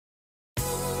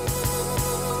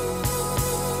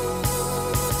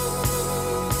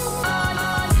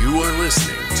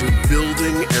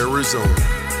Building Arizona,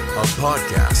 a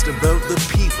podcast about the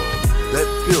people that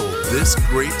build this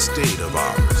great state of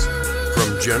ours.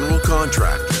 From general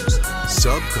contractors,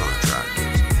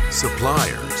 subcontractors,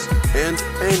 suppliers, and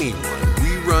anyone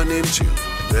we run into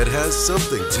that has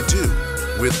something to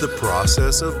do with the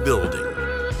process of building.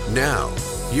 Now,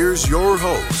 here's your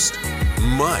host,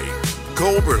 Mike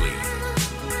Colberly.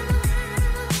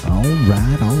 All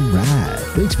right.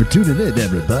 Thanks for tuning in,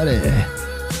 everybody.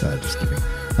 Just kidding.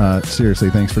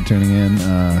 Seriously, thanks for tuning in.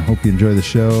 Hope you enjoy the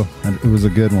show. It was a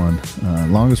good one.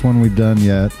 Longest one we've done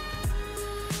yet.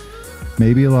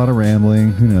 Maybe a lot of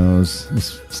rambling. Who knows? It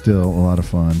was still a lot of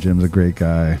fun. Jim's a great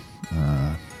guy.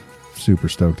 Super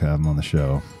stoked to have him on the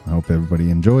show. I hope everybody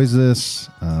enjoys this.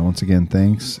 Once again,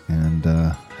 thanks, and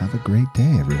have a great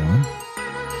day, everyone.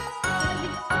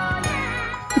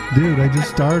 Dude, I just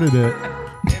started it.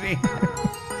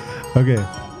 Okay,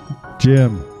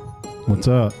 Jim, what's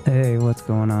up? Hey, what's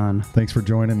going on? Thanks for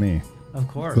joining me. Of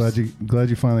course. Glad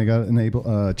you finally got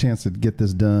a chance to get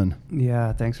this done.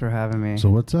 Yeah, thanks for having me. So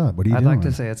what's up? What are you doing? I'd like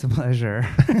to say it's a pleasure.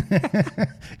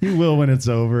 You will when it's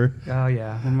over. Oh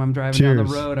yeah, when I'm driving down the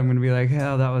road, I'm going to be like,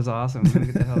 hell, that was awesome. I'm going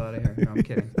to get the hell out of here. No, I'm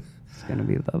kidding. It's going to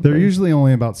be lovely. They're usually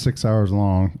only about 6 hours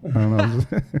long. I don't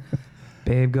know.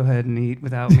 Babe, go ahead and eat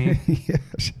without me.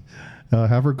 Yeah.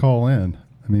 Have her call in.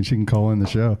 I mean, she can call in the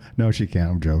show. No, she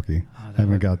can't. I'm joking. I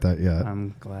haven't got that yet.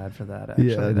 I'm glad for that,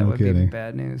 actually. Yeah, that no would kidding. be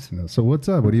bad news. No. So what's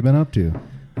up? What have you been up to?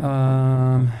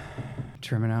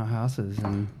 Trimming out houses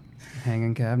and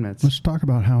hanging cabinets. Let's talk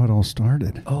about how it all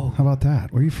started. Oh. How about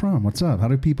that? Where are you from? What's up? How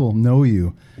do people know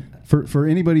you? For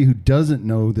anybody who doesn't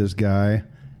know this guy,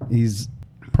 he's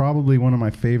probably one of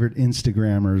my favorite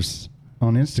Instagrammers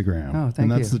on Instagram. Oh, thank you.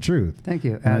 And that's the truth. Thank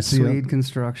you. And At Swede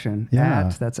Construction.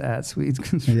 Yeah. That's at Swede's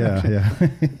Construction. Yeah.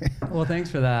 Well,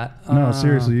 thanks for that. No,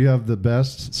 seriously, you have the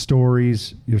best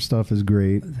stories. Your stuff is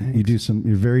great. Thanks.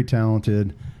 You're very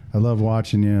talented. I love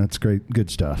watching you. It's great,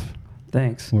 good stuff.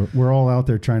 Thanks. We're all out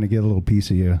there trying to get a little piece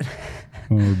of you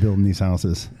when we're building these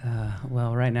houses.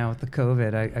 Well, right now with the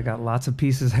COVID, I got lots of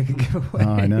pieces I can give away.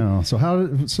 Oh, I know. So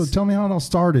tell me how it all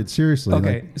started. Seriously.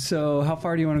 Okay. So how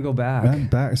far do you want to go back?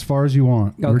 Back as far as you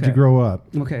want. Okay. Where'd you grow up?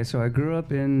 Okay. So I grew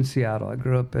up in Seattle. I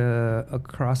grew up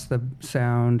across the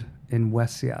Sound in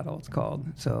West Seattle, it's called.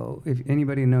 So if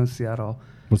anybody knows Seattle.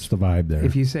 What's the vibe there?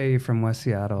 If you say you're from West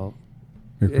Seattle,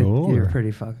 you're cool. You're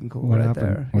pretty fucking cool. What right happened?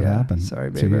 there. What happened? Sorry,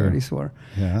 baby. I already swore.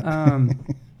 Yeah.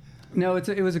 No,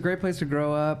 it was a great place to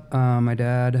grow up. My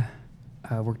dad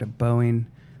worked at Boeing.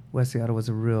 West Seattle was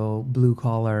a real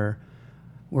blue-collar,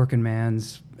 working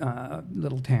man's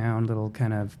little town, little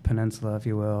kind of peninsula, if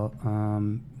you will.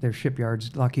 There's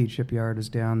shipyards. Lockheed Shipyard is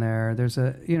down there. There's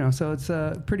so it's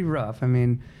pretty rough. I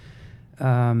mean,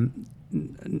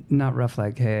 not rough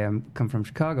like, hey, I'm come from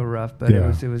Chicago rough, but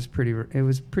yeah. it was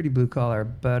pretty blue-collar.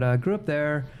 But I grew up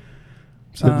there.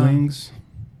 Siblings?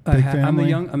 Big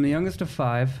family? I'm the youngest of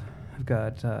 5. I've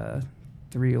got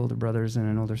 3 older brothers and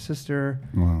an older sister.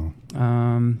 Wow.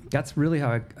 That's really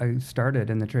how I started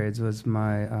in the trades. Was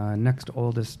my next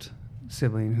oldest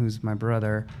sibling, who's my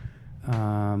brother,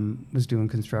 was doing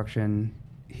construction.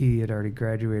 He had already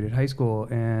graduated high school,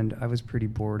 and I was pretty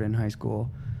bored in high school.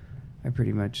 I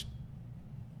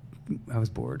was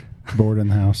bored. Bored in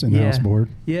the house, in-house bored?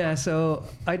 Yeah, so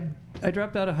I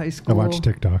dropped out of high school. I watch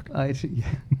TikTok. Yeah,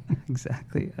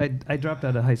 exactly. I dropped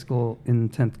out of high school in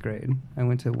 10th grade. I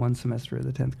went to 1 semester of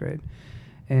the 10th grade.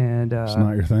 And it's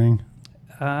not your thing?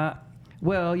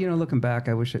 Well, looking back,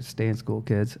 I wish I'd stay in school,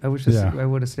 kids. I wish I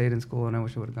would have stayed in school, and I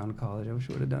wish I would have gone to college. I wish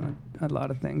I would have done a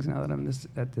lot of things now that I'm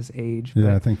at this age. Yeah,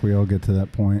 but I think we all get to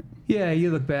that point. Yeah,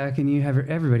 you look back, and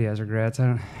everybody has regrets.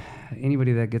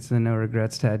 Anybody that gets the no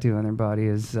regrets tattoo on their body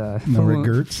is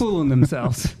fooling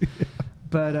themselves. Yeah.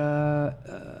 But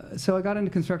so I got into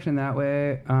construction that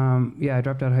way. I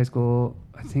dropped out of high school.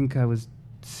 I think I was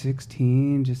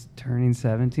 16, just turning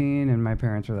 17, and my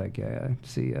parents were like, "Yeah,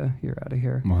 see ya, you're out of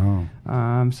here."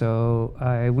 Wow. So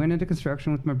I went into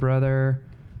construction with my brother.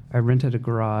 I rented a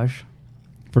garage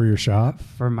for your shop,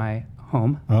 for my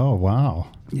home. Oh wow.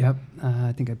 Yep.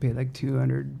 I think I paid like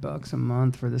 $200 a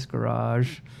month for this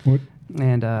garage. What?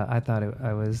 And I thought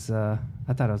I was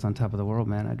on top of the world,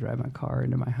 man. I drive my car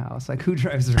into my house. Like, who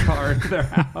drives their car into their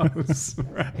house?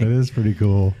 Right? That is pretty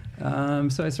cool.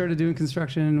 So I started doing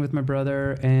construction with my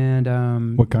brother, and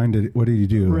what did you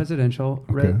do? Residential,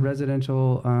 okay.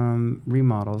 Residential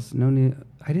remodels. No new.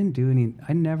 I didn't do any.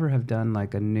 I never have done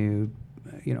like a new,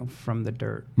 from the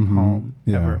dirt home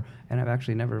ever. And I've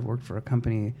actually never worked for a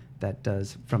company that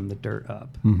does from the dirt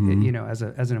up. As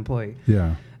an employee.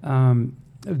 Yeah.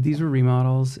 These were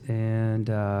remodels, and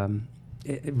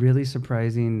it really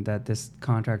surprising that this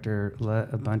contractor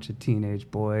let a bunch of teenage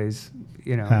boys,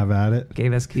 have at it.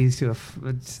 Gave us keys to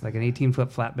it's like an 18-foot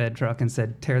flatbed truck and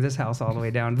said, tear this house all the way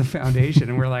down to the foundation.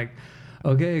 And we're like,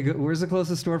 okay, where's the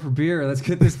closest store for beer? Let's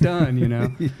get this done,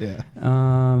 Yeah.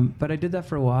 But I did that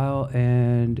for a while,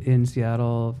 and in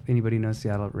Seattle, if anybody knows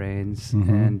Seattle, it rains,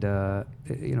 and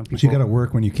people. But you got to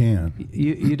work when you can.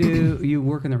 You do. You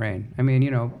work in the rain. I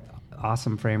mean,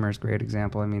 Awesome Framers, great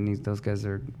example. I mean, those guys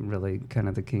are really kind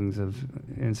of the kings of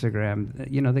Instagram.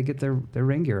 They get their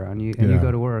rain gear on you, and you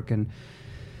go to work, and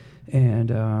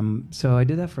so I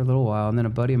did that for a little while, and then a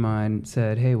buddy of mine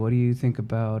said, "Hey, what do you think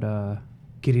about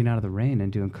getting out of the rain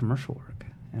and doing commercial work?"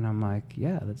 And I'm like,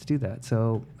 "Yeah, let's do that."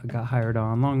 So I got hired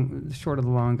on.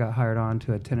 Got hired on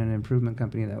to a tenant improvement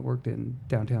company that worked in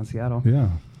downtown Seattle. Yeah,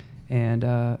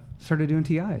 and started doing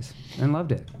TIs and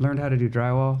loved it. Learned how to do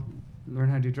drywall.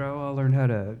 Learned how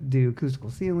to do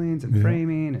acoustical ceilings and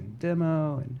framing and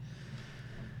demo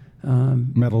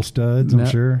and metal studs, I'm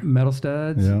sure. Metal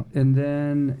studs. Yeah. And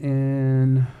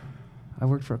then I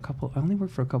only worked for a couple. I'm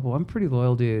a pretty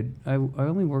loyal dude. I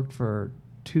only worked for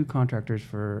 2 contractors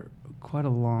for quite a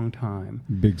long time.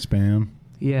 Big span.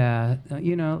 Yeah,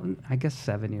 I guess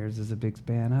 7 years is a big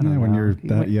span. I don't know. When you're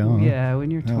that young. Yeah, when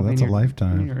you're 20. That's a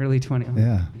lifetime. When you're early 20s.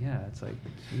 Yeah. Yeah, it's like,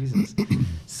 Jesus.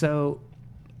 So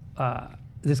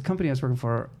this company I was working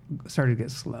for started to get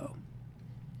slow.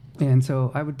 And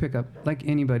so I would pick up, like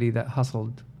anybody that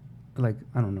hustled, like,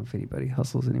 I don't know if anybody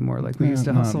hustles anymore. Like we used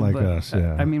to hustle. Not like but us,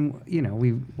 yeah. I mean,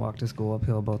 we walked to school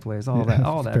uphill both ways, all that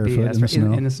BS.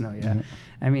 In the snow, yeah.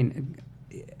 I mean,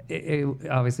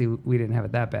 obviously we didn't have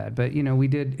it that bad, but, we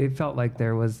did, it felt like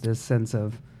there was this sense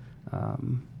of,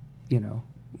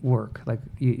 work. Like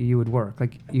you would work.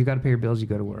 Like you got to pay your bills, you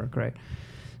go to work, right?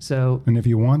 So, and if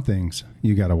you want things,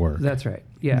 you got to work. That's right.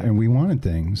 Yeah. And we wanted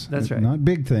things. That's right. Not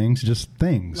big things, just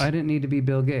things. I didn't need to be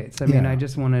Bill Gates. I mean, I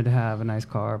just wanted to have a nice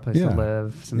car, a place to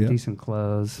live, some decent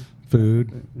clothes,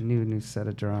 food, new set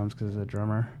of drums because I was a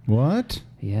drummer. What?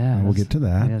 Yeah. We'll get to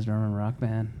that. Yeah, I was drummer in a rock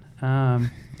band.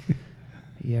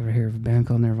 You ever hear of a band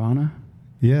called Nirvana?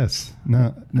 Yes.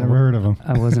 No, never heard of them.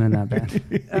 I wasn't in that band.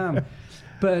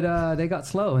 But they got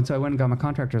slow, and so I went and got my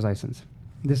contractor's license.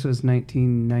 This was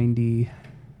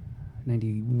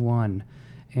 1991,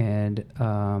 and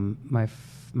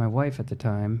my wife at the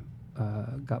time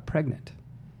got pregnant,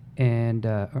 and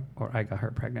or I got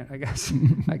her pregnant, I guess.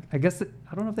 I guess I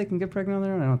don't know if they can get pregnant on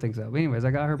their own. I don't think so. But anyways,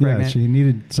 I got her pregnant. Yeah, she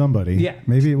needed somebody. Yeah,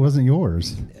 maybe it wasn't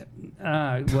yours.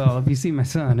 Well, if you see my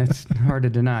son, it's hard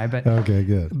to deny. But okay,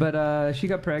 good. But she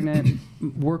got pregnant.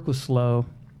 Work was slow,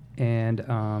 and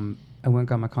I went and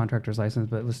got my contractor's license,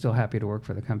 but was still happy to work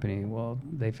for the company. Well,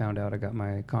 they found out I got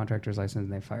my contractor's license,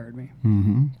 and they fired me.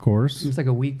 Mm-hmm. Of course. It was like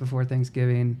a week before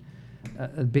Thanksgiving.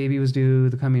 A baby was due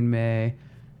the coming May.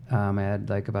 I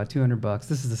had like about $200.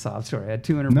 This is a sob story. I had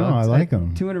 $200. No, I like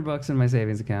them. $200 in my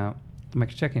savings account, my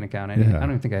checking account. I don't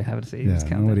even think I have a savings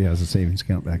account. Nobody has a savings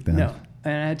account back then. No.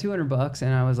 And I had $200,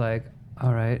 and I was like,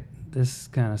 all right, this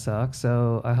kind of sucks.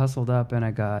 So I hustled up, and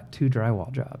I got 2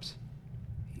 drywall jobs.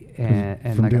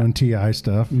 And from doing TI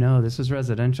stuff? No, this was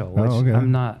residential. Which okay.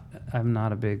 I'm not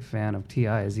a big fan of. TI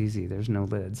is easy. There's no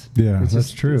lids. Yeah,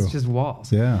 that's true. It's just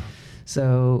walls. Yeah.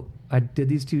 So I did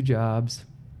these 2 jobs.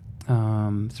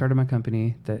 Started my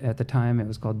company. At the time, it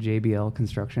was called JBL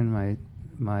Construction.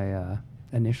 My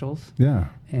initials. Yeah.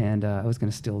 And I was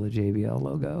going to steal the JBL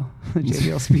logo, the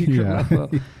JBL speaker logo.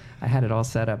 I had it all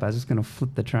set up. I was just going to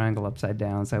flip the triangle upside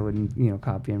down so I wouldn't,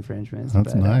 copy infringements.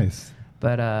 That's nice.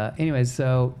 But anyways,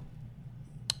 so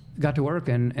got to work,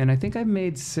 and I think I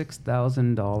made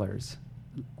 $6,000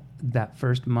 that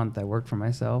first month I worked for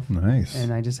myself. Nice.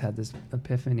 And I just had this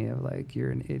epiphany of like,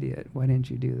 you're an idiot. Why didn't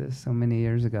you do this so many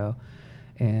years ago?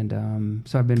 And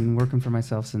so I've been working for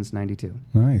myself since 92.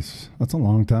 Nice. That's a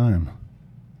long time.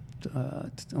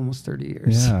 It's almost 30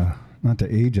 years. Yeah. Not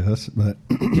to age us, but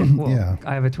yeah.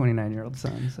 I have a 29-year-old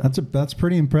son. So. That's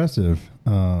pretty impressive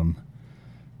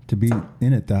to be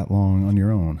in it that long on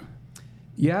your own.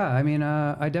 Yeah, I mean,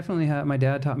 I definitely have. My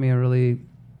dad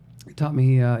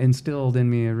instilled in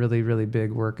me a really, really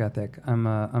big work ethic. I'm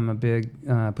a big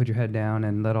put your head down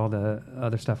and let all the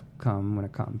other stuff come when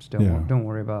it comes. Don't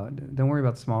worry about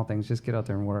the small things. Just get out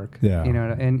there and work. Yeah.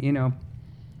 And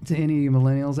to any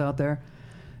millennials out there,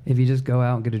 if you just go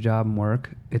out and get a job and work,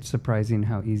 it's surprising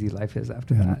how easy life is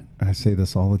after that. I say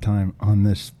this all the time on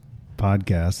this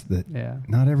podcast that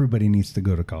not everybody needs to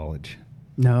go to college.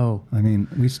 No. I mean,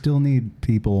 we still need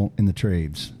people in the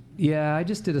trades. Yeah, I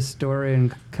just did a story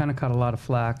and kind of caught a lot of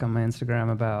flack on my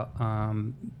Instagram about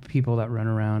people that run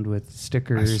around with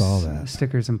stickers. I saw that.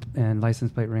 Stickers and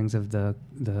license plate rings of the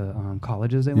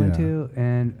colleges they went to.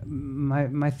 And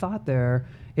my thought there,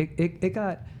 it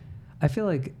got. I feel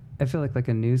like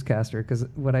a newscaster because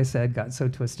what I said got so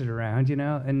twisted around,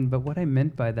 but what I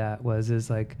meant by that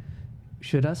is like,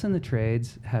 should us in the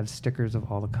trades have stickers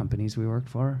of all the companies we worked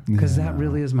for? Because that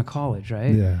really is my college,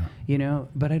 right? Yeah.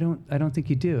 But I don't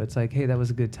think you do. It's like, hey, that was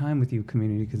a good time with you,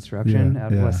 community construction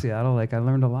out of West Seattle. Like, I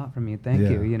learned a lot from you. Thank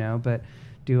you, But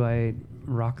do I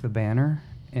rock the banner?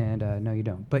 And no, you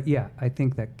don't. But yeah, I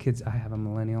think that kids, I have a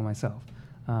millennial myself.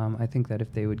 I think that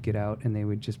if they would get out and they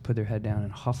would just put their head down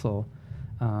and hustle.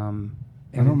 I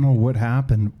don't know what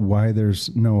happened, why there's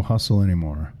no hustle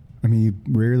anymore. I mean, you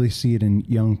rarely see it in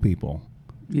young people.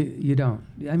 You don't.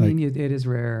 I mean, it is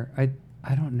rare. I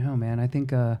don't know, man. I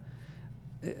think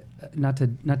not to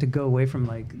go away from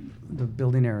like the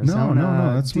building Arizona.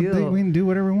 No. That's what we can do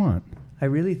whatever we want. I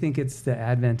really think it's the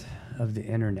advent of the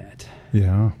internet.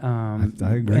 Yeah,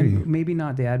 I agree. And maybe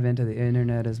not the advent of the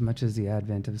internet as much as the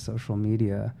advent of social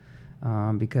media,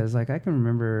 because like I can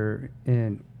remember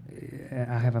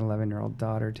I have an 11-year-old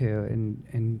daughter too,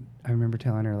 and I remember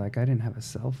telling her like I didn't have a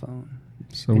cell phone.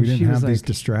 So we didn't have these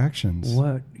distractions.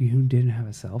 What? You didn't have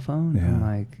a cell phone? Yeah. I'm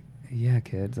like, yeah,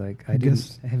 kids. Like I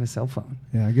have a cell phone.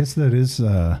 Yeah, I guess that is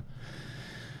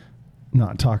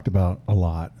not talked about a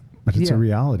lot, but it's a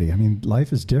reality. I mean,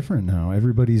 life is different now.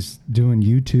 Everybody's doing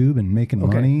YouTube and making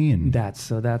money, and that's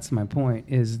my point.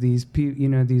 Is these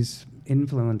these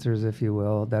influencers, if you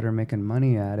will, that are making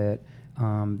money at it.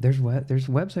 There's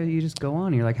website you just go on.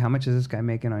 And you're like, how much is this guy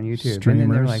making on YouTube? Streamers. And then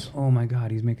they're like, oh my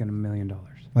God, he's making $1 million.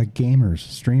 Like gamers,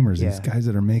 streamers, these guys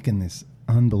that are making this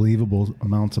unbelievable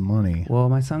amounts of money. Well,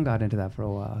 my son got into that for a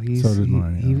while. So did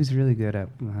mine. He was really good at,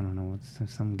 I don't know, what's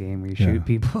some game where you shoot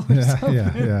people or something.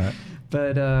 Yeah.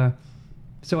 But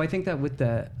so I think that with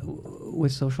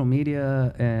social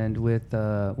media and with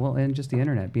and just the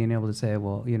internet, being able to say,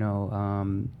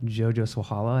 JoJo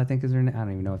Swahala, I think is her name. I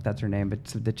don't even know if that's her name, but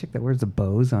the chick that wears the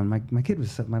bows on my kid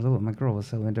was my girl was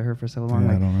so into her for so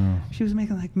long. I don't know. She was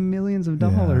making like millions of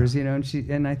dollars,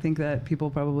 and I think that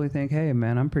people probably think, hey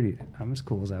man, I'm as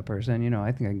cool as that person.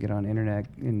 I think I can get on the internet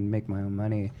and make my own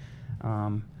money.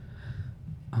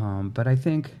 But I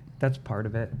think that's part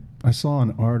of it. I saw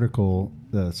an article,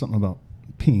 something about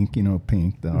Pink,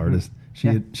 Pink, the artist. She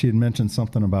had mentioned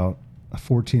something about a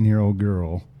 14-year-old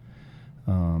girl.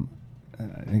 I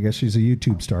guess she's a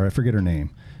YouTube star. I forget her name,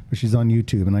 but she's on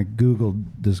YouTube. And I Googled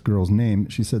this girl's name.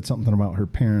 She said something about her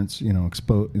parents,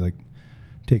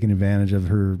 taking advantage of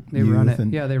her youth. Run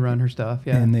it. They run her stuff.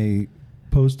 Yeah. And they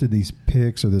posted these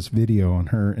pics or this video on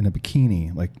her in a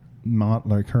bikini, like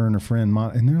her and her friend,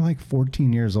 and they're like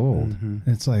 14 years old. And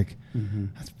it's like,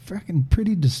 that's freaking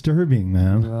pretty disturbing,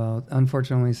 man. Well,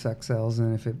 unfortunately, sex sells,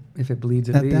 and if it bleeds,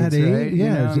 it leads. At that age,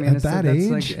 right? at that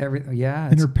age,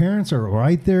 and her parents are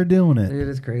right there doing it. It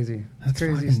is crazy. That's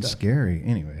crazy fucking stuff. Scary.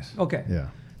 Anyways. Okay. Yeah.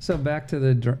 So back to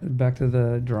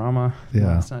the drama. Yeah.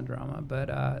 Well, it's not drama,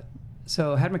 but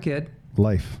so I had my kid.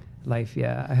 Life,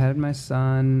 yeah. I had my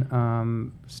son.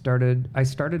 I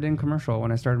started in commercial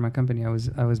when I started my company. I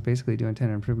was basically doing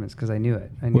tenant improvements because I knew it.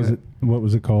 What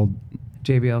was it called?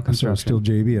 JBL Construction. So still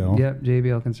JBL. Yep,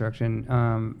 JBL Construction.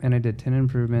 And I did tenant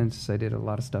improvements. I did a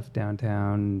lot of stuff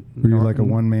downtown. Were you like a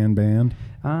one-man band?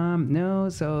 No.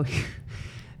 So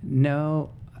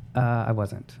no, I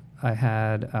wasn't. I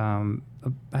had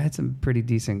some pretty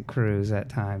decent crews at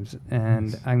times,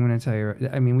 and I'm going to tell you.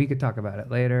 I mean, we could talk about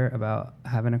it later about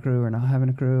having a crew or not having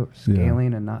a crew,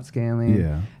 scaling and not scaling.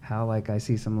 Yeah. How I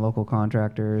see some local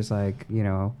contractors hiring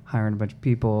a bunch of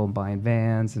people, buying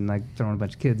vans, and throwing a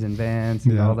bunch of kids in vans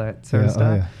and all that sort of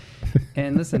stuff.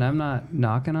 And listen, I'm not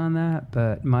knocking on that,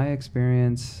 but my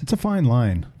experience. It's a fine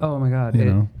line. Oh my God!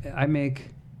 I make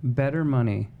better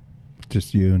money.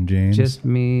 Just you and James? Just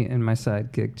me and my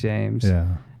sidekick, James. Yeah.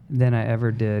 Than I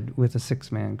ever did with a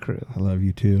 6-man crew. I love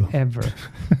you too. Ever.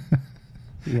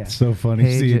 Yeah. It's so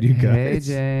funny seeing you guys. Hey,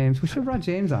 James. We should have brought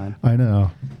James on. I know.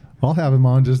 I'll have him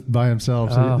on just by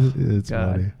himself. Oh, it's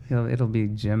funny. It'll be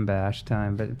Jim Bash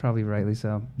time, but probably rightly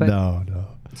so. But no.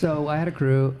 So I had a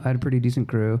crew. I had a pretty decent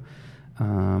crew.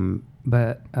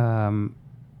 But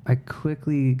I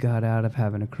quickly got out of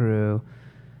having a crew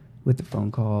with the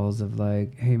phone calls of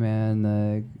hey man,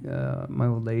 my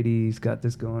old lady's got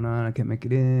this going on, I can't make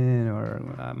it in,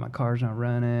 or my car's not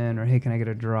running, or hey, can I get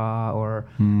a draw? Or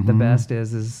the best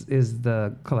is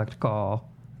the collect call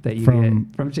that you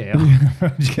get from jail.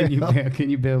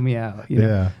 Can you bail me out? You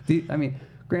know?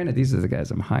 Granted, these are the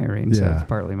guys I'm hiring, so it's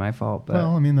partly my fault. But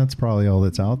well, I mean, that's probably all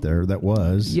that's out there. That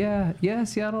was. Yeah.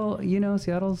 Seattle.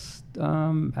 Seattle's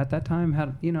at that time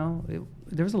had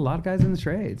there was a lot of guys in the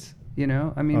trades.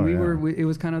 I mean, it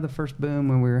was kind of the first boom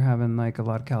when we were having like a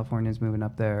lot of Californians moving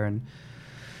up there, and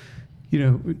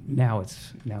now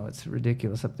it's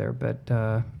ridiculous up there.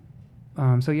 But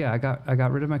so yeah, I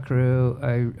got rid of my crew.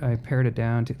 I pared it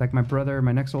down to like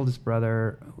my next oldest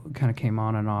brother kind of came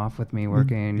on and off with me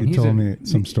working. You told me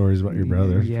some stories about your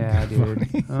brother. Yeah, dude.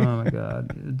 Oh my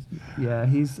God. Yeah,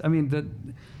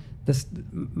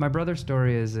 my brother's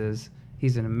story is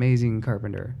he's an amazing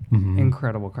carpenter,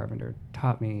 incredible carpenter.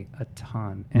 Taught me a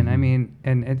ton, and I mean,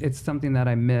 and it's something that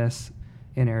I miss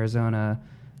in Arizona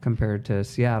compared to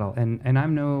Seattle. And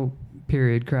I'm no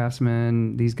period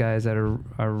craftsman. These guys that are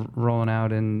rolling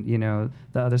out in the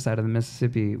other side of the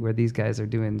Mississippi, where these guys are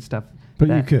doing stuff. But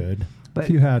you could. But if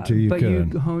you had to, you could. But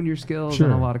you hone your skills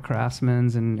on a lot of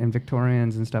craftsmen and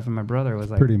Victorians and stuff. And my brother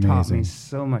was like taught me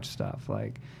so much stuff.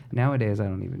 Like nowadays, I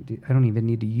don't even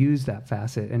need to use that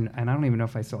facet, and I don't even know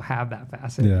if I still have that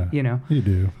facet. Yeah, you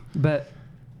do. But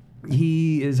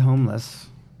he is homeless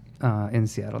in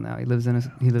Seattle now. He lives in a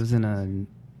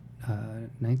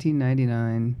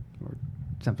 1999 or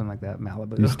something like that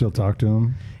Malibu. You still talk to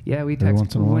him? Yeah, we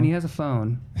text when he has a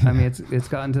phone. I mean, it's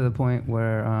gotten to the point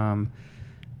where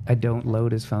I don't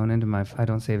load his phone I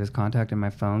don't save his contact in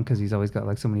my phone because he's always got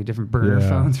like so many different burner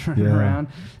phones running around.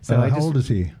 So how old is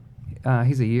he?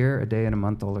 He's a year, a day, and a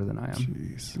month older than I am.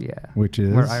 Jeez. Yeah. Which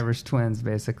is? We're Irish twins,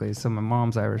 basically. So my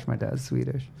mom's Irish, my dad's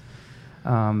Swedish.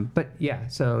 But yeah,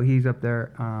 so he's up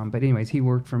there. But anyways, he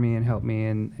worked for me and helped me,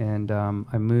 and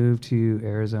I moved to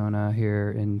Arizona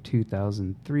here in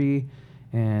 2003.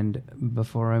 And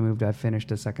before I moved, I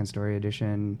finished a second story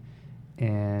edition,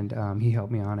 and he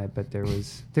helped me on it. But there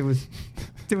was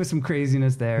some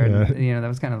craziness there, and that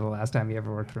was kind of the last time he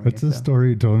ever worked for me. What's the story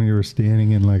you told me? You were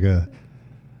standing in like a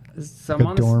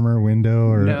dormer window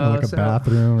or a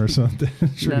bathroom or something.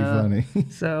 It's pretty funny.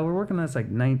 So we're working on this like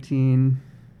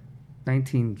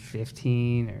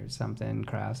 1915 or something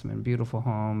craftsman, beautiful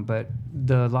home, but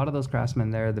a lot of those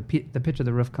craftsmen there, the pitch of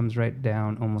the roof comes right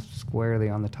down almost squarely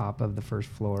on the top of the first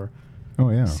floor. Oh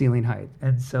yeah, ceiling height.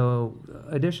 And so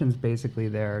additions basically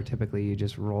there, typically you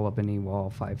just roll up a knee wall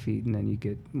 5 feet and then you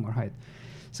get more height.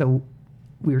 So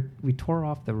we tore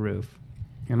off the roof,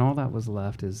 and all that was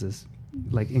left is this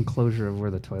like enclosure of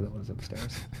where the toilet was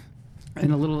upstairs.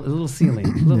 And a little ceiling,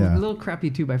 a little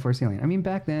crappy 2x4 ceiling. I mean,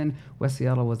 back then, West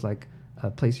Seattle was like a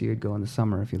place you'd go in the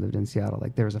summer if you lived in Seattle.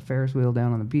 Like there was a Ferris wheel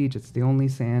down on the beach. It's the only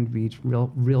sand beach,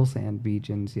 real sand beach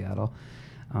in Seattle.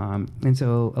 And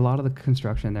so a lot of the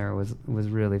construction there was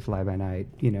really fly by night,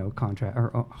 contract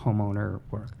or homeowner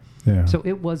work. Yeah. So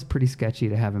it was pretty sketchy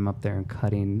to have him up there and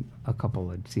cutting a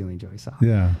couple of ceiling joists off.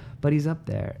 Yeah. But he's up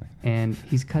there and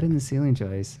he's cutting the ceiling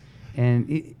joists,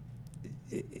 and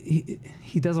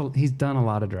he's done a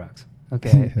lot of drugs.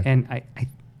 Okay. Yeah. And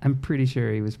I'm pretty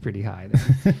sure he was pretty high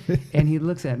there. And he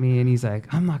looks at me and he's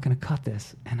like, "I'm not going to cut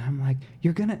this." And I'm like,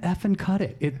 "You're going to effing cut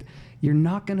it. You're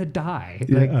not going to die."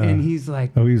 Yeah. And he's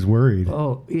like, oh, he's worried.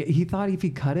 Oh, he thought if he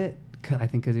cut it, I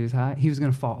think because he was high, he was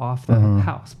going to fall off the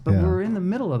house. But we're in the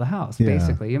middle of the house,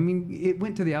 basically. I mean, it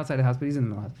went to the outside of the house, but he's in the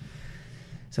middle of the house.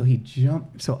 So he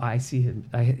jumped. So I see him.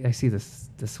 I see the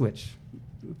switch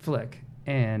flick,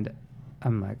 and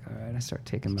I'm like, all right. I start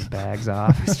taking my bags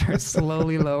off. I start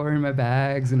slowly lowering my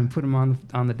bags and put them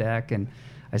on the deck, and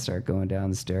I start going down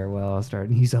the stairwell.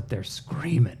 And he's up there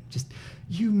screaming, just,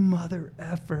 "You mother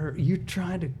effer! You're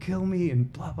trying to kill me!"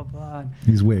 and blah blah blah.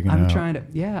 He's wigging out. I'm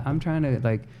trying to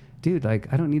like, dude,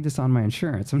 like I don't need this on my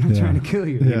insurance. I'm not trying to kill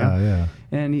you. Yeah.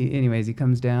 And he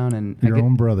comes down, and my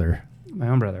own brother.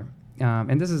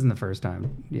 And this isn't the first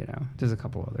time. There's a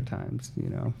couple other times.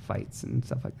 Fights and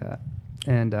stuff like that.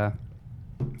 And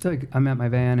so I'm at my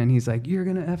van, and he's like, "You're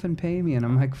gonna effing pay me," and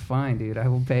I'm like, "Fine, dude, I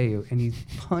will pay you." And he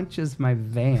punches my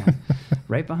van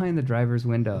right behind the driver's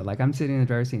window. Like I'm sitting in the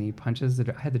driver's seat, and he punches I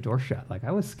had the door shut. Like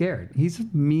I was scared. He's a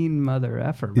mean mother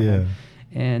effer, man.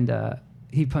 Yeah. And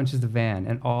he punches the van,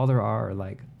 and all there are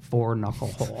like 4 knuckle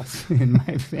holes in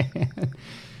my van.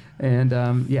 And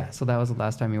so that was the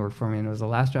last time he worked for me, and it was the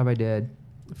last job I did.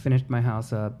 Finished my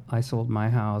house up. I sold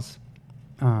my house.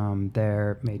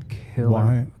 There, made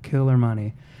killer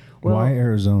money. Well, why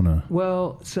Arizona?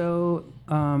 Well, so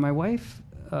my wife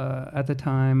at the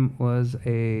time was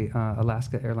a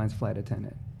Alaska Airlines flight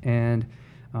attendant, and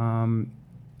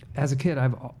as a kid,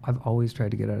 I've always tried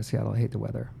to get out of Seattle. I hate the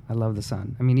weather. I love the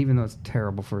sun. I mean, even though it's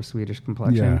terrible for a Swedish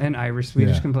complexion and Irish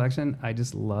Swedish complexion, I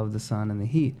just love the sun and the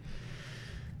heat.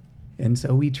 And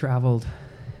so we traveled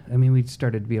I mean, we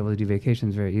started to be able to do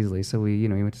vacations very easily. So we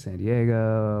went to San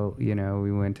Diego,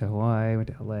 we went to Hawaii, went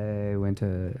to LA, went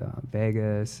to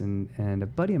Vegas, and a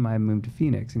buddy of mine moved to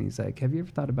Phoenix, and he's like, have you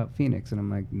ever thought about Phoenix? And I'm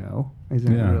like, no.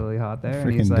 Isn't it really hot there?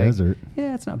 And he's like, desert.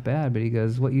 Yeah, it's not bad. But he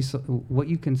goes, what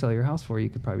you can sell your house for, you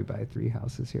could probably buy 3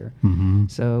 houses here. Mm-hmm.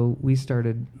 So we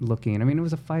started looking. I mean, it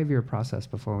was a 5-year process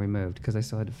before we moved because I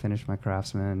still had to finish my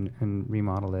Craftsman and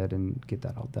remodel it and get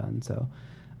that all done. So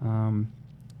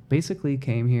basically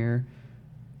came here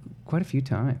quite a few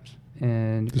times.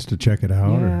 And just to check it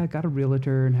out? Yeah, I got a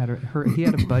realtor and he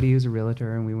had a buddy who's a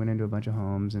realtor, and we went into a bunch of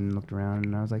homes and looked around,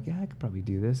 and I was like, yeah, I could probably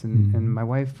do this. And my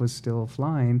wife was still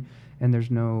flying, and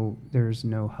there's no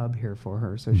hub here for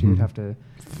her, so she'd have to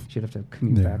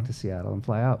commute back to Seattle and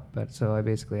fly out. But so I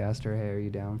basically asked her, hey, are you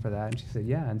down for that? And she said,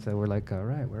 yeah. And so we're like, all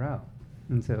right, we're out.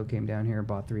 And so came down here,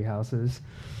 bought 3 houses,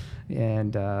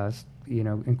 and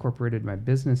incorporated my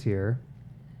business here.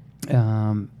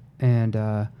 Did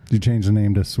you change the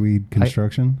name to Swede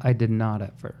Construction? I did not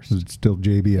at first. Is it still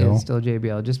JBL? It's still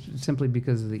JBL, just simply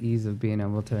because of the ease of being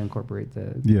able to incorporate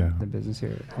the business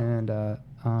here. And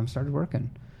started working.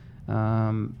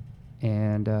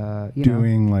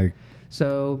 Doing like...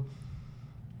 So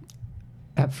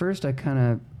at first I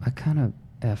kind of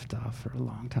effed off for a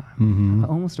long time,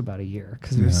 almost about a year,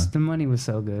 because the money was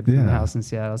so good from the house in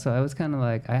Seattle. So I was kind of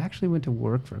like, I actually went to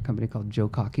work for a company called Joe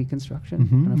Cocky Construction. I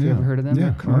don't know if you ever heard of them.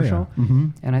 They're commercial.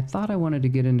 And I thought I wanted to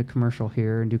get into commercial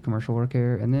here and do commercial work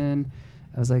here. And then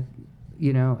I was like,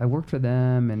 I worked for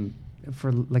them and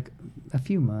for like a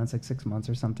few months, like 6 months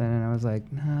or something. And I was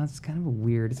like, nah, it's kind of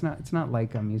weird. It's not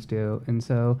like I'm used to. And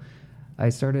so I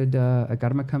started, I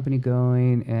got my company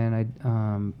going, and I,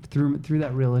 through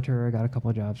that realtor, I got a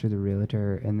couple of jobs through the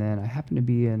realtor, and then I happened to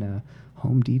be in a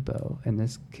Home Depot, and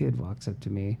this kid walks up to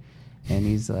me, and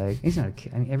he's like, he's not a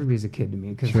kid. I mean, everybody's a kid to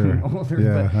me because I'm older,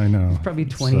 but I know. He's probably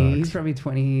 20, he's probably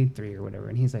 23 or whatever,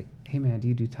 and he's like, hey man, do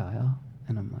you do tile?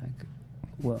 And I'm like,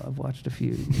 well, I've watched a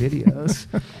few videos.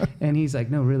 And he's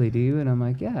like, no, really, do you? And I'm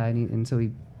like, yeah. And so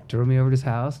he drove me over to his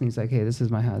house, and he's like, hey, this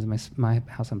is my house, my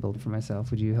house I'm building for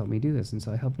myself. Would you help me do this? And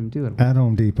so I helped him do it. At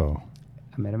Home Depot.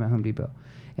 I met him at Home Depot.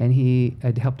 And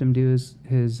I'd helped him do his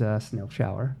snail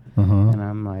shower. And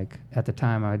I'm like, at the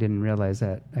time, I didn't realize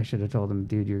that I should have told him,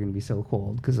 dude, you're going to be so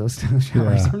cold because those snail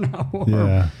showers are not warm.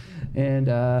 Yeah. And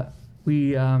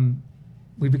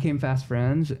we became fast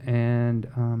friends, and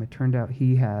it turned out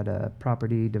he had a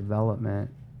property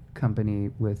development company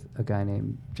with a guy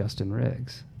named Justin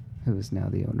Riggs, who is now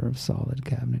the owner of Solid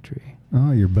Cabinetry.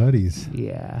 Oh, your buddies.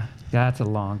 Yeah. That's a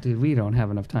long, dude. We don't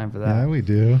have enough time for that. Yeah, we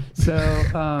do. So,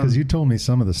 because you told me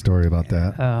some of the story about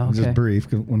that. Oh, okay. Just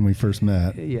brief when we first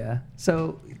met. Yeah.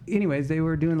 So, anyways, they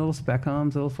were doing little spec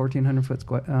homes, little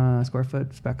 1,400 square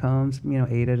foot spec homes,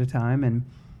 8 at a time. And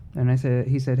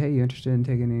he said, hey, you interested in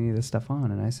taking any of this stuff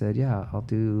on? And I said, yeah, I'll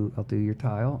do your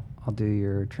tile, I'll do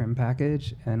your trim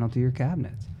package, and I'll do your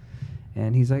cabinets.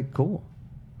 And he's like, cool.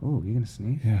 Oh, you gonna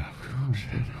sneeze? Yeah. Oh,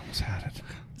 shit. I almost had it.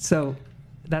 So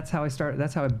that's how I started.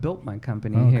 That's how I built my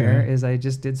company here, is I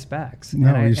just did specs.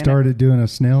 No, you started doing a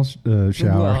snail shower.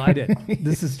 Well, I did.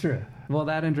 This is true. Well,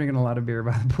 that and drinking a lot of beer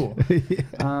by the pool.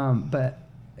 But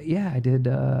yeah, I did.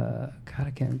 God,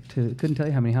 I couldn't tell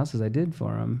you how many houses I did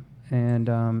for him. And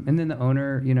then the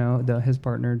owner, his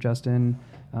partner Justin,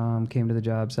 came to the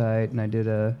job site, and I did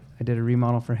a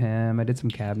remodel for him. I did some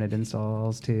cabinet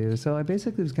installs too. So I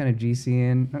basically was kind of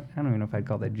GCing. I don't even know if I'd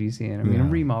call that GCing. I mean, a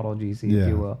remodel GC, if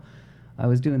you will. I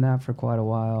was doing that for quite a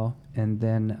while, and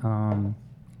then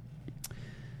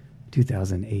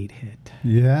 2008 hit.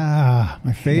 Yeah,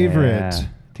 my favorite. Yeah.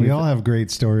 We all have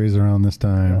great stories around this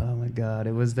time. Oh my God,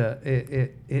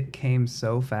 it came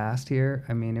so fast here.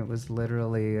 I mean, it was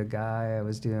literally a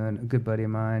good buddy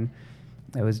of mine.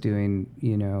 I was doing,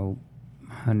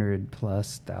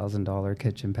 $100,000+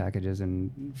 kitchen packages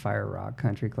in Fire Rock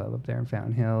Country Club up there in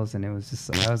Fountain Hills, and it was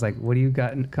just, I was like, what do you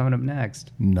got coming up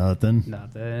next? Nothing.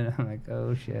 I'm like,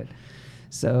 oh shit.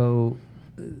 So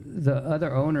the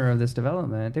other owner of this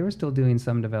development, they were still doing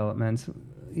some developments.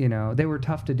 They were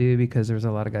tough to do because there's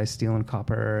a lot of guys stealing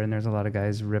copper, and there's a lot of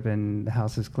guys ripping the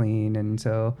houses clean, and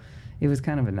so it was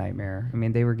kind of a nightmare. I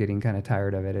mean, they were getting kind of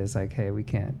tired of it. It's like, hey, we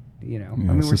can't, I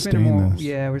mean, we're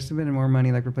spending more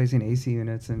money like replacing AC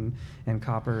units and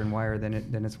copper and wire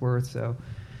than it's worth. So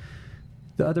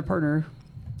the other partner,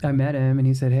 I met him, and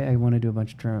he said, hey, I want to do a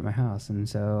bunch of trim at my house. And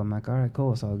so I'm like, all right,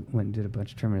 cool. So I went and did a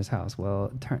bunch of trim at his house. Well,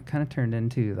 it kind of turned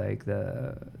into like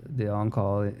the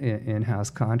on-call in-house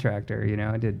contractor.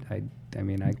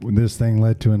 This thing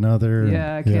led to another.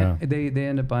 Yeah, I can't. They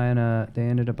ended up buying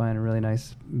a really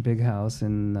nice big house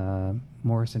in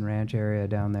Morrison Ranch area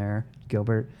down there,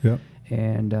 Gilbert. Yep.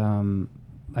 And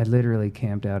I literally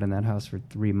camped out in that house for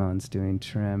 3 months doing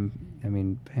trim. I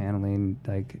mean, paneling,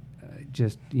 like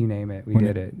just you name it, we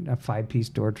did it. A 5-piece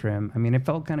door trim. I mean, it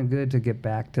felt kind of good to get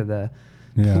back to the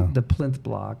plinth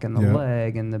block and the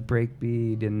leg and the brake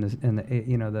bead and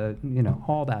the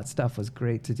all that stuff was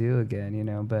great to do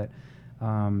again. But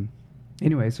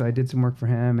anyway, so I did some work for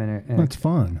him, and that's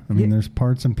fun. I mean, there's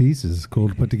parts and pieces cool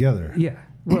to put together. Yeah.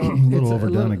 Well, a little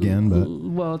overdone again,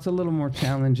 but it's a little more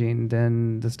challenging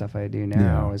than the stuff I do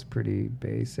now. Is pretty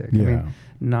basic. Yeah. I mean,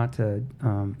 not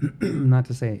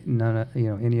to say none of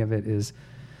any of it is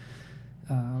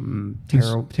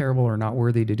terrible or not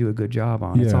worthy to do a good job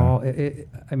on. It's all.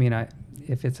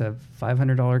 If it's a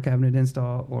 $500 cabinet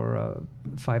install or a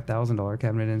 $5,000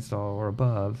 cabinet install or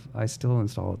above, I still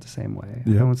install it the same way.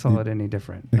 I don't install it any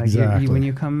different. Exactly. When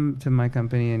you come to my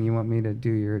company and you want me to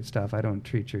do your stuff, I don't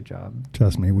treat your job.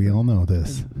 Trust me, we all know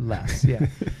this. Less, yeah.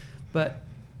 But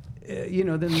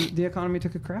then the economy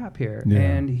took a crap here,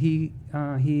 and he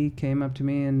came up to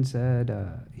me and said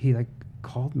he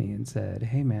called me and said,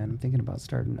 "Hey man, I'm thinking about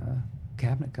starting a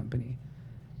cabinet company."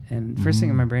 And first thing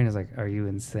in my brain is like, are you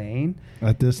insane?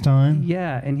 At this time?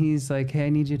 Yeah. And he's like, hey, I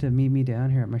need you to meet me down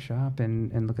here at my shop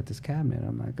and look at this cabinet.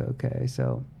 I'm like, okay.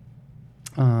 So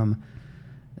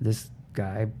this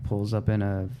guy pulls up in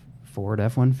a Ford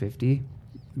F-150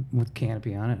 with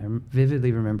canopy on it. I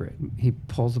vividly remember it. He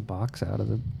pulls a box out of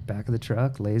the back of the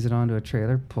truck, lays it onto a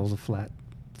trailer, pulls a flat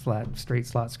straight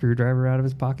slot screwdriver out of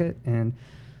his pocket, and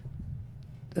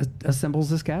assembles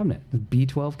this cabinet, the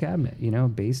B12 cabinet,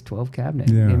 base 12 cabinet.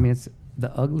 Yeah. I mean, it's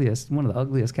one of the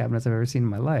ugliest cabinets I've ever seen in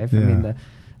my life. Yeah. I mean,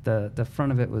 the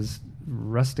front of it was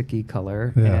rusticy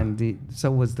color, and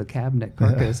so was the cabinet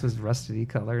carcass was rusticy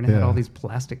color, and it had all these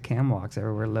plastic cam locks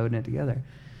everywhere loading it together.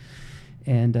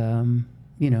 And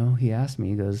he asked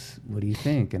me, he goes, "What do you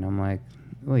think?" And I'm like,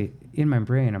 wait, in my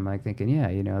brain, I'm like thinking,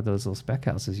 those little spec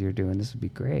houses you're doing, this would be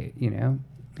great,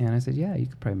 And I said, yeah, you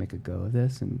could probably make a go of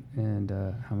this, and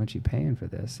how much you paying for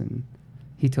this? And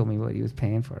he told me what he was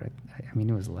paying for it. I mean,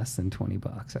 it was less than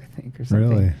 $20, I think, or something.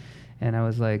 Really? And I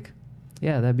was like,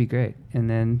 yeah, that'd be great. And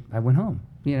then I went home.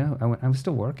 I was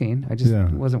still working. I just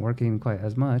wasn't working quite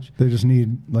as much. They just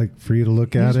need for you to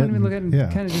look at it. He just wanted me to look at it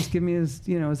and kind of just give me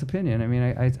his opinion. I mean,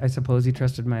 I suppose he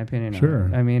trusted my opinion. Sure.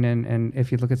 On it. I mean, and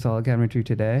if you look at Solid Cabinetry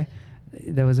today,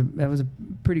 that was a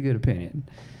pretty good opinion.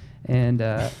 And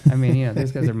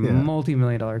these guys are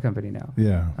multi-million-dollar company now.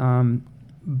 Yeah.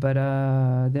 But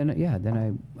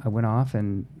then I went off,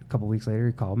 and a couple weeks later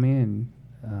he called me, and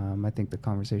I think the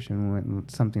conversation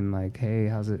went something like, "Hey,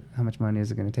 how much money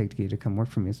is it going to take to get you to come work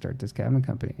for me and start this cabinet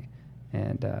company?"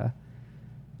 And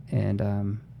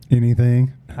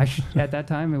anything. At that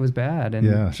time it was bad,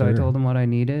 and so I told him what I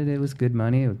needed. It was good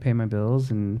money. It would pay my bills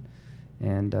and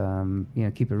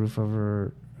keep a roof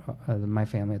over my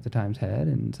family at the time's head,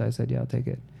 and so I said, yeah, I'll take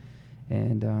it.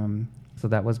 And so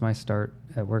that was my start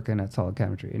at working at Solid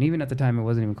Cabinetry. And even at the time, it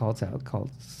wasn't even called Solid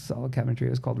Cabinetry. It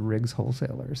was called Riggs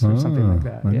Wholesalers or something like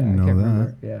that. I didn't know that.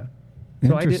 Remember. Yeah.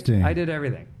 So Interesting. I did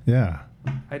everything. Yeah.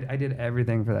 I did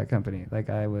everything for that company. Like,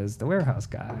 I was the warehouse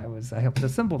guy. I helped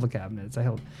assemble the cabinets. I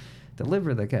helped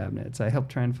deliver the cabinets. I helped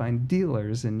try and find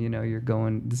dealers. And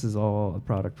this is all a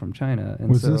product from China. And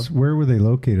where were they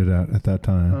located at that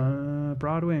time?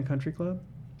 Broadway and Country Club.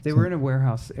 They were in a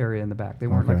warehouse area in the back. They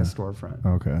weren't like a storefront.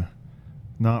 Okay.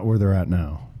 Not where they're at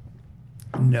now.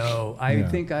 No, I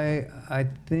think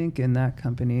in that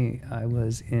company I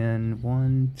was in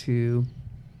 1, 2,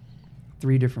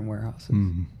 3 different warehouses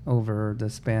over the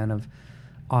span of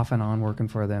off and on working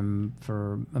for them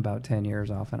for about 10 years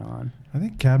off and on. I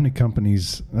think cabinet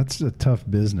companies, that's a tough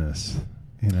business,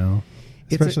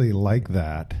 especially like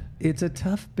that. It's a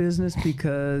tough business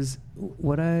because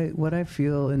what I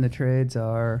feel in the trades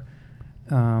are,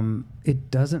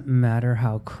 it doesn't matter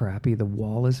how crappy the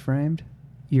wall is framed.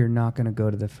 You're not going to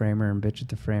go to the framer and bitch at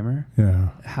the framer. Yeah.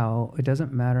 It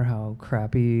doesn't matter how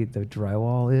crappy the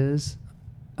drywall is.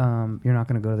 You're not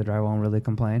going to go to the drywall and really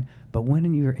complain. But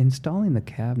when you're installing the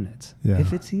cabinets,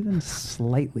 if it's even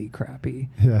slightly crappy,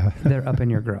 they're up in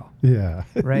your grill. Yeah.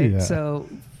 Right? Yeah. So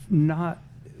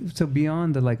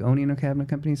beyond the owning a cabinet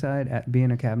company side, at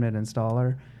being a cabinet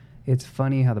installer, it's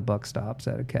funny how the buck stops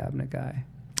at a cabinet guy.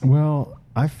 Well,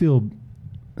 I feel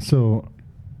so.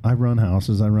 I run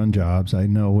houses, I run jobs. I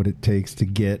know what it takes to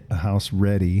get a house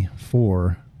ready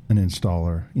for an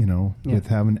installer, with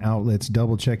having outlets,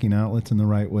 double checking outlets in the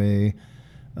right way,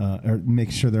 or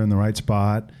making sure they're in the right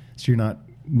spot so you're not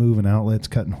moving outlets,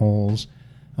 cutting holes.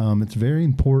 It's very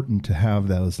important to have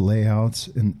those layouts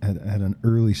at an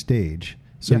early stage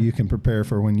so you can prepare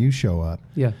for when you show up.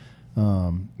 Yeah.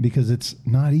 Because it's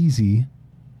not easy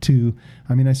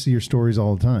I see your stories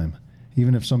all the time.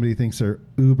 even if somebody thinks they're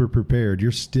uber prepared,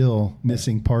 you're still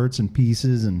missing parts and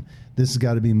pieces, and this has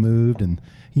got to be moved. And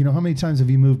you know, how many times have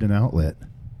you moved an outlet?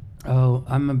 Oh,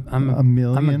 I'm a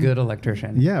million. I'm a good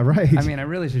electrician. Yeah, right. I mean, I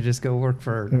really should just go work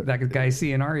for that guy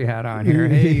CNR you had on here.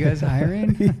 Hey, you guys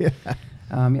hiring? Yeah.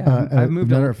 I've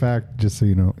moved. Matter of fact, just so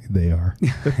you know, they are.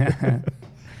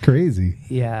 Crazy.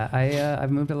 Yeah, I've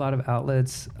moved a lot of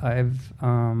outlets. I've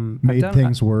made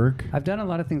things work. I've done a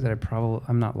lot of things that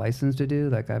I'm not licensed to do.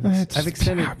 Like I've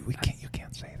extended. You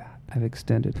can't say that. I've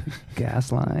extended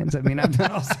gas lines. I mean, I've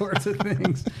done all sorts of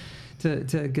things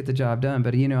to get the job done.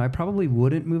 But, you know, I probably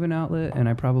wouldn't move an outlet, and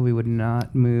I probably would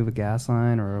not move a gas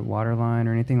line or a water line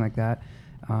or anything like that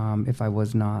if I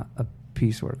was not a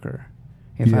piece worker.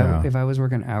 If I was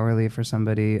working hourly for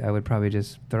somebody, I would probably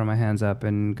just throw my hands up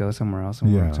and go somewhere else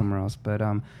and work somewhere else. But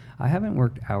I haven't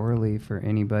worked hourly for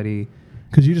anybody.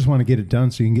 Because you just want to get it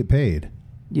done so you can get paid.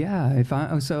 Yeah,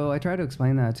 so I try to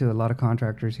explain that to a lot of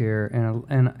contractors here,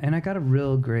 and I got a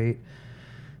real great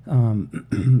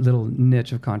little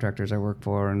niche of contractors I work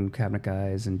for, and cabinet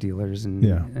guys and dealers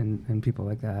and people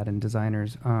like that, and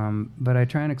designers. But I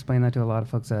try and explain that to a lot of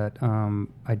folks that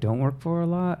I don't work for a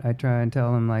lot. I try and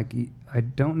tell them, like, I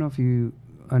don't know if you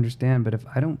understand, but if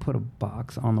I don't put a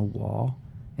box on the wall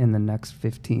in the next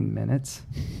 15 minutes,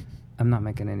 I'm not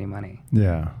making any money.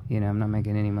 Yeah. You know, I'm not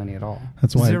making any money at all.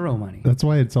 That's why Zero money. That's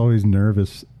why it's always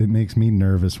nervous. It makes me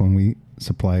nervous when we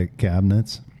supply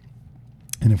cabinets.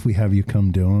 And if we have you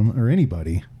come do them, or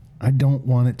anybody, I don't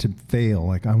want it to fail.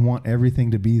 Like, I want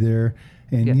everything to be there.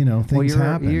 And, you know, things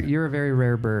happen. You're a very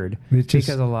rare bird because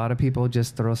a lot of people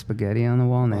just throw spaghetti on the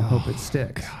wall and they hope it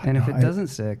sticks. God, and if it doesn't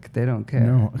stick, they don't care.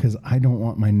 No, because I don't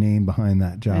want my name behind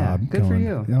that job. Yeah, good for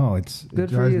you. No, it's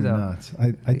good for you, though. Nuts.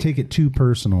 I take it too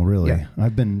personal, really. Yeah.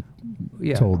 I've been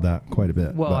told that quite a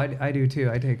bit. Well, I do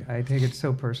too. I take it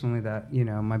so personally that, you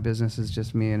know, my business is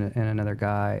just me and another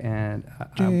guy. And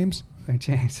James.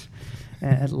 James.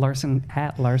 At Larson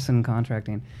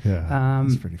Contracting. Yeah,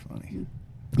 that's pretty funny.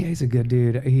 Yeah, he's a good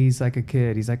dude. He's like a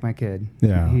kid. He's like my kid.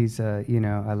 Yeah. He's, you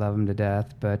know, I love him to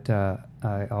death, but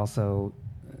I also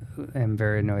am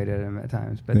very annoyed at him at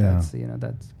times. But that's, you know,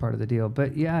 that's part of the deal.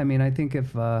 But yeah, I mean, I think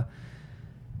if I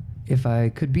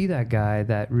could be that guy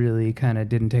that really kind of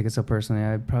didn't take it so personally,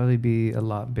 I'd probably be a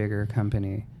lot bigger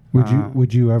company.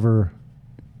 Would you ever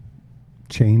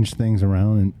change things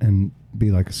around and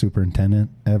be like a superintendent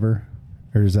ever?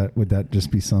 Or would that just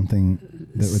be something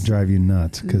that would drive you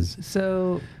nuts? Because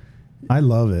I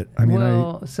love it. I mean,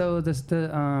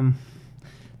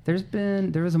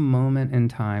 there was a moment in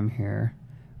time here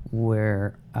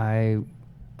where I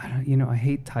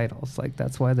hate titles. Like,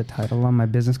 that's why the title on my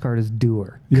business card is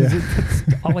doer. Because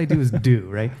all I do is do,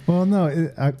 right? Well,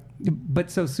 no, but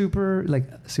so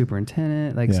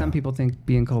superintendent, like some people think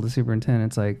being called a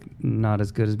superintendent's like not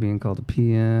as good as being called a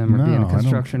PM or being a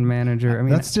construction manager. I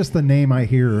mean, that's just the name I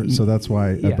hear, so that's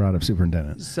why I brought up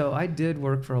superintendent. So I did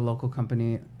work for a local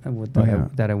company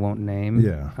that I won't name.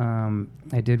 Yeah.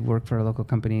 I did work for a local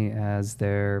company as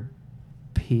their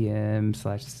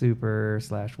PM/super/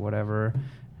 whatever.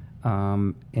 I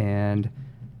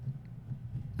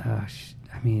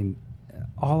mean,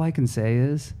 all I can say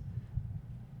is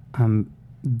I'm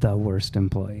the worst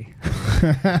employee.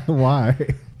 Why?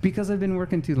 Because I've been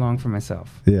working too long for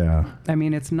myself. Yeah. I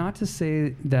mean, it's not to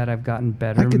say that I've gotten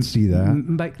better. I could see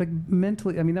that. Like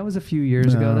mentally, I mean, that was a few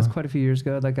years ago. That's quite a few years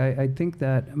ago. Like, I think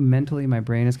that mentally my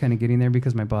brain is kind of getting there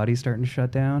because my body's starting to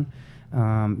shut down.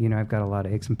 You know, I've got a lot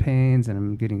of aches and pains, and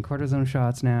I'm getting cortisone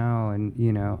shots now, and,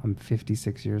 you know, I'm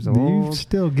 56 years old. You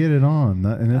still get it on,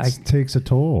 and it takes a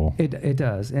toll. It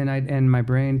does, and my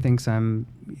brain thinks I'm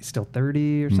still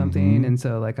 30 or something, and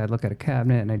so, like, I look at a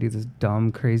cabinet, and I do this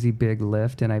dumb, crazy big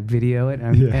lift, and I video it,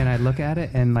 and I look at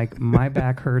it, and, like, my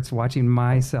back hurts watching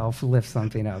myself lift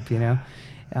something up, you know?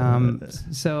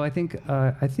 So I think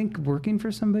working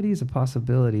for somebody is a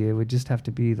possibility. It would just have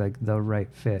to be like the right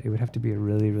fit. It would have to be a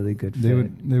really, really good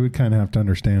fit. They would kind of have to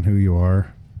understand who you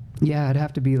are. Yeah, it'd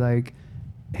have to be like,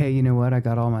 hey, you know what? I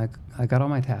got all my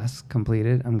tasks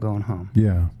completed. I'm going home.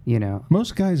 Yeah. You know,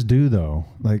 most guys do though.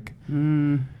 Like,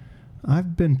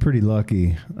 I've been pretty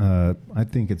lucky. I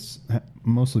think it's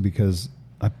mostly because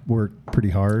I work pretty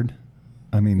hard.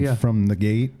 I mean, from the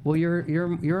gate. Well,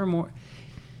 you're more.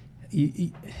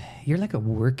 You're like a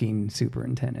working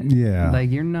superintendent. Yeah. Like,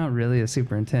 you're not really a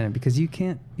superintendent because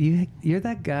you're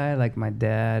that guy like my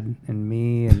dad and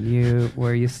me and you,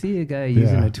 where you see a guy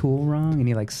using a tool wrong and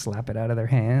you like slap it out of their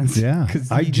hands. Yeah.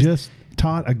 I just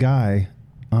taught a guy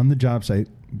on the job site,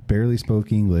 barely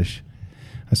spoke English.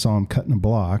 I saw him cutting a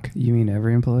block. You mean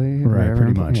every employee? Right,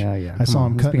 pretty much. Yeah. I saw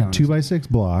him cutting a 2x6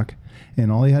 block,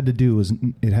 and all he had to do was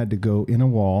it had to go in a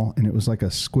wall, and it was like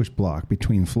a squish block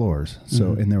between floors.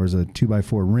 So, and there was a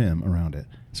 2x4 rim around it.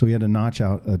 So he had to notch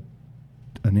out an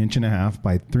 1.5 inches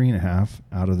by 3.5 inches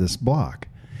out of this block.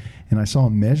 And I saw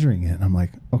him measuring it, and I'm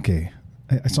like, okay.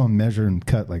 I saw him measure and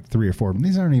cut like 3 or 4 of them.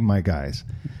 These aren't even my guys,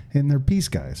 and they're piece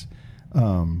guys.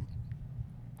 What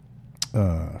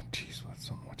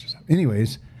just happened?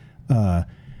 Anyways,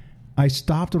 I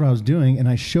stopped what I was doing, and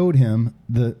I showed him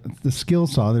the skill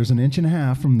saw. There's an 1.5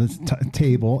 inches from the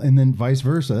table, and then vice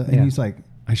versa. And he's like,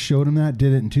 I showed him that,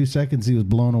 did it in 2 seconds. He was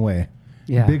blown away.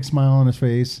 Yeah, big smile on his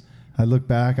face. I looked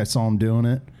back, I saw him doing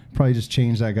it. Probably just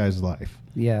changed that guy's life.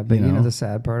 Yeah, but you know the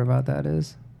sad part about that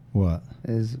is what?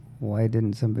 Is why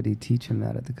didn't somebody teach him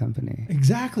that at the company?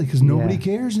 Exactly, because nobody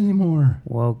cares anymore.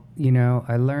 Well,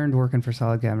 I learned working for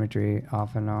Solid Cabinetry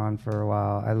off and on for a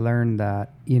while. I learned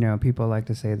that, people like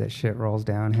to say that shit rolls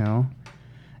downhill.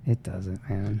 It doesn't,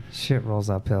 man. Shit rolls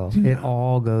uphill. Yeah. It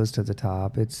all goes to the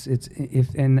top.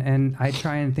 And I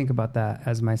try and think about that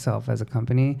as myself, as a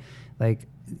company. Like,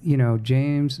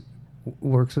 James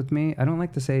works with me. I don't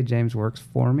like to say James works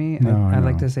for me. I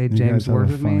like to say James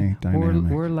works with me.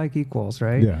 We're like equals,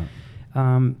 right? Yeah.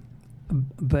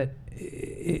 But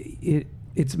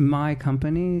it's my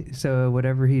company, so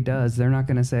whatever he does, they're not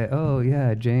going to say, "Oh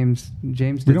yeah, James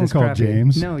did we don't this call crappy."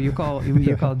 James. No, you call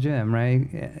Jim, right?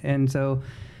 And so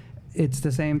it's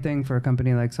the same thing for a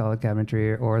company like Solid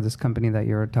Cabinetry or this company that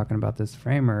you're talking about, this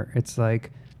framer. It's like,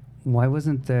 why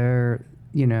wasn't there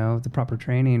the proper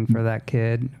training for that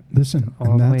kid? Listen,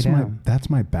 all the way down. That's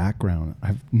my background. I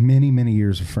have many, many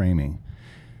years of framing.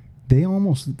 They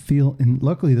almost feel, and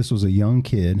luckily this was a young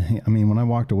kid. I mean, when I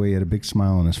walked away, he had a big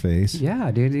smile on his face. Yeah,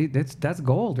 dude, that's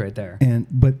gold right there.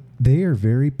 But they are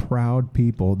very proud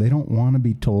people. They don't want to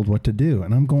be told what to do.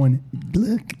 And I'm going,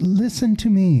 look, listen to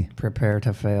me. Prepare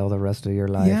to fail the rest of your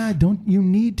life. Yeah,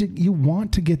 you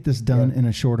want to get this done in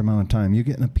a short amount of time. You're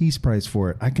getting a Peace Prize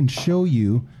for it. I can show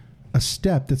you a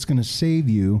step that's going to save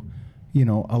you,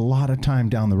 a lot of time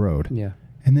down the road. Yeah.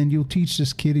 And then you'll teach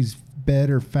this kid he's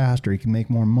better, faster, he can make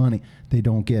more money. They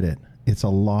don't get it. It's a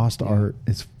lost art.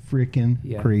 It's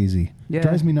freaking crazy. Yeah. It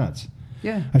drives me nuts.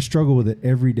 Yeah. I struggle with it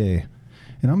every day.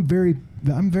 And I'm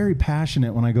very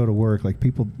passionate when I go to work. Like,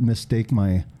 people mistake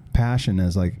my passion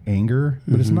as like anger,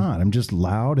 but it's not. I'm just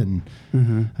loud and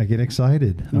I get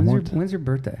excited. When's your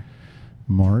birthday?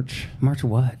 March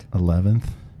what? 11th.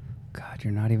 God,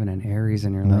 you're not even an Aries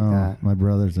and you're like that. My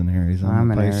brother's an Aries. I'm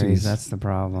an Aries. That's the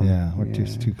problem. Yeah, we're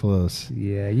too close.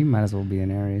 Yeah, you might as well be an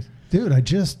Aries. Dude, I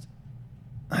just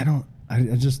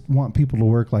want people to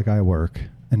work like I work.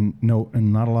 And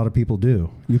not a lot of people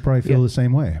do. You probably feel the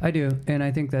same way. I do. And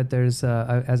I think that there's,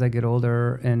 as I get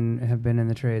older and have been in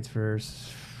the trades for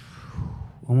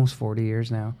almost 40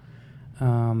 years now,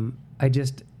 I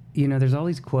just, there's all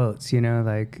these quotes,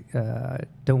 like,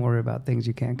 don't worry about things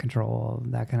you can't control,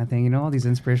 that kind of thing. All these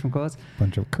inspirational quotes.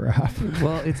 Bunch of crap.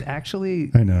 Well, it's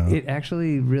actually, I know. It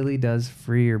actually really does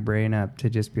free your brain up to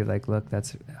just be like, look,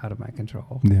 that's out of my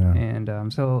control. Yeah.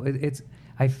 And so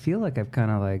I feel like I've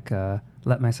kind of like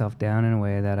let myself down in a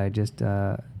way that I just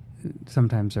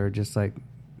sometimes are just like,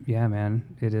 yeah, man,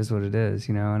 it is what it is,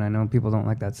 And I know people don't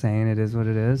like that saying, it is what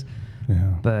it is.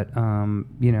 Yeah. But,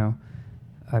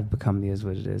 I've become the is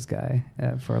what it is guy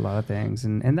for a lot of things.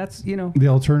 And that's, The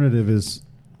alternative is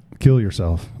kill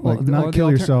yourself. Well, not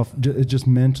kill yourself, just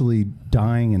mentally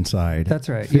dying inside. That's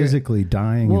right. Physically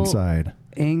dying inside.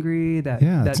 Angry that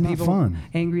it's people, not fun.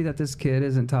 Angry that this kid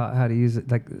isn't taught how to use it.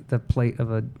 Like the plate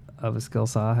of a skill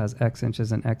saw has X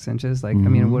inches and X inches. Like, I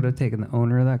mean, it would have taken the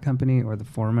owner of that company or the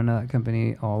foreman of that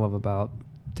company all of about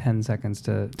 10 seconds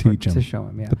to teach him. To show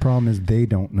him. Yeah. The problem is they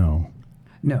don't know.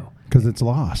 No. Because it's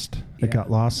lost. It got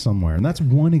lost somewhere. And that's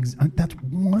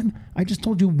one. I just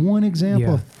told you one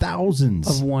example of thousands.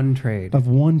 Of one trade.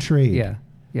 Yeah.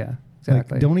 Yeah.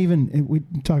 Exactly. Like, we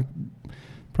talk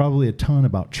probably a ton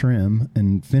about trim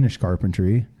and finish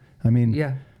carpentry. I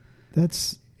mean,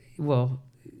 that's. Well,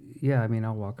 yeah. I mean,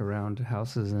 I'll walk around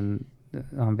houses and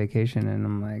on vacation and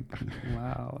I'm like,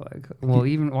 wow. Like, well,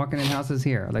 even walking in houses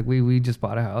here, like we just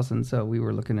bought a house. And so we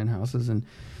were looking in houses and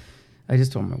I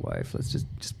just told my wife, let's just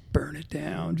burn it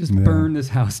down. Just burn this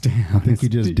house down. I think you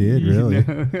just did, really.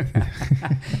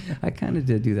 I kind of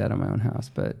did do that on my own house,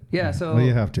 but so. Well,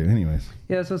 you have to, anyways.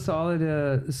 Yeah, so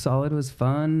Solid was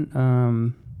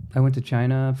fun. I went to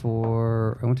China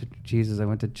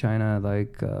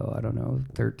like,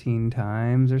 13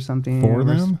 times or something. For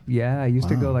them? Yeah, I used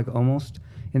to go like almost,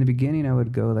 in the beginning I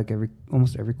would go like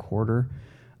almost every quarter.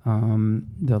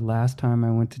 The last time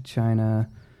I went to China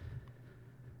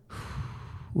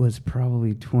was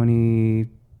probably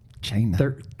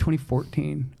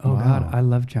 2014. Oh, wow. God, I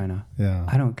love China. Yeah.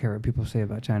 I don't care what people say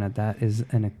about China. That is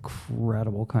an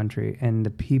incredible country. And the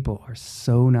people are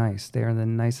so nice. They are the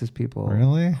nicest people.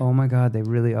 Really? Oh, my God, they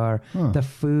really are. Huh. The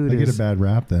food They get a bad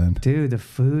rap then. Dude, the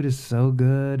food is so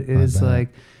good. It is like...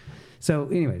 So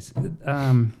anyways,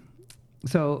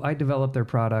 so I developed their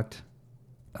product.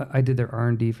 I did their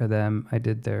R&D for them. I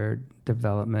did their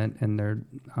development and their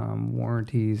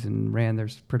warranties and ran their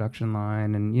production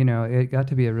line. And, you know, it got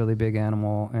to be a really big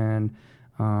animal. And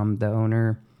the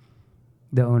owner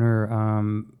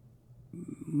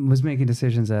was making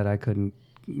decisions that I couldn't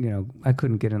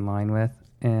get in line with.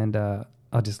 And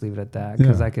I'll just leave it at that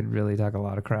because I could really talk a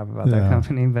lot of crap about that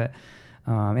company. But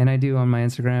and I do on my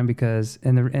Instagram because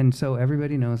and so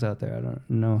everybody knows out there. I don't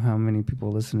know how many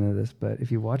people listen to this, but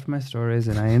if you watch my stories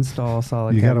and I install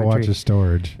solid, you got to watch the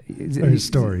stories.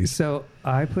 So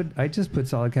I just put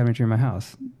solid cabinetry in my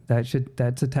house. That's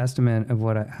a testament of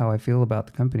how I feel about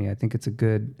the company. I think it's a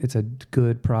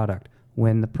good product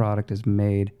when the product is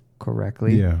made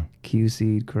correctly,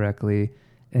 QC'd correctly,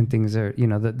 and things are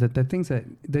the things that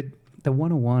the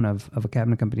 101 of a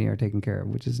cabinet company are taken care of,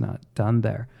 which is not done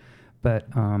there. But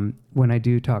when I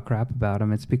do talk crap about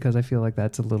them, it's because I feel like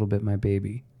that's a little bit my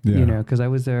baby, because I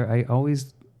was there. I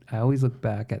always look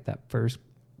back at that first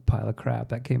pile of crap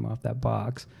that came off that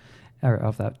box or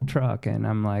off that truck, and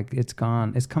I'm like, it's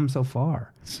gone. It's come so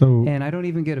far. And I don't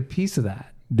even get a piece of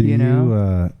that. Do you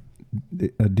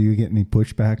get any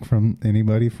pushback from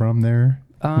anybody from there?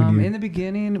 In the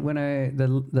beginning, when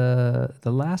the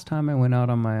last time I went out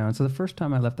on my own, so the first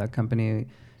time I left that company,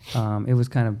 it was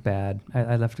kind of bad.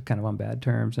 I left it kind of on bad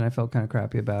terms, and I felt kind of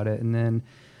crappy about it. And then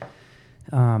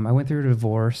I went through a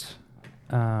divorce,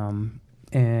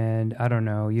 and I don't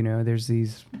know, there's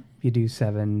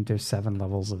 7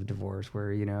 levels of divorce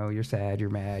where, you're sad, you're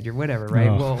mad, you're whatever, right?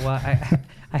 Oh.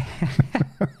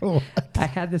 Well, I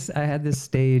had this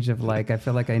stage of like, I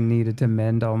felt like I needed to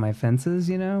mend all my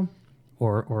fences,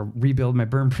 or rebuild my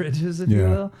burn bridges, if you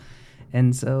will.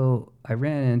 And so I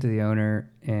ran into the owner,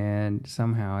 and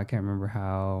somehow, I can't remember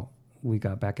how, we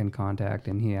got back in contact,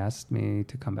 and he asked me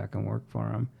to come back and work for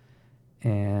him.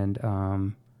 And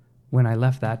when I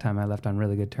left that time, I left on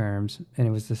really good terms, and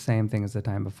it was the same thing as the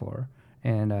time before.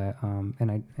 And I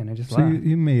just left. So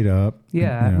you made up.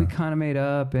 Yeah, we kind of made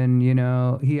up, and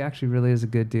he actually really is a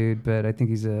good dude, but I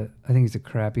think he's a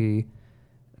crappy.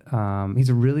 He's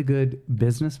a really good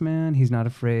businessman. He's not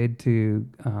afraid to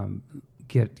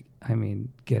get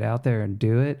out there and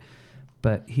do it,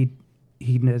 but he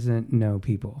doesn't know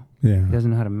people. Yeah. He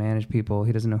doesn't know how to manage people.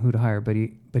 He doesn't know who to hire, but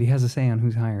he has a say on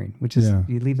who's hiring, which is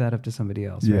you leave that up to somebody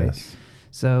else, right?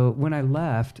 So when I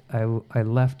left, I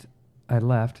left,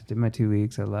 did my 2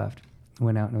 weeks, I left,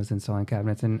 went out and was installing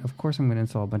cabinets, and of course I'm going to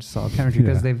install a bunch of solid cabinetry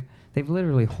because they've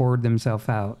literally hoarded themselves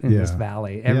out in this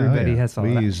valley. Everybody has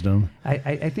solid. We used them.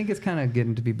 I think it's kind of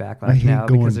getting to be backlash now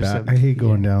because I hate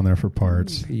going down there for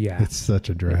parts. Yeah, it's such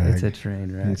a drag. It's a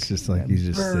train wreck. It's just like you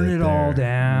just burn it all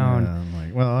down. Yeah, I'm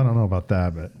like, well, I don't know about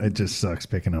that, but it just sucks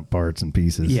picking up parts and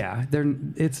pieces. Yeah,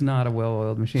 it's not a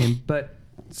well-oiled machine, but.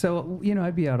 So,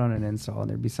 I'd be out on an install and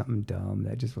there'd be something dumb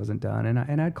that just wasn't done,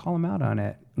 and I'd call them out on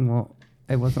it. Well,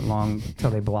 it wasn't long till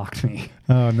they blocked me.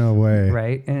 Oh, no way.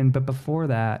 Right? But before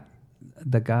that,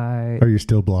 the guy... Are you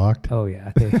still blocked? Oh,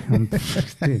 yeah.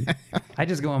 Dude, I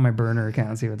just go on my burner account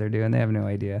and see what they're doing. They have no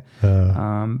idea.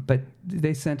 But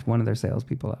they sent one of their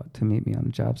salespeople out to meet me on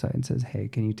the job site and says, hey,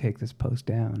 can you take this post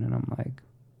down? And I'm like,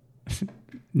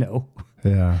 no.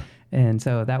 Yeah. And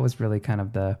so that was really kind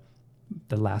of the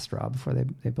last straw before they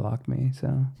blocked me.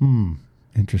 So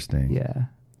interesting. Yeah.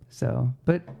 So,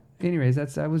 but anyways,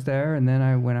 I was there, and then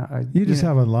I went out. You just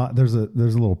have a lot. There's a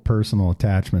little personal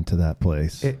attachment to that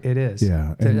place. It is.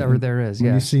 Yeah. There is.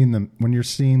 When when you're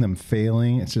seeing them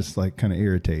failing, it's just like kind of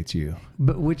irritates you.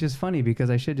 But which is funny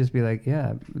because I should just be like,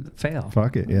 yeah, fail.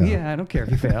 Fuck it. Yeah. Yeah. I don't care if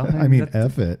you fail.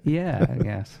 F it. Yeah.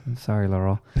 Yes. Sorry,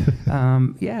 Laurel.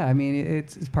 Yeah.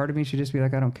 It's part of me should just be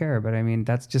like, I don't care. But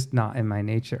that's just not in my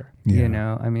nature.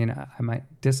 Yeah. I might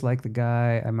dislike the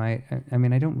guy. I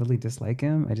don't really dislike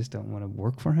him. I just don't want to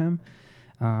work for him.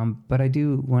 But I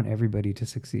do want everybody to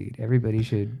succeed. Everybody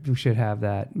should have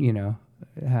that,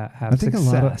 have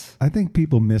success. I think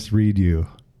people misread you.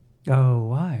 Oh,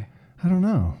 why? I don't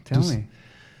know. Tell me.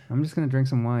 I'm just going to drink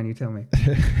some wine. You tell me.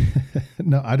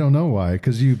 No, I don't know why.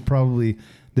 Because they probably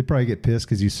get pissed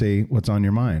because you say what's on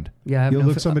your mind. Yeah. You'll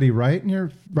look somebody right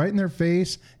in their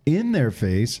face,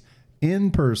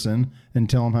 in person, and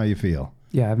tell them how you feel.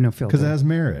 Yeah, I have no filter. Because it has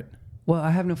merit. Well,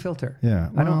 I have no filter. Yeah,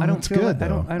 well, I don't feel good, like,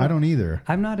 though. I don't either.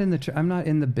 I'm not in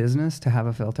the business to have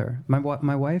a filter. My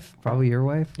wife, probably your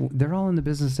wife, they're all in the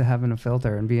business to having a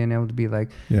filter and being able to be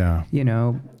like,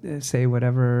 say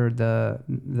whatever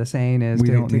the saying is.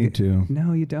 We don't need to.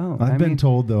 No, you don't. I've been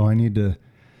told though I need to.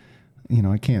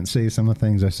 I can't say some of the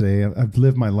things I say. I've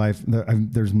lived my life.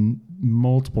 There's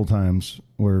multiple times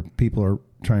where people are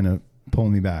trying to pull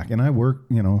me back, and I work.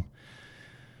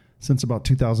 Since about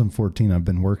 2014, I've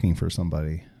been working for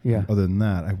somebody. Yeah. Other than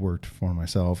that, I worked for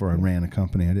myself or I ran a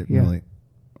company. I didn't really.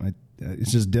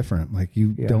 It's just different. Like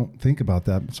you don't think about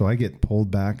that. So I get pulled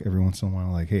back every once in a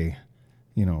while. Like, hey,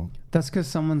 That's because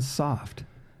someone's soft.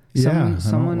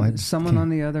 Someone on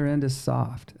the other end is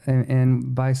soft,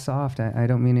 and by soft, I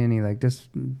don't mean any like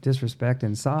disrespect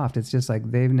and soft. It's just like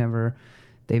they've never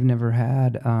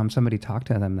had somebody talk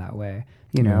to them that way.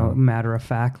 Matter of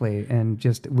factly and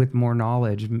just with more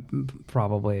knowledge,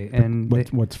 probably. And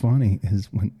what's funny is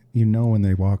when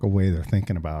they walk away, they're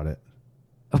thinking about it.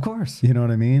 Of course. You know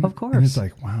what I mean? Of course. And it's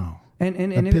like, wow. And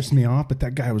it pissed me off, but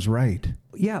that guy was right.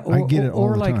 Yeah, I get it all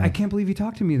or the like, time. I can't believe he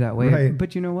talked to me that way. Right.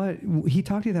 But you know what? He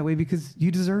talked to you that way because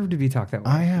you deserve to be talked that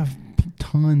way. I have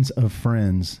tons of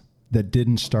friends that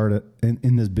didn't start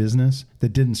in this business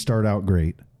that didn't start out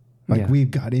great. Like we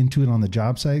got into it on the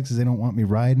job site because they don't want me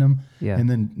riding them. Yeah. And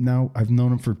then now I've known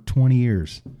them for 20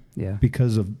 years. Yeah.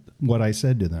 Because of what I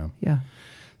said to them. Yeah.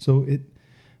 So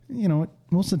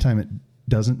most of the time it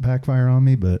doesn't backfire on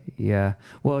me, but yeah.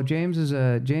 Well, James is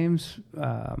how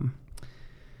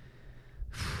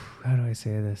do I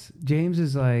say this? James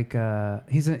is like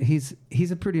he's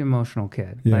a pretty emotional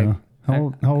kid. Yeah. Like,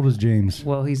 how old is James?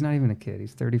 Well, he's not even a kid.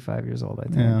 He's 35 years old, I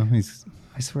think. Yeah,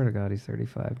 I swear to God, he's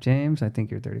 35. James, I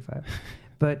think you're 35.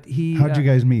 But he... How'd you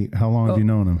guys meet? How long have you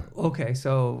known him? Okay,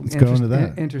 so... Let's go into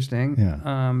that. Interesting. Yeah.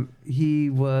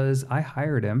 I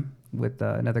hired him with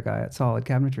another guy at Solid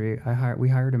Cabinetry. We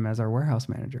hired him as our warehouse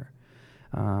manager.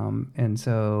 And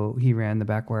so he ran the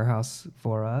back warehouse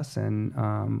for us and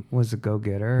was a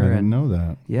go-getter. I didn't know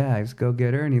that. Yeah, he was a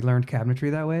go-getter, and he learned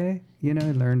cabinetry that way. He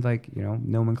learned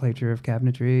nomenclature of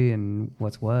cabinetry and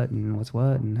what's what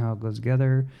and how it goes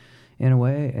together in a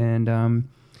way. And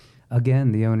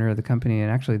again, the owner of the company, and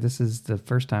actually this is the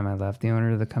first time I left, the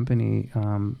owner of the company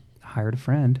hired a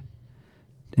friend,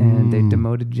 and they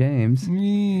demoted James,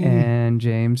 and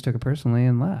James took it personally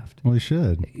and left. Well, he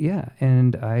should. Yeah,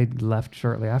 and I left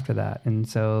shortly after that. And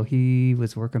so he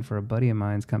was working for a buddy of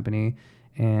mine's company,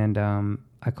 and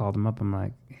I called him up. I'm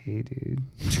like, hey, dude,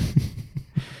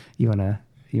 you wanna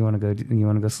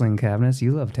go sling cabinets?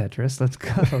 You love Tetris. Let's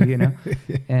go,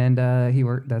 And he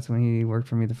worked. That's when he worked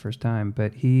for me the first time.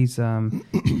 But he's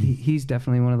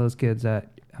definitely one of those kids that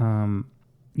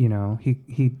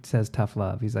he says tough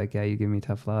love. He's like, yeah, you give me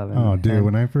tough love. And,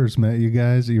 when I first met you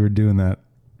guys, you were doing that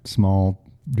small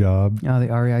job. Oh,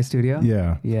 the REI studio.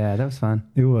 Yeah, that was fun.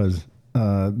 It was.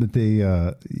 But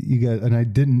you guys,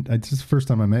 and it's just the first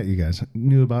time I met you guys.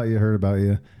 Knew about you, heard about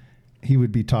you. He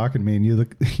would be talking to me, and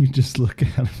you just look at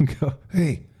him and go,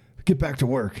 "Hey, get back to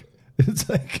work." It's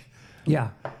like, yeah.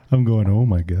 I'm going, "Oh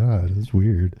my God, that's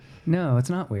weird." No, it's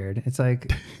not weird. It's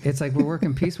like we're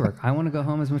working picework. I want to go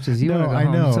home as much as you want to go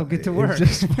home. know. So get to work.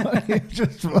 It's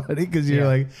just funny because you're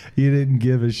like, you didn't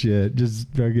give a shit. Just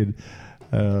fucking.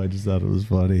 I just thought it was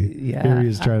funny. Yeah. Here he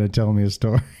is trying to tell me a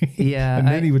story. Yeah. And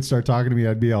then he would start talking to me.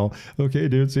 I'd be all, okay,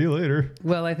 dude, see you later.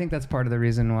 Well, I think that's part of the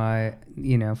reason why,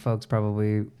 folks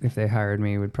probably, if they hired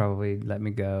me, would probably let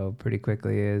me go pretty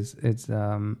quickly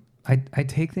I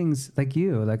take things like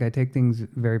you. Like I take things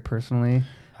very personally.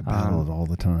 I battle it all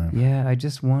the time. Yeah, I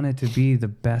just want it to be the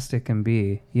best it can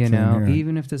be,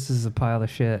 even if this is a pile of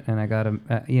shit and I got to,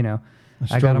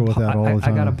 I struggle with that all the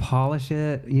time. I gotta polish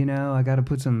it, I gotta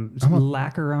put some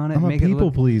lacquer on it. I'm make a people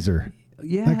it pleaser.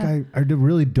 Yeah, like I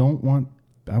really don't want.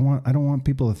 I don't want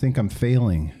people to think I'm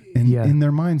failing, and in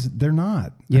their minds, they're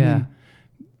not. Yeah, I mean,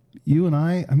 you and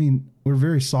I mean, we're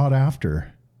very sought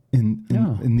after in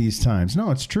these times. No,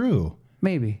 it's true.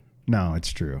 Maybe. No,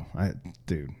 it's true.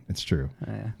 Dude, it's true.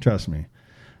 Yeah. Trust me.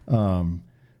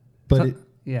 But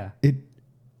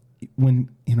when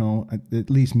at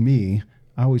least me.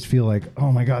 I always feel like, oh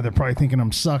my God, they're probably thinking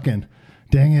I'm sucking.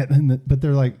 Dang it. But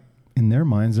they're like, in their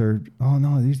minds, they're, oh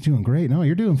no, he's doing great. No,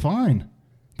 you're doing fine.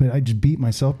 But I just beat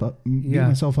myself up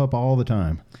all the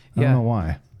time. I don't know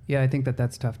why. Yeah, I think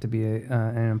that's tough to be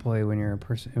an employee when you're a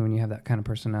person, when you have that kind of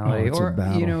personality. It's a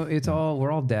battle.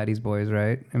 We're all daddy's boys,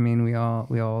 right? I mean, we all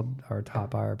are taught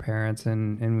by our parents,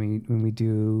 and when we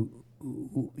do,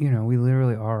 we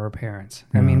literally are our parents.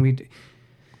 Yeah. I mean,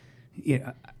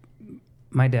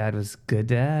 my dad was good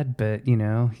dad, but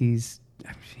he's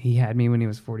he had me when he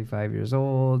was 45 years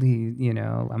old.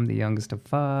 I'm the youngest of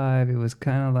 5. It was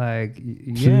kind of like,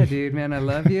 yeah, dude, man, I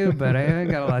love you, but I haven't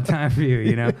got a lot of time for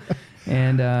you,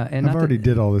 And I've already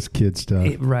did all this kid stuff.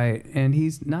 Right. And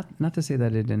he's not to say that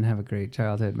I didn't have a great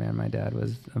childhood, man. My dad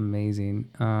was amazing.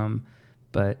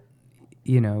 But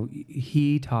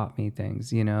he taught me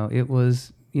things, it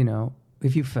was,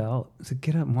 if you fell, so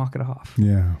get up and walk it off.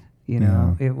 Yeah.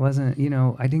 It wasn't,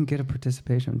 I didn't get a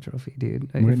participation trophy, dude.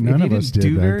 If none you of us didn't did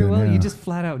do back very then, well, yeah. you just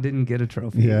flat out didn't get a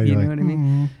trophy. Yeah, you know like, what I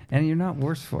mean? And you're not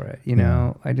worse for it,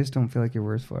 I just don't feel like you're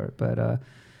worse for it. But,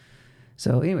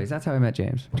 so anyways, that's how I met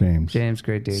James. James,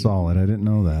 great dude. Solid. I didn't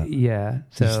know that. Yeah.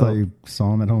 So just thought you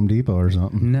saw him at Home Depot or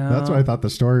something. No. That's where I thought the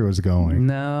story was going.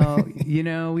 No.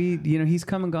 He's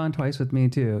come and gone twice with me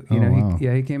too. Wow.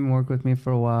 He came and worked with me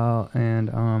for a while,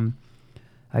 and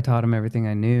I taught him everything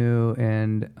I knew,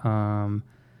 and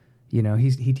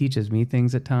he teaches me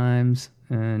things at times,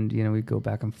 and we go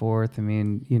back and forth. I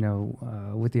mean,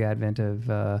 with the advent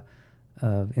of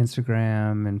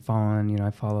Instagram and following, I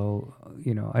follow,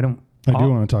 I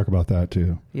do want to talk about that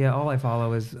too. Yeah, all I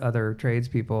follow is other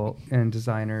tradespeople and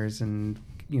designers and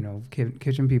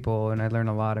kitchen people, and I learn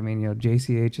a lot. I mean,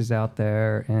 JCH is out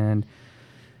there, and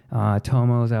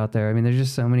Tomo's out there. I mean, there's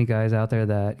just so many guys out there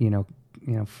that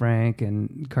Frank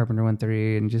and Carpenter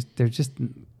 1-3, and there's just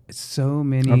so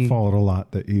many. I've followed a lot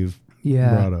that you've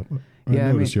brought up. I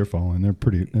noticed you're following.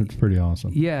 It's pretty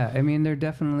awesome. Yeah, I mean, there's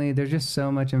just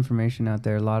so much information out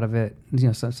there. A lot of it,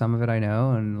 some of it I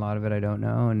know, and a lot of it I don't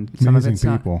know, and some Amazing of it's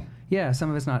people.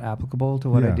 some of it's not applicable to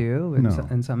what I do,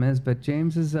 and some is. But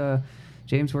James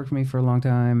worked for me for a long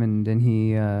time, and then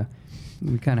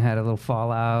we kind of had a little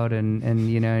fallout,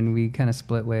 and we kind of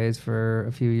split ways for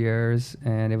a few years,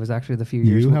 and it was actually the few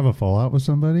years. You have a fallout with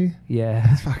somebody? Yeah.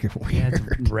 That's fucking weird. Yeah,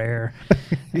 it's rare.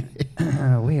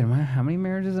 Wait, how many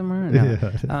marriages am I in? No.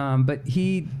 Yeah. But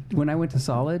when I went to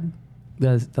Solid,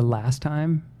 the last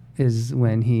time is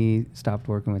when he stopped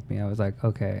working with me. I was like,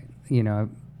 okay,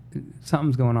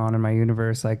 something's going on in my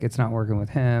universe. Like, it's not working with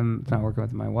him. It's not working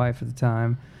with my wife at the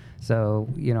time. So,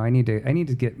 I need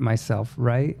to get myself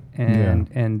right,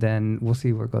 and then we'll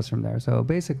see where it goes from there. So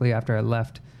basically, after I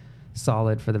left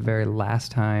Solid for the very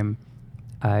last time,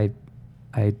 I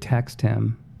text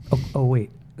him. Oh wait,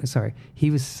 sorry.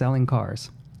 He was selling cars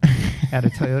at a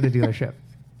Toyota dealership.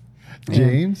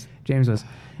 James? James was.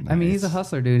 Nice. I mean, he's a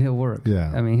hustler, dude. He'll work.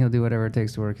 Yeah. I mean, he'll do whatever it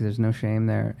takes to work. There's no shame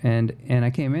there. And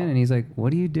I came in, and he's like,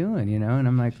 "What are you doing?" And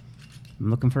I'm like, "I'm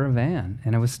looking for a van."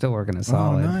 And I was still working at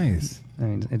Solid. Oh, nice. I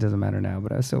mean, it doesn't matter now,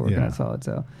 but I was still working at Solid.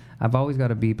 So I've always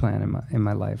got a B plan in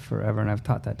my life forever, and I've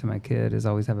taught that to my kid, is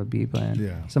always have a B plan.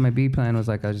 Yeah. So my B plan was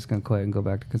like, I was just going to quit and go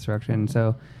back to construction.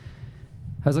 So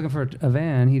I was looking for a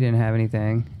van. He didn't have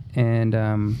anything. And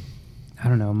I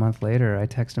don't know, a month later, I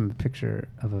texted him a picture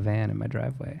of a van in my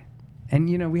driveway. And,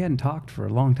 we hadn't talked for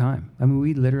a long time. I mean,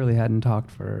 we literally hadn't talked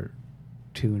for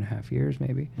 2.5 years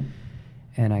maybe.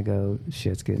 And I go,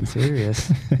 shit's getting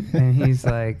serious. And he's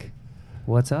like,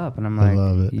 what's up? And I'm like, I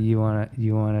love it. You want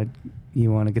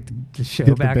to get the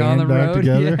show back on the road?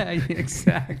 Together? Yeah,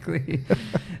 exactly.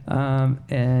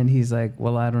 And he's like,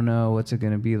 well, I don't know what's it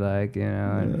going to be like,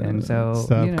 and so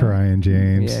stop crying,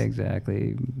 James. Yeah,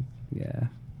 exactly. Yeah,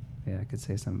 I could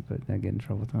say something, but I get in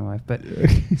trouble with my wife. But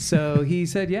so he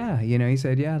said, let's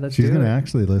do it. She's going to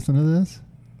actually listen to this?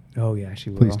 Oh yeah,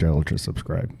 she will. Please tell her to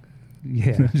subscribe.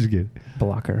 Yeah. Just kidding.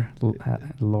 Blocker.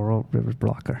 Laurel Rivers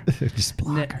Blocker. Just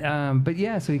blocker. But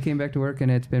yeah, so he came back to work,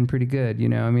 and it's been pretty good.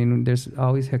 I mean, there's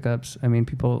always hiccups. I mean,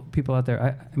 people out there,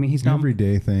 I mean, he's not...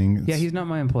 Everyday thing. Yeah, he's not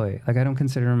my employee. Like, I don't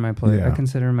consider him my employee. Yeah. I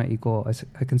consider him my equal.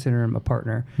 I consider him a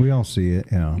partner. We all see it,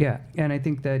 yeah. Yeah, and I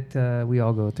think that we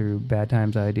all go through bad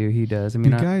times. I do. He does. I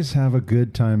mean, you guys have a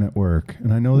good time at work.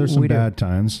 And I know there's some bad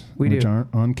times, which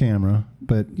aren't on camera,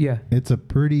 but it's a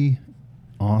pretty...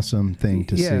 awesome thing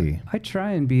to see. I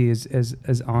try and be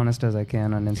as honest as I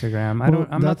can on Instagram.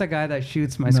 I'm not the guy that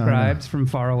shoots my scribes from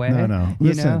far away. No.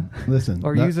 Listen.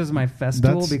 Or uses my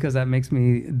Festool because that makes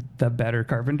me the better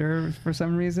carpenter for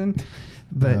some reason.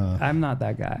 But I'm not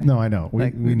that guy. No, I know.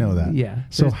 We know that. Yeah.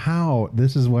 So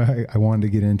this is what I wanted to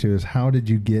get into, is how did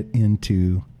you get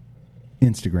into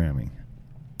Instagramming?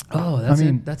 Oh,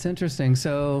 that's interesting.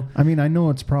 So I mean, I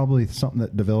know it's probably something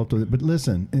that developed with it, but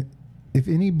listen, if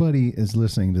anybody is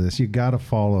listening to this, you got to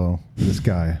follow this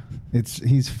guy.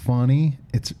 He's funny.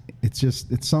 It's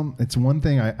one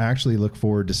thing I actually look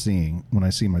forward to seeing when I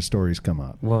see my stories come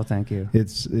up. Well, thank you.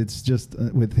 It's just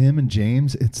with him and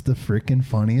James, it's the freaking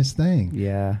funniest thing.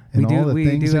 Yeah, and all the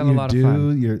things that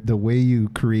you do, the way you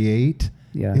create.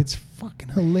 Yeah, it's fucking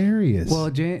hilarious. Well,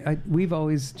 James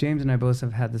and I both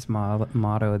have had this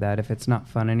motto that if it's not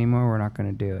fun anymore, we're not going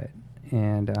to do it.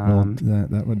 And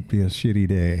that would be a shitty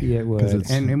day. Yeah, it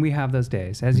would. And we have those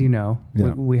days, as you know.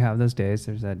 Yeah. We have those days.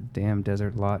 There's that damn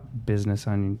desert lot business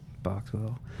on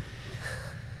Boxwell.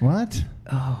 What?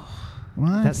 Oh,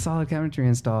 what? That solid cabinetry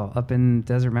install up in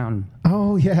Desert Mountain.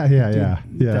 Oh yeah.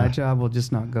 That job will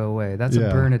just not go away. That's a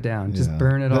burn it down. Just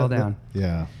burn it all down.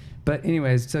 Yeah. But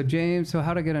anyways, so James, so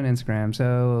how to get on Instagram?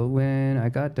 So when I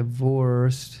got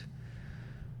divorced,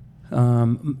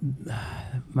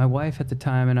 my wife at the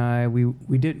time and I,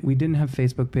 we didn't have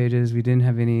Facebook pages. We didn't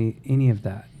have any of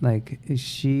that. Like,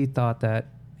 she thought that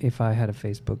if I had a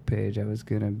Facebook page, I was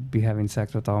gonna be having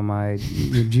sex with all my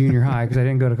junior high, because I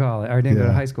didn't go to college. I didn't go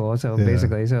to high school. So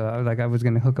basically, I was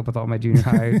gonna hook up with all my junior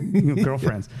high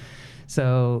girlfriends.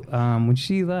 So when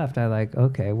she left, I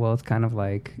okay, well, it's kind of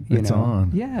like, it's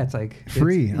on. Yeah, it's like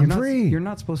free. I'm free. You're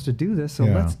not supposed to do this, so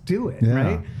let's do it,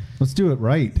 right? Let's do it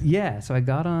right. Yeah. So I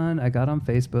got on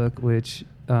Facebook, which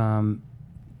are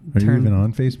you even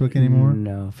on Facebook anymore?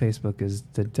 No, Facebook is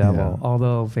the devil. Yeah.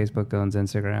 Although Facebook owns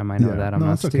Instagram, I know that. I'm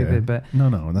not stupid, okay. But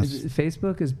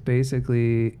Facebook is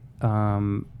basically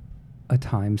a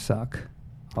time suck.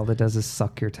 All it does is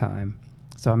suck your time.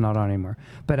 So I'm not on anymore.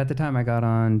 But at the time I got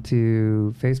on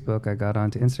to Facebook, I got on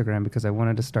to Instagram because I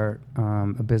wanted to start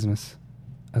a business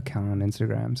account on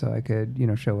Instagram so I could,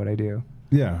 show what I do.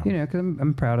 Yeah. Because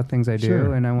I'm proud of things I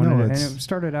do, and I wanted and it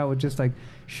started out with just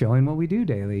showing what we do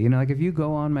daily. If you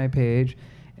go on my page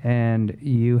and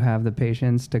you have the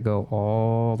patience to go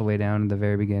all the way down to the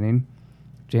very beginning,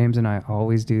 James and I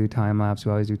always do time lapse.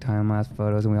 We always do time lapse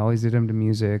photos, and we always did them to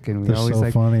music. And we They're always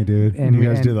so funny, dude. And you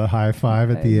guys do the high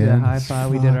five at the end. The high five.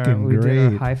 We did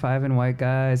our high five and white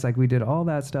guys. We did all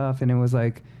that stuff, and it was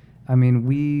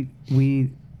we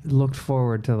looked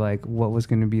forward to what was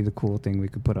going to be the cool thing we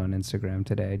could put on Instagram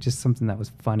today. Just something that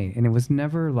was funny. And it was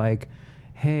never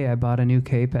hey, I bought a new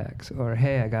Capex, or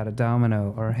hey, I got a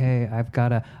Domino, or hey, I've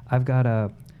got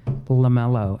a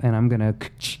Lamello, and I'm going to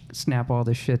snap all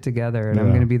this shit together, and I'm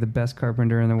going to be the best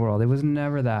carpenter in the world. It was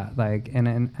never that.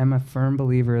 And I'm a firm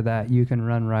believer that you can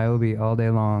run Ryobi all day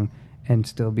long and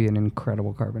still be an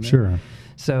incredible carpenter. Sure.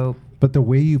 So, but the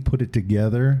way you put it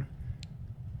together,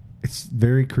 it's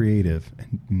very creative,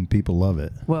 and people love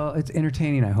it. Well, it's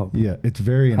entertaining, I hope. Yeah, it's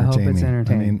very entertaining. I hope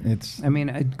it's entertaining.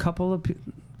 A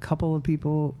couple of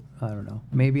people, I don't know,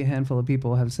 maybe a handful of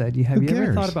people have said, have you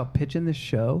ever thought about pitching this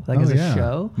show a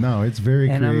show? No, it's very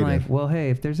creative. And I'm like, well, hey,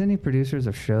 if there's any producers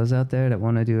of shows out there that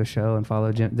want to do a show and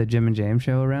follow the Jim and James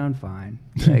show around, fine.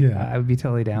 I would be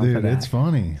totally down for that. It's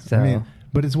funny. So,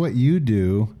 but it's what you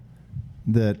do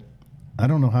that I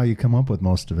don't know how you come up with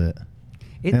most of it.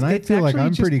 And I feel like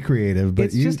I'm pretty creative, but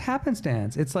it's just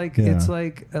happenstance. It's it's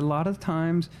a lot of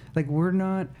times, we're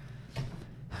not.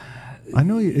 I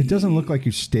know it doesn't look like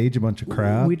you stage a bunch of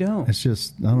crap. We don't. It's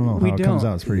just, I don't know how it comes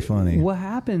out. It's pretty funny. What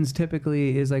happens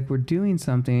typically is we're doing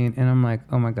something and I'm like,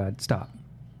 oh my God, stop.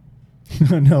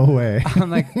 No way. I'm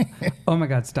like, oh my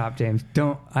God, stop, James.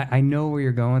 Don't. I know where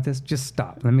you're going with this. Just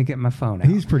stop. Let me get my phone out.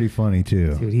 He's pretty funny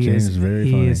too. Dude, James is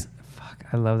very funny.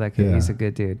 I love that kid. Yeah. He's a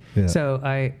good dude. Yeah. So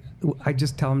I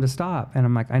just tell him to stop, and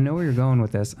I'm like, I know where you're going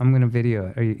with this. I'm going to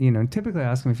video it. Or, typically I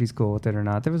ask him if he's cool with it or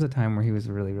not. There was a time where he was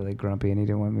really, really grumpy, and he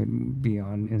didn't want me to be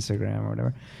on Instagram or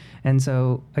whatever. And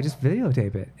so I just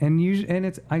videotape it. And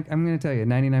I'm going to tell you,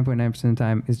 99.9% of the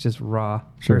time is just raw,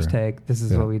 first take. This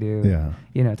is what we do,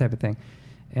 type of thing.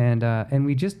 And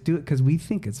we just do it because we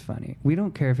think it's funny. We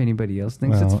don't care if anybody else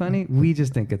thinks it's funny. We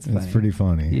just think it's funny. It's pretty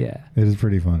funny. Yeah. It is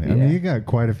pretty funny. Yeah. I mean, you got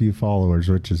quite a few followers,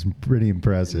 which is pretty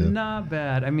impressive. Not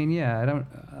bad. I mean, I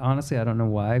don't know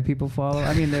why people follow.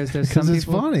 I mean, there's some people. Because it's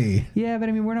funny. Yeah, but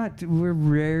I mean, we're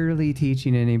rarely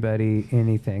teaching anybody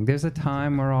anything. There's a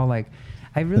time where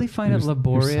I really find it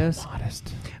laborious. You're so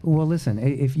modest. Well, listen,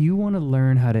 if you want to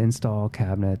learn how to install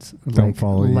cabinets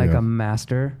a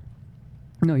master.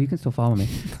 No, you can still follow me.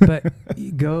 But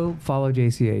go follow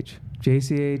JCH.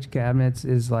 JCH Cabinets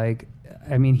is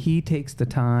he takes the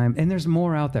time. And there's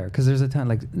more out there because there's a ton,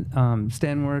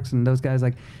 Stenworks and those guys.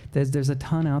 There's a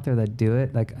ton out there that do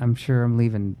it. I'm sure I'm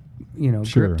leaving,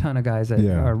 grip ton of guys that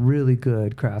are really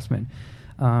good craftsmen.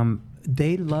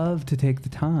 They love to take the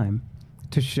time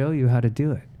to show you how to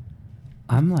do it.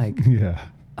 I'm like,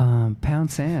 pound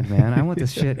sand, man. I want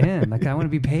this shit in. I want to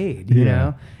be paid, you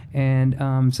know?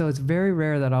 And so it's very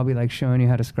rare that I'll be showing you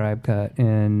how to scribe cut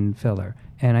in filler.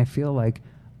 And I feel like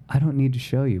I don't need to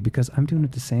show you because I'm doing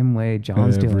it the same way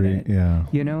John's doing it. Yeah.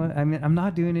 I mean, I'm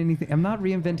not doing anything. I'm not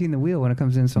reinventing the wheel when it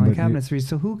comes to installing cabinetry.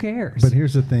 So who cares? But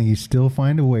here's the thing. You still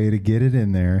find a way to get it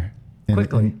in there.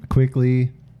 And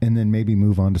quickly. and then maybe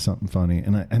move on to something funny.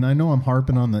 And I know I'm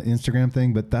harping on the Instagram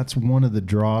thing, but that's one of the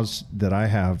draws that I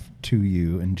have to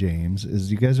you and James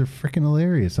is you guys are freaking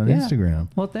hilarious on Instagram.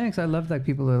 Well, thanks. I love like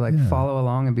people to follow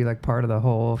along and be like part of the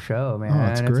whole show, man.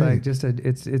 Oh, it's great. It's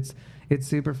like it's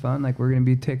super fun. Like we're going to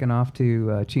be taking off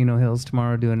to Chino Hills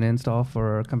tomorrow doing an install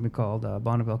for a company called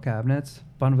Bonneville Cabinets.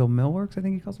 Bonneville Millworks, I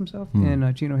think he calls himself,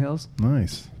 in Chino Hills.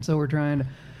 Nice. So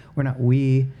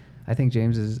I think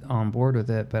James is on board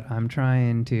with it, but I'm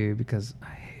trying to, because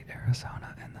I hate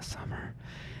Arizona in the summer.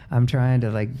 I'm trying to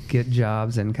like get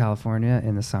jobs in California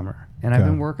in the summer. And I've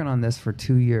been working on this for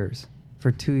 2 years.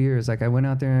 Like I went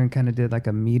out there and kind of did like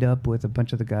a meetup with a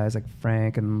bunch of the guys like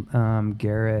Frank and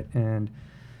Garrett and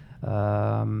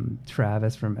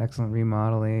Travis from Excellent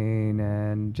Remodeling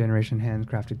and Generation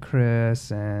Handcrafted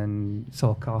Chris and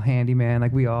Soul Call Handyman.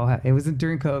 Like we all it was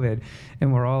during COVID,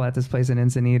 and we're all at this place in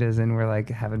Encinitas, and we're like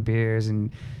having beers and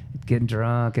getting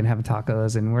drunk and having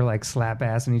tacos, and we're like slap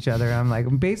assing each other. I'm like,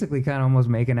 I'm basically kind of almost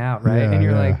making out, right? And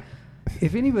you're like,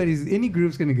 if any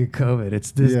group's gonna get COVID,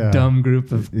 it's this dumb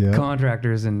group of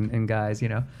contractors and guys, you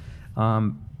know.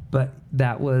 But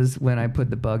that was when I put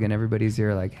the bug in everybody's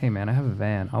ear, like, hey, man, I have a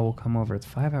van. I will come over. It's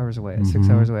 5 hours away. It's 6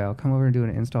 hours away. I'll come over and do an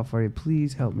install for you.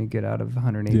 Please help me get out of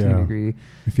 118 degree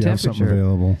if you temperature. have something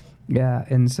available. Yeah,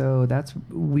 and so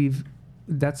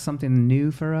that's something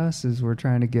new for us is we're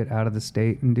trying to get out of the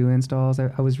state and do installs.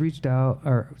 I was reached out,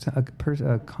 or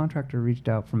a contractor reached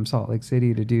out from Salt Lake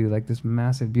City to do like this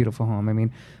massive, beautiful home. I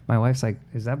mean, my wife's like,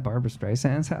 is that Barbara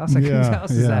Streisand's house? Like, whose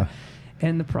house is that?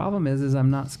 And the problem is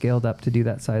I'm not scaled up to do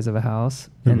that size of a house.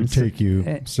 It would take you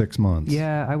 6 months.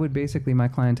 Yeah, I would basically, my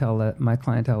clientele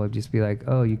would just be like,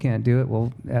 oh, you can't do it?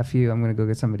 Well, F you, I'm going to go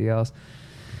get somebody else.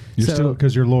 You're still,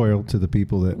 because you're loyal to the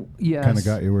people that kind of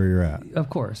got you where you're at. Of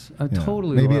course.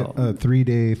 Totally maybe loyal. a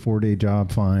 3-day, 4-day job,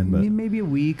 fine. But maybe a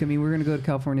week. I mean, we're going to go to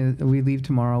California. We leave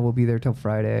tomorrow. We'll be there till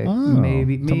Friday. Oh,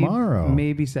 maybe tomorrow.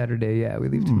 Maybe Saturday. Yeah, we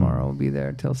leave tomorrow. We'll be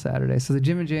there till Saturday. So the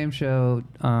Jim and James show,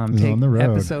 is on the road.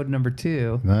 episode number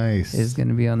 2 nice. is going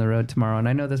to be on the road tomorrow. And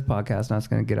I know this podcast not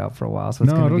going to get out for a while, so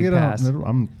it's going to be past.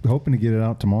 I'm hoping to get it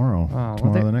out tomorrow.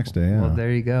 The next day. Yeah. Well,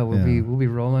 there you go. We'll be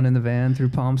rolling in the van through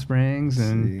Palm Springs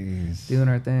and doing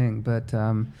our thing. But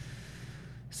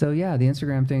so the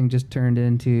Instagram thing just turned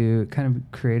into, kind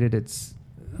of created its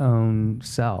own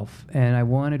self. And I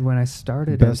wanted, when I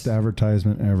started, best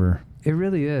advertisement ever. It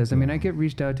really is. I mean, I get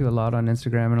reached out to a lot on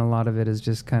Instagram, and a lot of it is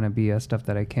just kind of BS stuff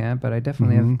that I can't, but I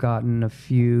definitely have gotten a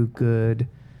few good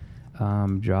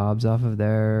jobs off of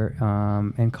there,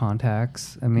 and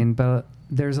contacts. I mean, but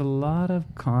there's a lot of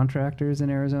contractors in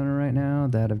Arizona right now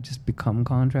that have just become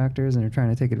contractors and are trying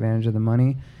to take advantage of the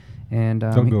money. And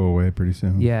they'll go away pretty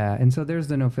soon. Yeah, and so there's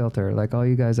the no filter. Like all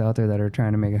you guys out there that are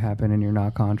trying to make it happen and you're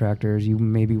not contractors, you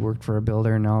maybe worked for a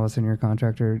builder and all of a sudden you're a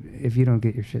contractor. If you don't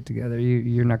get your shit together,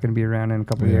 you're not going to be around in a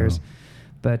couple of years.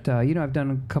 But, I've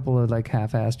done a couple of like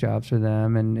half-ass jobs for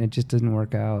them and it just didn't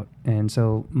work out. And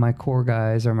so my core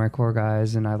guys are my core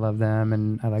guys and I love them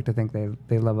and I like to think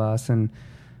they love us. And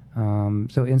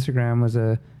so Instagram was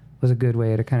a good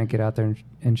way to kind of get out there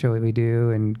and show what we do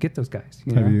and get those guys.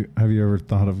 Have you ever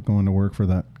thought of going to work for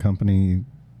that company you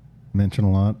mention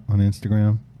a lot on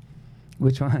Instagram?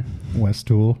 Which one?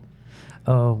 Westool.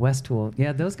 Oh, Westool.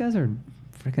 Yeah, those guys are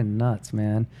freaking nuts,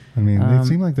 man. I mean, they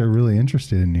seem like they're really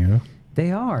interested in you.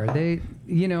 They are. I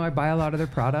buy a lot of their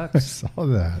products. I saw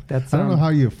that. I don't know how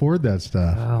you afford that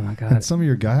stuff. Oh my God. And some of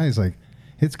your guys, like,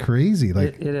 it's crazy.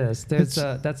 Like it is. That's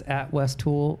at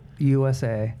Westool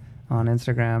USA. On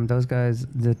Instagram, those guys,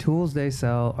 the tools they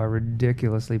sell are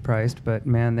ridiculously priced, but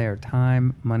man, they are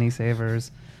time money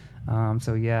savers.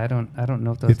 So yeah, I don't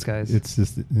know if those guys. It's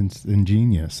just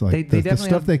ingenious. Like they the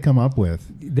stuff they come up with.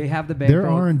 They have the bankroll. Their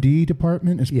R&D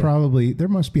department is probably, there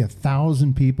must be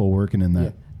 1,000 people working in that.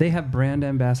 Yeah. They have brand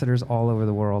ambassadors all over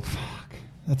the world. Fuck,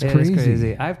 that's crazy. It's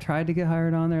crazy. I've tried to get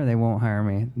hired on there, they won't hire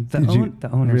me. The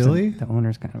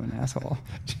owner's kind of an asshole.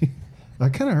 I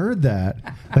kind of heard that.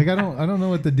 Like I don't know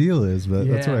what the deal is, but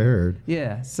that's what I heard.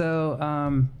 Yeah. So,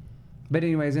 but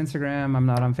anyways, Instagram. I'm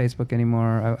not on Facebook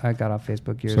anymore. I got off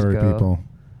Facebook years ago. Sorry, people.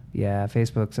 Yeah,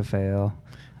 Facebook's a fail.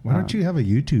 Why don't you have a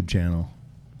YouTube channel?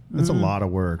 That's a lot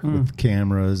of work with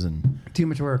cameras and too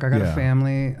much work. I got a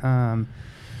family.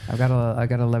 I got an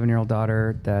 11-year-old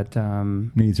daughter that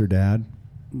needs her dad.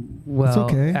 Well, it's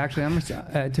okay. Actually,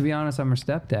 to be honest, I'm her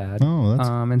stepdad. Oh, that's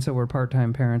and so we're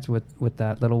part-time parents with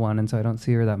that little one, and so I don't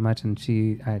see her that much. And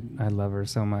I love her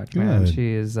so much, man.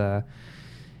 She is, I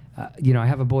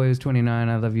have a boy who's 29.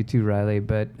 I love you too, Riley.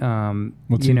 But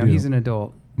What's he do? He's an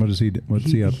adult. What's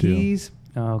he up to?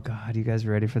 Oh God, you guys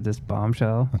ready for this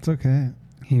bombshell? That's okay.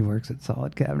 He works at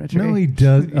Solid Cabinetry. No, he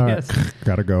does. Yes.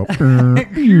 Gotta go.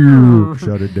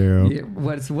 Shut it down. Yeah,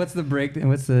 what's the break?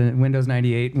 What's the Windows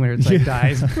 98 where it's like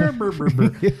dies? Yeah.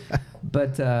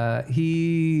 But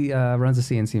he runs a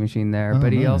CNC machine there. Oh,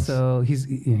 but he nice. also he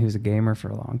was a gamer for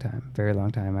a long time, very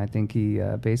long time. I think he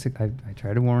I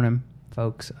try to warn him,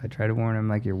 folks. I try to warn him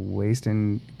like you're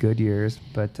wasting good years.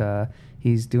 But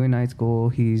he's doing night school.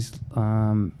 He's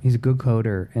a good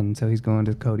coder, and so he's going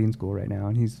to coding school right now.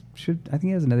 And I think he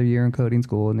has another year in coding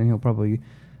school, and then he'll probably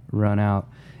run out.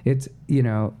 It's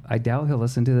I doubt he'll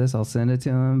listen to this. I'll send it to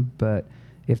him. But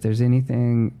if there's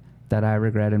anything that I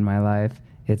regret in my life,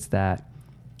 it's that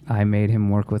I made him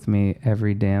work with me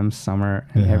every damn summer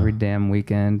and every damn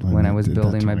weekend when I was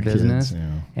building my business, kids,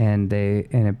 and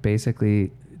it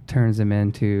basically turns them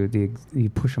into you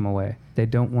push them away. They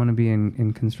don't want to be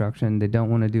in construction. They don't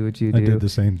want to do what you do. I did the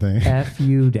same thing. F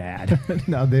you, Dad.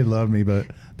 No, they love me, but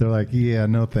they're like, yeah,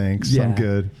 no thanks. Yeah. I'm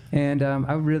good. And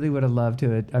I really would have loved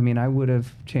to. I mean, I would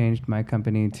have changed my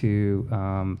company to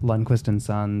Lundquist and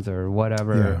Sons or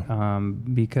whatever,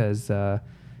 because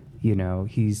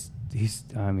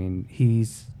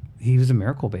he was a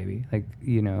miracle baby. Like,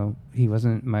 he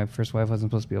wasn't, my first wife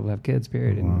wasn't supposed to be able to have kids,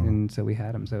 period. Oh, wow. And so we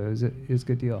had him. So it was a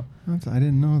good deal. I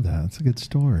didn't know that. That's a good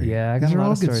story. Yeah, I got These a are lot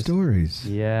all of good stories.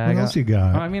 Yeah. What else you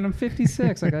got? I mean, I'm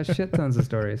 56. I got shit tons of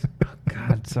stories. Oh,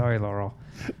 God, sorry, Laurel.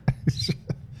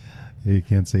 You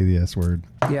can't say the S word.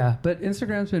 Yeah, but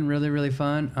Instagram's been really, really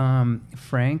fun.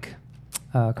 Frank,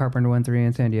 Carpenter13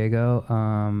 in San Diego.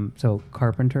 So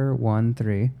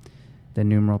Carpenter13, the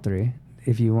numeral 3.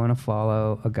 If you want to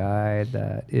follow a guy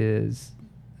that is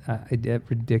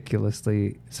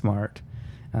ridiculously smart,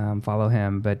 follow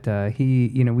him. But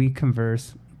we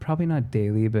converse probably not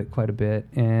daily, but quite a bit.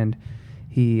 And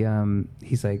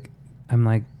he's like, I'm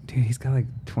like, dude, he's got like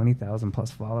 20,000 plus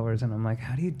followers, and I'm like,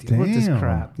 how do you deal with this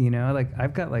crap? Like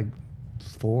I've got like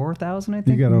 4,000, I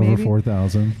think. You got maybe over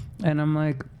 4,000, and I'm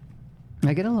like,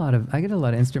 I get a lot of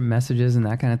instant messages and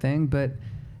that kind of thing, but.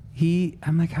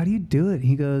 I'm like, how do you do it?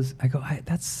 He goes,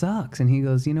 that sucks. And he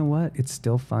goes, you know what? It's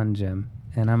still fun, Jim.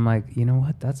 And I'm like, you know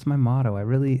what? That's my motto. I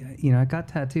really, I got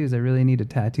tattoos. I really need to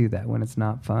tattoo that when it's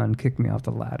not fun. Kick me off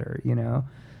the ladder,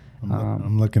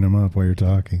 I'm looking him up while you're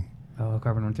talking. Oh,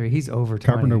 Carpenter13. He's over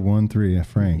 20. Carpenter13,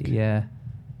 Frank. Yeah.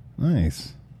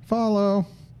 Nice. Follow.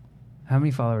 How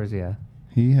many followers do you have?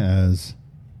 He has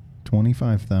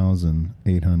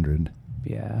 25,800.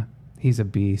 Yeah. He's a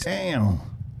beast. Damn.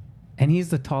 And he's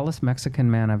the tallest Mexican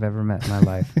man I've ever met in my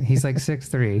life. He's like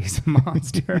 6'3". He's a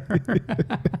monster.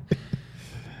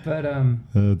 But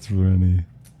that's funny.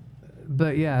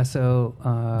 But yeah, so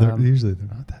they're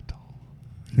not that tall.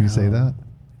 Can you say that?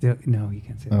 No, you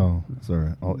can't say that. Oh,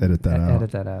 sorry. I'll edit that out.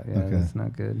 Edit that out. Yeah, okay. That's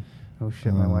not good. Oh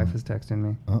shit, my wife is texting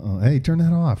me. Hey, turn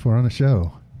that off. We're on a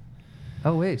show.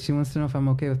 Oh wait, she wants to know if I'm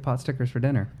okay with pot stickers for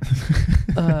dinner.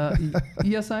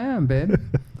 Yes, I am, babe.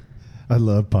 I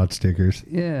love pot stickers.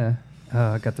 Yeah.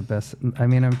 I got the best. I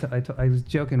mean, I was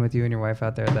joking with you and your wife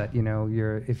out there that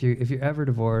if you're ever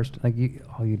divorced, like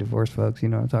all you divorced folks, you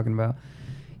know what I'm talking about.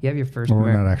 You have your first. Well,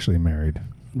 we're not actually married.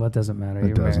 Well, it doesn't matter.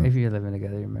 You're married. If you're living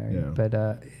together, you're married. Yeah. But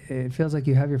it feels like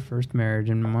you have your first marriage,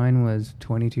 and mine was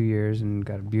 22 years and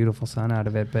got a beautiful son out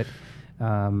of it. But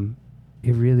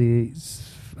it really,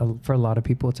 for a lot of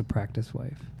people, it's a practice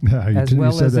wife. Yeah,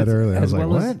 you said that earlier. I was like,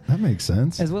 what? That makes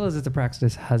sense. As well as it's a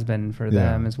practice husband for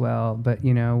them as well. But,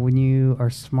 when you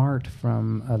are smart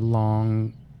from a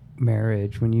long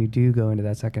marriage, when you do go into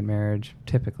that second marriage,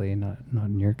 typically, not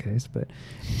in your case, but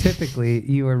typically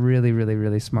you are really, really,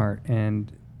 really smart.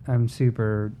 And I'm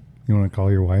super... You want to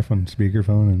call your wife on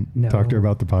speakerphone and talk to her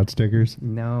about the pot stickers?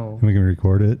 No. And we can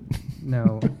record it?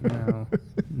 No.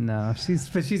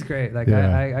 She's great. Like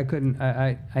I couldn't.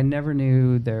 I never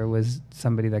knew there was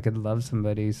somebody that could love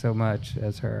somebody so much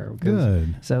as her.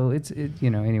 Good. So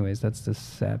anyways, that's the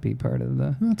sappy part of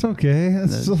the. That's okay.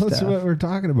 That's what we're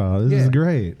talking about. This is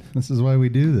great. This is why we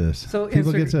do this. So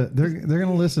people they're going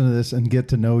to listen to this and get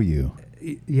to know you.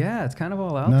 Yeah, it's kind of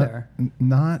all out there.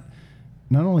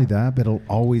 Not only that, but it'll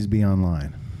always be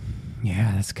online.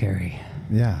 Yeah, that's scary.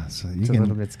 Yeah, so it's a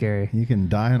little bit scary. You can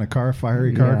die in a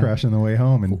fiery car crash on the way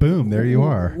home, and boom, there you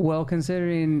are. Well,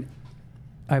 considering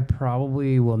I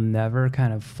probably will never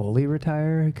kind of fully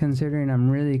retire, considering I'm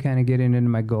really kind of getting into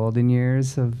my golden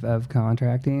years of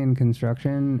contracting and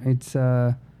construction, it's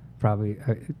probably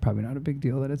not a big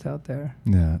deal that it's out there.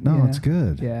 Yeah, it's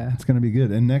good. Yeah, it's going to be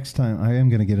good. And next time, I am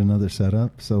going to get another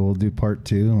setup, so we'll do part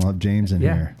 2, and we'll have James in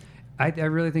here. I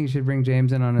really think you should bring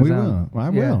James in on his own.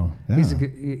 I will. Yeah. He's a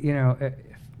good,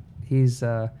 he's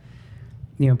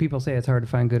people say it's hard to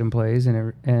find good employees,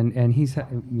 and he's,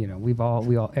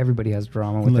 everybody has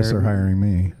drama with unless they're hiring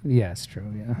me. Yeah, it's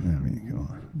true. Yeah. I mean, come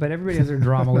on. But everybody has their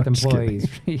drama with employees.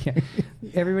 Yeah.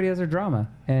 Everybody has their drama,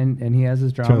 and he has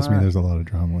his drama. Trust me, there's a lot of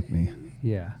drama with me.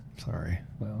 Yeah. Sorry.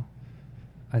 Well,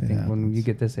 I think when you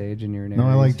get this age and you're in No,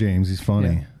 I like James. He's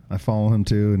funny. Yeah. I follow him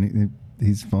too, and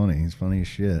he's funny. He's funny as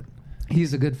shit.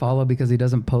 He's a good follow because he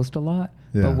doesn't post a lot,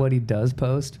 but what he does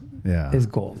post is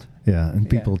gold. Yeah, and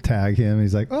people tag him.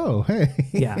 He's like, "Oh, hey."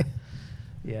 Yeah.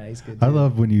 Yeah, he's good. I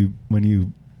love when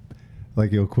you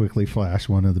like you'll quickly flash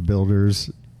one of the builders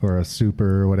or a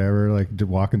super or whatever, like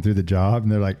walking through the job,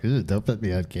 and they're like, "Don't put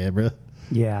me on camera."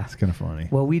 Yeah. It's kind of funny.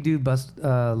 Well, we do bust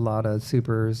a lot of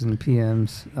supers and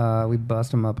PMs. We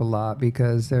bust them up a lot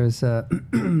because there's a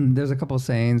couple of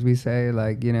sayings we say,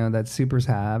 like, that supers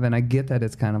have, and I get that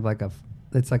it's kind of like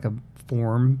it's like a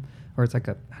form, or it's like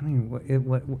a, I don't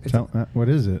know, what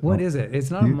is it? What is it? It's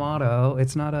not a motto.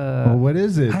 It's not a... Well, what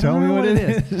is it? Tell me what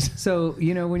it is. So,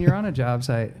 when you're on a job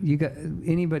site, you got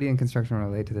anybody in construction will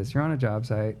relate to this. You're on a job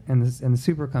site, and the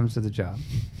super comes to the job.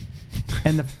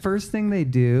 And the first thing they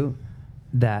do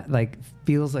that like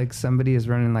feels like somebody is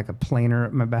running like a planer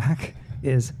up my back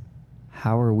is,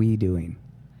 how are we doing?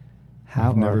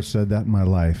 I've never said that in my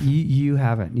life. You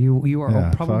haven't. You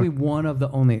are probably one of the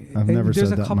only. I've never said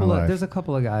that in my life. There's a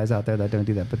couple of guys out there that don't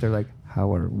do that, but they're like,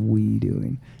 how are we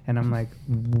doing? And I'm like,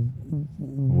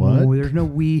 what? There's no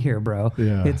we here, bro.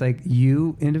 Yeah. It's like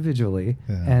you individually,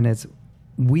 and it's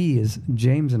we is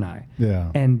James and I. Yeah.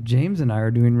 And James and I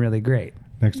are doing really great.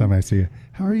 Next time I see you,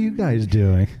 how are you guys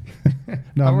doing?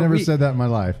 No, I've never said that in my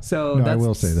life. So I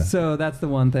will say that. So that's the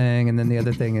one thing. And then the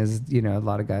other thing is, a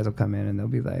lot of guys will come in and they'll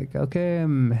be like, okay,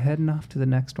 I'm heading off to the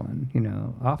next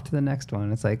one, off to the next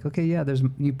one. It's like, okay, yeah,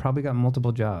 you probably got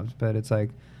multiple jobs, but it's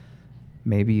like,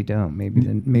 maybe you don't.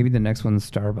 Maybe the next one's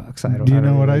Starbucks. I don't know. Do you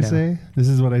know what I say? This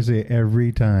is what I say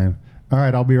every time. All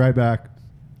right, I'll be right back.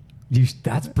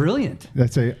 That's brilliant. I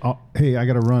say, hey, I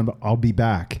got to run, but I'll be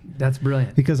back. That's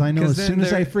brilliant. Because I know as soon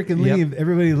as I freaking leave,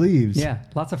 everybody leaves. Yeah,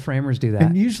 lots of framers do that.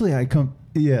 And usually I come,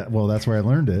 well, that's where I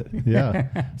learned it. Yeah.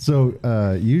 So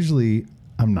usually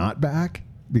I'm not back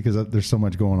because there's so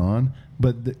much going on.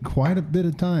 But quite a bit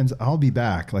of times I'll be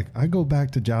back. Like I go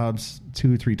back to jobs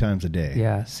 2 or 3 times a day.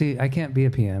 Yeah. See, I can't be a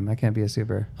PM. I can't be a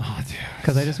super. Oh, dude.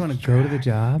 Because I just want to go to the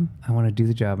job. I want to do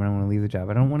the job and I want to leave the job.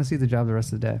 I don't want to see the job the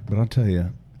rest of the day. But I'll tell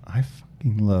you, I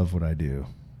fucking love what I do.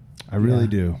 I really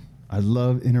do. I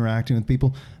love interacting with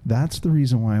people. That's the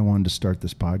reason why I wanted to start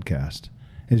this podcast,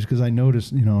 is because I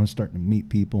noticed, I was starting to meet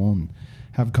people and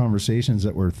have conversations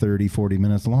that were 30, 40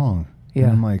 minutes long. Yeah.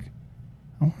 And I'm like,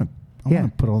 I want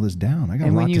to put all this down. I got a lot to say.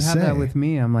 And when you have that with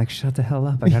me, I'm like, shut the hell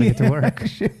up. I got to get to work.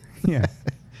 Yeah.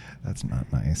 That's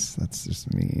not nice. That's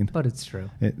just mean. But it's true.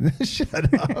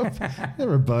 Shut up.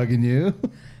 Never bugging you.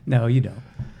 No, you don't.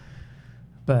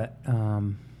 But,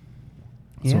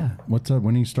 So what's up?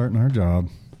 When are you starting our job?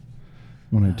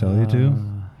 When I tell you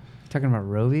to? Talking about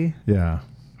Rovi? Yeah.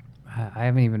 I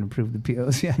haven't even approved the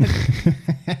POs yet.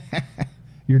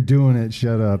 You're doing it.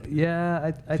 Shut up.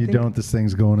 Yeah. If you don't, this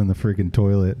thing's going in the freaking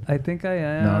toilet. I think I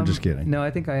am. No, I'm just kidding. No,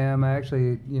 I think I am. I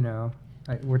actually,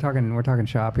 we're talking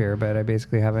shop here, but I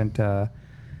basically haven't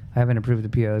approved the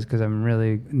POs because I'm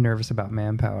really nervous about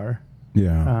manpower.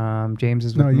 Yeah. James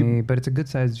is with me, but it's a good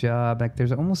sized job. Like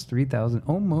there's almost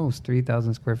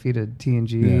 3,000 square feet of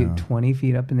TNG, 20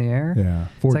 feet up in the air. Yeah.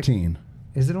 14.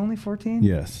 Is it only 14?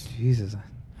 Yes. Jesus.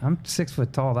 I'm 6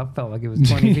 foot tall. That felt like it was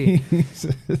 20 feet.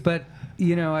 But,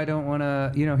 I don't want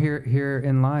to,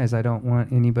 herein lies. I don't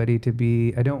want anybody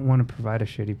I don't want to provide a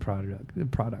shitty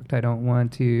product. I don't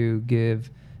want to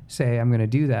say I'm going to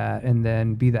do that and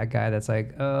then be that guy that's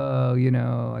like, oh,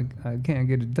 I can't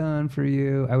get it done for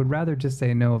you. I would rather just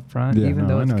say no up front, even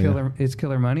though it's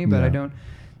killer money, but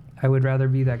I would rather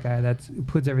be that guy that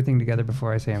puts everything together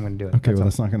before I say I'm going to do it. Okay,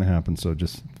 that's not going to happen, so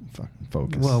just fucking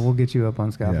focus. Well, we'll get you up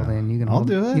on scaffolding. Yeah. I'll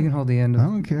do it. You can hold the end. I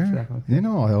don't care.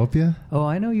 I'll help you. Oh,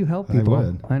 I know you help people. I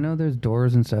would. I know there's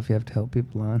doors and stuff you have to help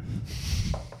people on.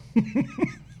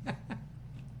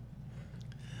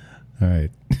 All right.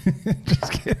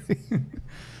 Just kidding.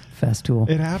 Festool.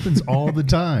 It happens all the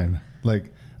time. And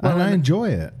I enjoy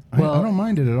it. I don't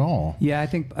mind it at all. Yeah, I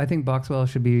think Boxwell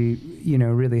should be,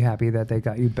 really happy that they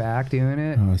got you back doing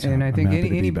it. And I think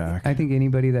I think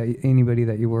anybody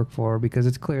that you work for, because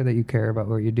it's clear that you care about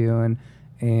what you're doing,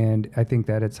 and I think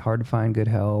that it's hard to find good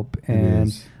help.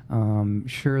 And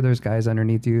sure, there's guys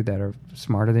underneath you that are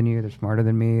smarter than you. They're smarter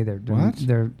than me.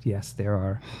 Yes, there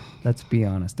are. Let's be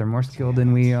honest. They're more skilled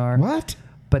than we are. What?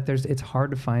 But it's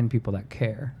hard to find people that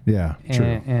care. Yeah,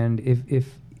 true. And if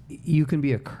you can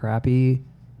be a crappy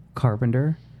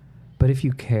carpenter, But if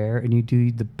you care and you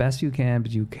do the best you can,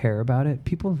 but you care about it,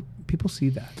 people see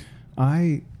that.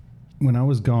 When I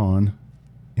was gone,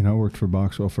 you know, I worked for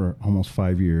Boxwell for almost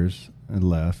 5 years and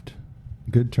left.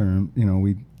 Good term. You know,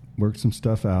 we worked some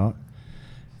stuff out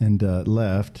and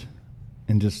left,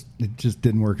 and it just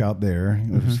didn't work out there.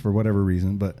 It was for whatever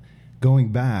reason. But going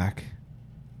back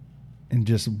and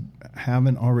just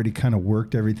having already kind of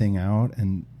worked everything out,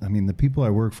 and I mean, the people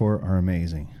I work for are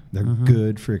amazing. They're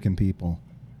good freaking people.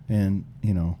 And,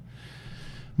 you know,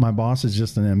 my boss is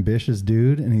just an ambitious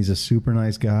dude, and he's a super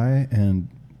nice guy, and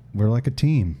we're like a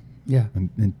team. Yeah.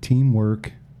 And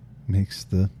teamwork makes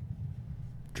the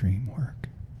dream work.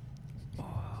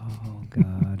 Oh,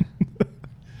 God.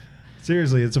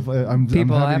 Seriously, I'm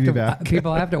happy to be back.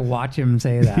 People have to watch him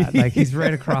say that. Like, he's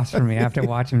right across from me. I have to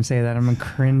watch him say that. I'm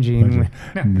cringing.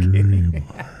 That's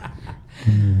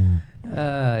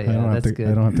good.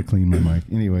 I don't have to clean my mic.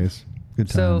 Anyways, good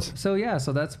times.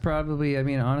 So that's probably, I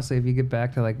mean, honestly, if you get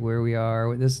back to like where we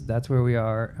are, that's where we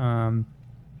are.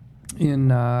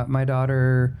 My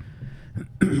daughter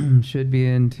should be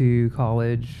into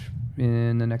college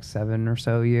in the next 7 or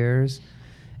so years.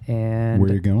 And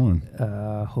where are you going?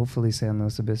 Hopefully San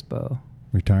Luis Obispo.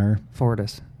 Retire?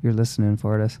 Fortis. You're listening,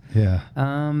 Fortis. Yeah.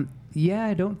 Yeah,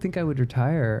 I don't think I would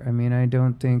retire. I mean, I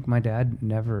don't think my dad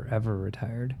never, ever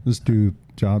retired. Just do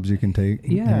jobs you can take.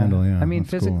 Yeah. Handle, yeah. I mean,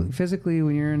 physically,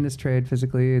 when you're in this trade,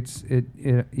 physically,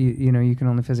 you know, you can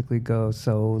only physically go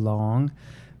so long.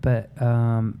 But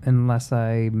unless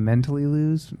I mentally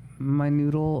lose my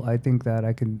noodle, I think that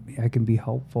I can be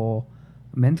helpful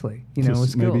mentally, you know,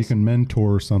 with skills. Maybe you can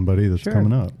mentor somebody that's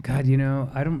coming up. God, you know,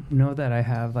 I don't know that I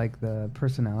have like the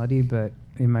personality, but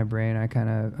in my brain, I kind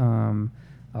of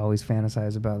always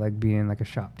fantasize about like being like a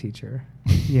shop teacher,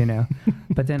 you know.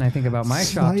 But then I think about my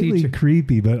shop teacher. Slightly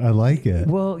creepy, but I like it.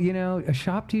 Well, you know, a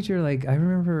shop teacher, like I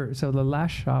remember. So the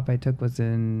last shop I took was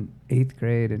in 8th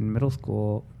grade in middle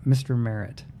school. Mr.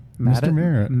 Merritt. Mr.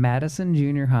 Merritt. Madison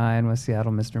Junior High in West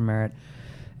Seattle. Mr. Merritt,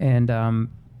 and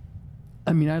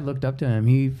I mean, I looked up to him.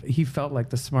 He felt like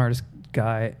the smartest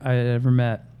guy I had ever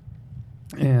met,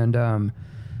 and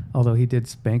although he did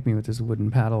spank me with his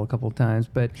wooden paddle a couple of times,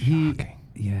 but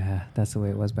yeah, that's the way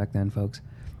it was back then, folks.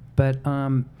 But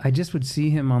I just would see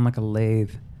him on like a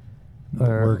lathe,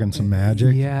 or working some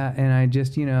magic. Yeah, and I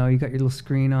just, you know, you got your little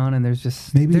screen on, and there's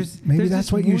just maybe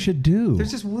that's what you should do.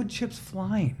 There's just wood chips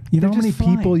flying. You know how many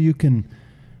people you can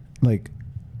like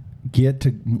get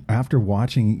to after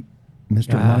watching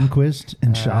Mr. Lundquist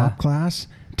in shop class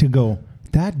to go,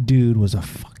 that dude was a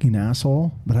fucking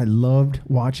asshole, but I loved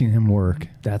watching him work.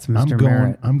 That's Mr.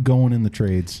 Merritt. I'm going in the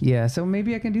trades. Yeah, so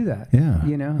maybe I can do that. Yeah,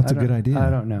 you know, that's a good idea. I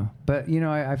don't know, but you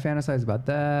know, I fantasize about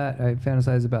that. I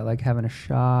fantasize about like having a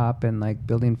shop and like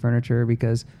building furniture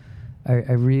because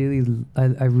I really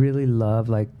love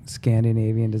like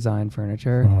Scandinavian design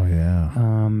furniture. Oh yeah.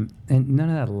 And none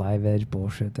of that live edge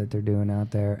bullshit that they're doing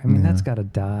out there. I mean, that's got to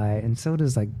die. And so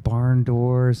does like barn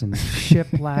doors and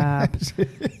shiplap.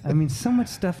 I mean, so much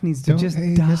stuff needs to die.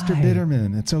 Mr.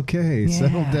 Bitterman, it's okay. Yeah.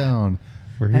 Settle down.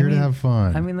 We're here to have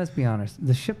fun. I mean, let's be honest.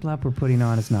 The shiplap we're putting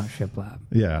on is not shiplap.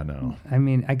 Yeah, no. I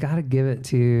mean, I got to give it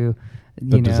to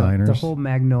the designers, the whole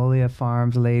Magnolia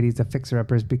Farms ladies, the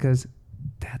fixer-uppers, because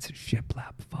that's a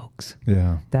shiplap, folks.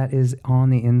 Yeah. That is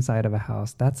on the inside of a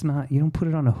house. That's not, you don't put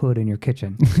it on a hood in your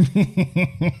kitchen.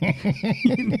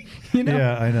 You know?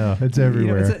 Yeah, I know. It's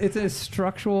everywhere. You know, it's a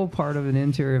structural part of an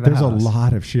interior of There's a house. There's a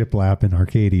lot of shiplap in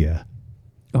Arcadia.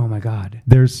 Oh my God.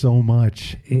 There's so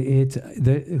much.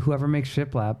 Whoever makes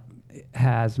shiplap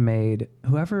has made,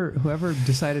 whoever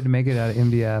decided to make it out of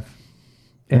MDF.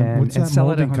 And what's that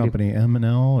molding company?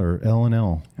 M&L or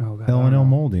L&L? Oh, God. L&L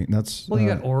Molding. That's you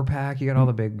got Orpak, you got all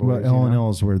the big boys. Well, L&L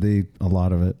is where a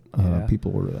lot of it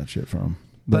people order that shit from.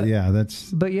 But yeah,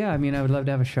 that's. But yeah, I mean, I would love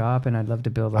to have a shop, and I'd love to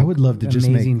build. I would love to just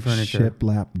make furniture.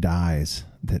 shiplap dies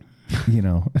that, you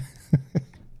know.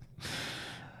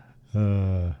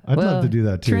 I'd love to do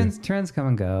that too. Trends come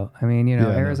and go. I mean, you know,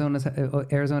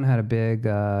 Arizona had a big,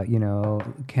 you know,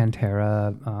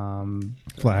 Cantera,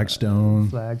 Flagstone,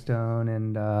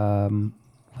 and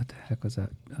what the heck was that?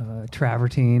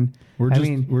 Travertine.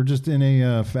 We're just in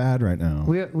a fad right now.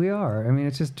 We are. I mean,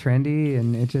 it's just trendy,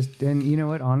 and you know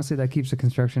what? Honestly, that keeps the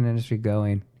construction industry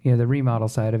going. You know, the remodel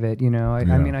side of it. You know, I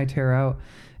mean, I tear out.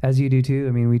 As you do too.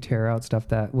 I mean, we tear out stuff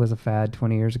that was a fad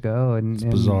 20 years ago, and it's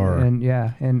bizarre. And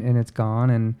it's gone,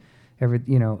 and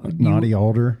Naughty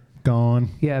Alder gone.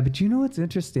 Yeah, but you know what's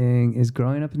interesting is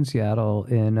growing up in Seattle,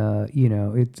 and you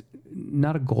know, it's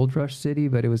not a gold rush city,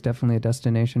 but it was definitely a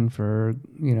destination for,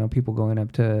 you know, people going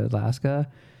up to Alaska.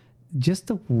 Just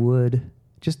the wood,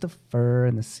 just the fir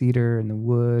and the cedar and the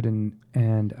wood and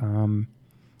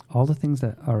all the things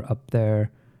that are up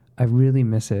there, I really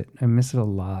miss it. I miss it a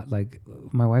lot. Like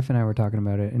my wife and I were talking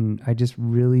about it, and I just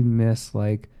really miss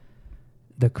like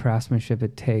the craftsmanship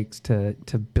it takes to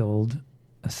build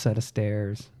a set of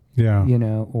stairs. Yeah. You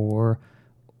know, or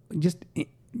just, you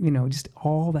know, just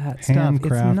all that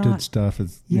handcrafted stuff.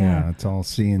 It's it's all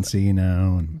CNC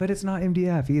now. But it's not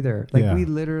MDF either. Like I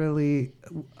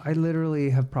literally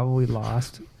have probably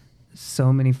lost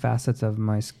so many facets of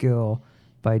my skill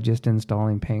by just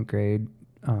installing paint grade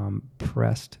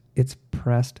pressed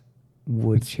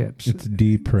wood chips. It's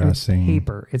depressing. It's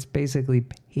paper. It's basically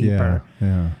paper.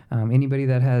 Yeah. Anybody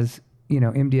that has, you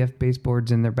know, MDF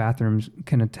baseboards in their bathrooms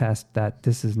can attest that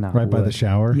this is not right wood. By the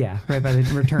shower. Yeah, right by the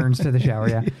returns to the shower.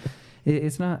 Yeah,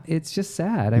 it's not. It's just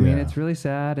sad. I mean, it's really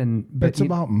sad. But it's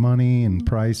about money and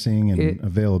pricing and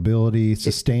availability,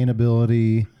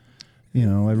 sustainability. You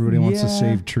know, everybody wants to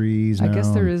save trees now. I guess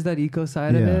there is that eco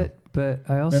side of it, but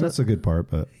I also... And that's a good part,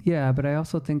 but... Yeah, but I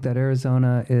also think that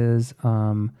Arizona is,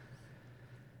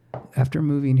 after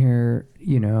moving here,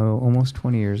 you know, almost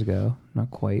 20 years ago,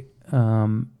 not quite,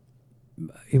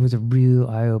 it was a real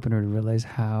eye-opener to realize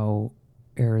how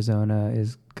Arizona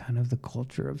is kind of the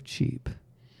culture of cheap,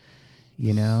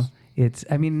 you know? It's,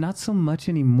 I mean, not so much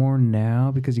anymore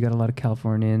now because you got a lot of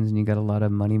Californians and you got a lot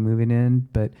of money moving in,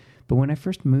 but when I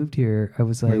first moved here, I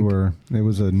was like... it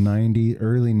was a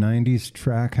early 90s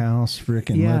track house,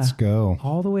 frickin' let's go.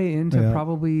 All the way into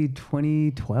probably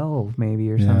 2012 maybe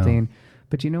or something.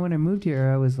 But you know, when I moved here,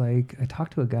 I was like, I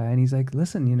talked to a guy and he's like,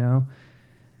 listen, you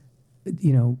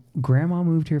know, grandma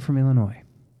moved here from Illinois,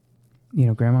 you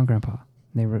know, grandma and grandpa,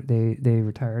 they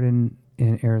retired in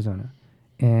Arizona,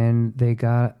 and they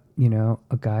got, you know,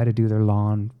 a guy to do their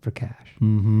lawn for cash.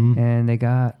 Mm-hmm. And they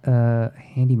got a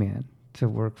handyman to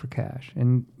work for cash.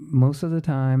 And most of the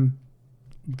time,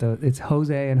 it's hose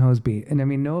A and hose B. And I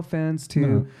mean, no offense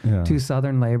to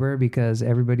Southern labor, because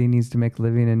everybody needs to make a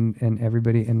living and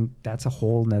everybody, and that's a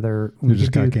whole nother... It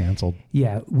just got canceled.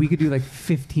 Yeah, we could do like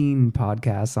 15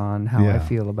 podcasts on how I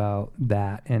feel about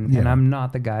that. And I'm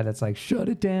not the guy that's like, shut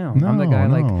it down. No, I'm the guy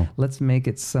like, let's make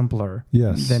it simpler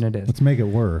than it is. Let's make it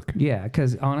work. Yeah,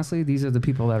 because honestly, these are the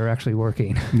people that are actually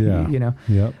working. Yeah. You know?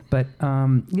 Yep. But,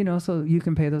 you know, so you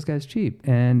can pay those guys cheap.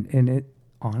 And it...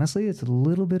 honestly, it's a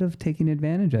little bit of taking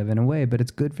advantage of in a way, but it's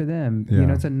good for them. Yeah. You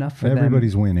know, it's enough for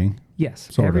Everybody's winning.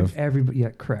 Yes. Everybody, yeah,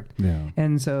 correct. Yeah.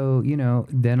 And so, you know,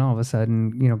 then all of a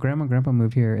sudden, you know, grandma and grandpa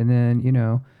moved here, and then, you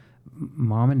know,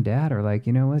 mom and dad are like,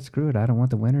 you know what, screw it. I don't want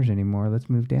the winters anymore. Let's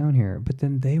move down here. But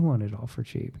then they want it all for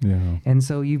cheap. Yeah. And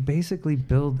so you basically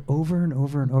build over and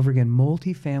over and over again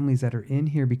multi-families that are in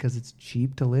here because it's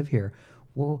cheap to live here.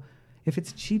 Well, if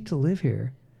it's cheap to live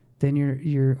here, then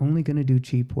you're only going to do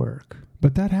cheap work.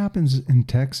 But that happens in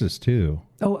Texas too.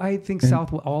 Oh, I think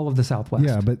all of the Southwest.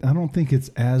 Yeah, but I don't think it's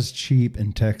as cheap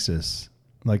in Texas.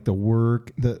 Like the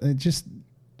work,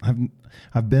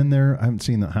 I've been there. I haven't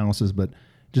seen the houses, but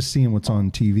just seeing what's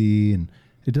on TV, and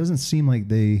it doesn't seem like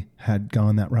they had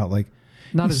gone that route. Like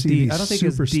not as deep. I don't think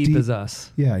as deep as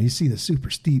us. Yeah, you see the super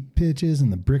steep pitches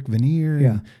and the brick veneer. Yeah,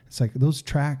 and it's like those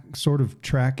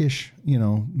trackish. You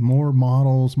know, more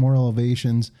models, more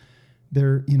elevations.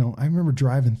 There, you know, I remember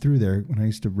driving through there when I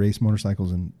used to race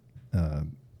motorcycles in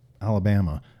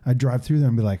Alabama. I'd drive through there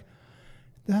and be like,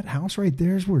 that house right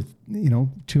there is worth, you know,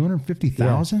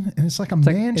 $250,000, and it's like a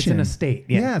mansion. It's an estate.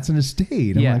 Yeah, it's an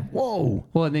estate. I'm like, whoa.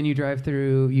 Well, and then you drive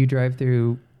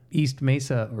through East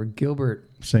Mesa or Gilbert.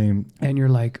 Same. And you're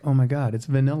like, oh my God, it's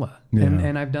vanilla. Yeah.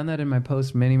 And I've done that in my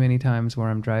post many, many times where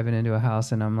I'm driving into a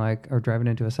house and I'm like, or driving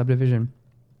into a subdivision.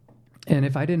 And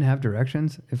if I didn't have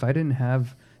directions, if I didn't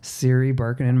have Siri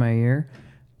barking in my ear,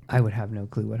 I would have no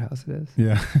clue what house it is.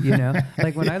 Yeah. You know,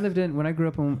 like when I grew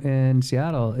up in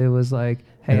Seattle, it was like,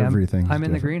 hey, I'm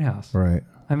in the greenhouse. Right.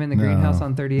 I'm in the greenhouse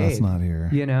on 38. That's not here.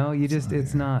 You know,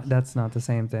 that's not the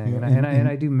same thing. Yeah, and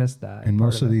I do miss that. In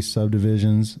most of these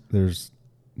subdivisions, there's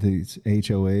these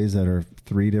HOAs that are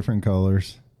 3 different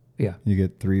colors. Yeah. You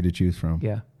get 3 to choose from.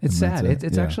 Yeah. It's sad.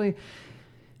 It's actually,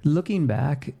 looking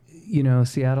back, you know,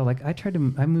 Seattle, like I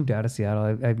moved out of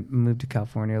Seattle. I moved to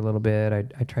California a little bit.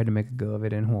 I tried to make a go of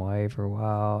it in Hawaii for a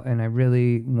while, and I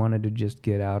really wanted to just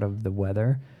get out of the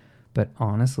weather. But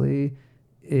honestly,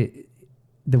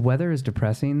 the weather is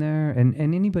depressing there, and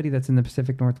anybody that's in the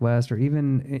Pacific Northwest or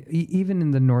even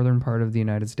in the northern part of the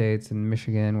United States and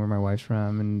Michigan, where my wife's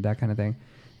from, and that kind of thing,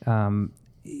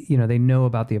 you know, they know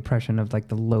about the oppression of like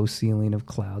the low ceiling of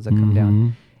clouds that come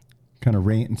down. Kind of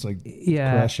rain. It's like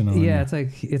crashing on you. Yeah, it's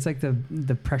like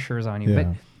the pressure is on you.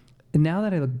 Yeah. But now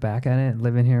that I look back at it,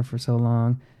 living here for so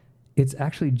long, it's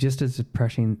actually just as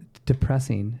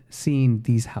depressing seeing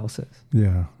these houses.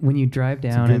 Yeah. When you drive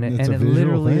down and it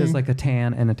literally is like a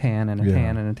tan and a tan and a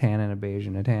tan and a tan and a beige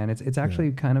and a tan. It's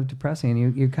actually kind of depressing.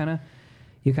 You kind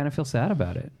of feel sad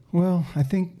about it. Well, I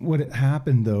think what had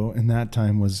happened though in that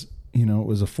time was, it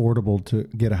was affordable to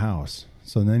get a house.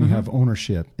 So then you have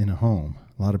ownership in a home.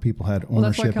 A lot of people had ownership in a house.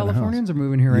 Well, that's why Californians are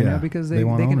moving here right now, because they can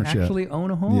ownership. actually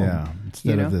own a home. Yeah,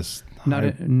 instead of this.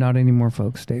 Not anymore,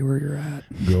 folks. Stay where you're at.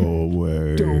 Go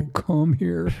away. Don't come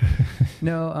here.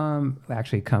 No,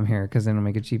 actually come here, because then it'll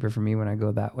make it cheaper for me when I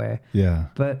go that way. Yeah.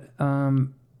 But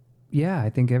I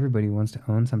think everybody wants to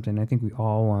own something. I think we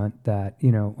all want that.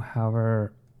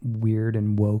 However weird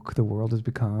and woke the world has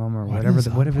become, or whatever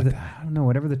I don't know,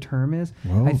 whatever the term is.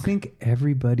 Woke. I think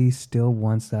everybody still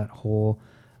wants that whole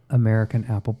American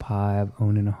apple pie of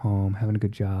owning a home, having a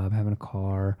good job, having a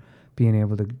car, being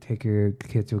able to take your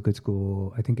kids to a good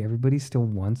school. I think everybody still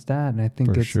wants that, and I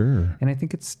think and I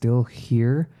think it's still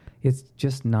here. It's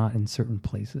just not in certain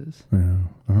places. Yeah,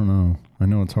 I don't know. I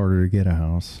know it's harder to get a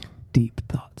house. Deep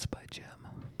thoughts by Jim.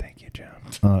 Thank you, Jim.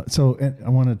 So I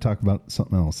want to talk about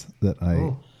something else that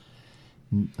I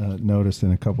noticed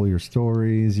in a couple of your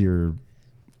stories, your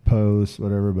posts,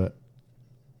 whatever. But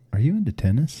are you into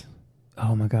tennis?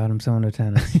 Oh my God, I'm so into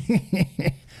tennis.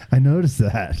 I noticed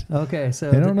that. Okay, so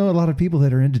I don't know a lot of people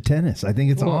that are into tennis. I think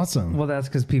it's awesome. Well, that's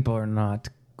because people are not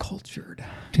cultured.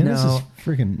 Tennis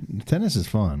is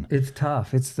fun. It's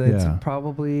tough. It's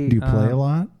probably. Do you play a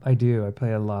lot? I do. I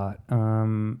play a lot.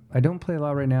 I don't play a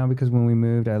lot right now because when we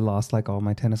moved, I lost like all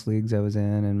my tennis leagues I was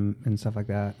in and stuff like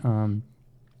that.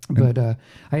 But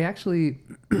I actually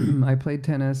I played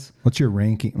tennis. What's your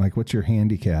ranking? Like, what's your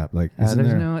handicap? Like,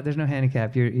 there's no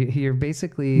handicap. You're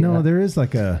basically there is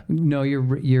like a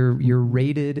you're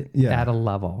rated at a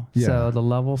level. Yeah. So the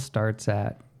level starts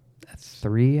at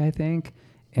 3, I think,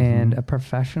 and a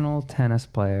professional tennis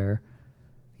player,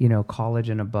 college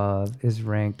and above, is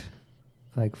ranked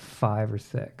like 5 or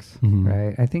 6,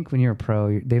 right? I think when you're a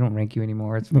pro, they don't rank you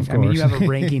anymore. You have a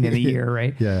ranking in a year,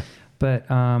 right? Yeah.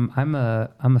 But I'm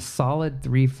a solid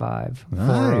 3.5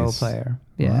 4.0 player.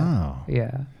 Yeah. Wow.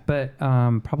 Yeah. But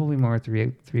probably more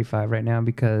 3.5 right now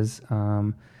because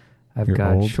I've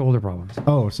got old? shoulder problems.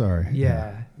 Oh, sorry.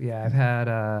 Yeah. I've had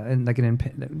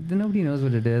nobody knows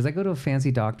what it is. I go to a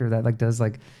fancy doctor that like does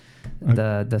like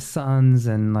the Suns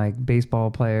and like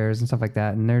baseball players and stuff like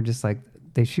that, and they're just like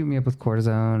they shoot me up with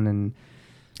cortisone. And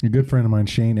a good friend of mine,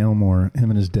 Shane Elmore,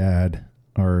 him and his dad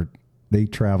they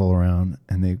travel around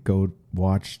and they go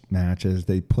watch matches.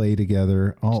 They play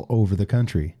together all over the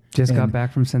country. Just got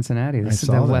back from Cincinnati. This is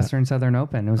the Western Southern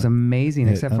Open. It was amazing,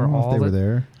 except for all were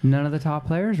there. None of the top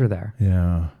players were there.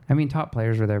 Yeah. I mean, top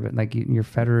players were there, but like your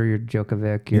Federer, your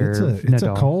Djokovic, your Nadal. It's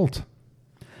a cult.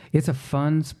 It's a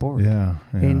fun sport. Yeah.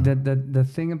 And the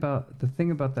thing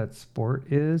about that sport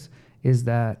is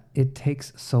that it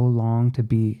takes so long to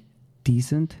be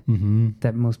decent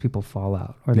that most people fall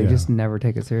out, or they just never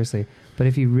take it seriously. But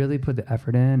if you really put the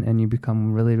effort in and you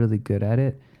become really, really good at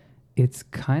it, it's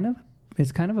kind of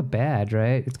a badge,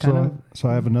 right? So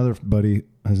I have another buddy.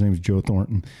 His name's Joe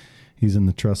Thornton. He's in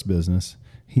the trust business.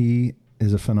 He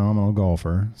is a phenomenal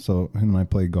golfer. So him and I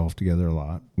played golf together a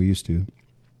lot. We used to.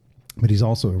 But he's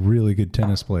also a really good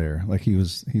tennis player. Like he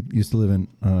used to live in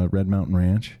Red Mountain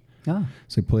Ranch. Oh.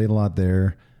 So he played a lot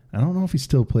there. I don't know if he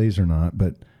still plays or not,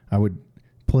 but I would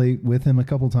play with him a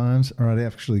couple times, or I'd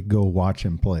actually go watch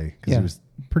him play because he was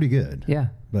pretty good. Yeah.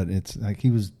 But it's like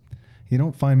you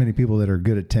don't find many people that are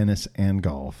good at tennis and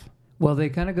golf. Well, they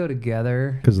kind of go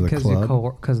together because of the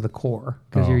club, because of the core,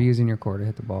 because you're using your core to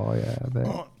hit the ball. Yeah,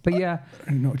 but yeah,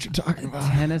 I know what you're talking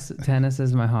about. Tennis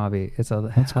is my hobby. It's a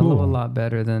hell of a lot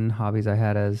better than hobbies I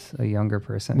had as a younger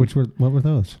person. What were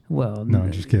those? Well, no,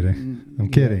 I'm just kidding. I'm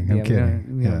kidding.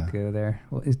 We don't go there.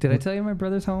 Well, did I tell you my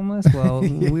brother's homeless? Well,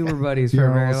 we were buddies for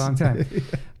a very long time.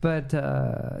 But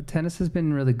tennis has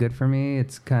been really good for me.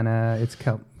 It's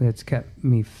kept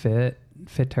me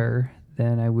fitter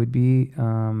than I would be.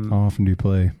 How often do you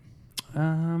play?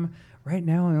 Right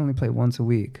now I only play once a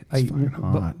week. It's fucking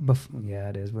hot. Yeah,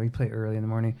 it is. We play early in the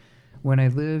morning. When I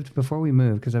lived, before we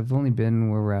moved, because I've only been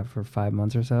where we're at for 5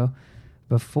 months or so,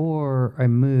 before I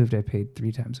moved, I paid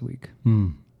 3 times a week.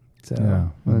 So yeah,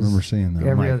 I remember seeing that.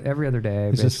 Every other day.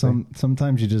 It's just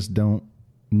sometimes you just don't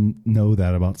know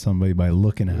that about somebody by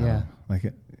looking at them.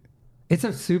 Like it's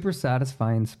a super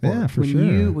satisfying sport. Yeah, for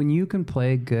sure. When you can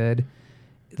play good,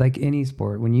 like any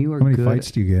sport, when you are good. How many fights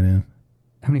do you get in?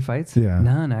 How many fights? Yeah.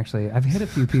 None, actually. I've hit a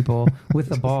few people with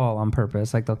the ball on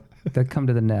purpose. Like they'll come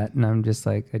to the net and I'm just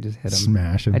like, I just hit them.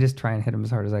 Smash them. I just try and hit them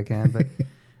as hard as I can. But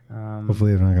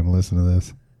hopefully they're not going to listen to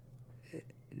this.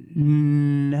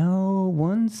 No,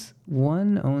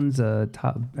 one owns a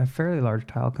fairly large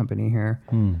tile company here.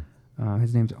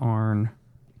 His name's Arn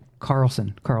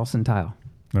Carlson Tile.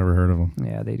 Never heard of him.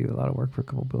 Yeah, they do a lot of work for a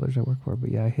couple builders I work for.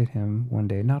 But yeah, I hit him one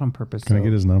day, not on purpose. Can I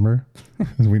get his number?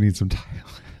 We need some tile.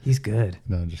 He's good.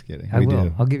 No, I'm just kidding. I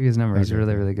will. I'll give you his number. He's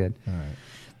really, really good. All right.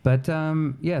 But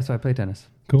yeah, so I play tennis.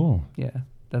 Cool. Yeah,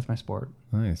 that's my sport.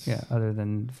 Nice. Yeah, other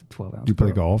than 12 ounce. Do you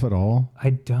play golf at all?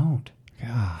 I don't.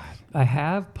 God. I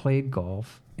have played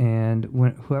golf, and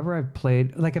whoever I've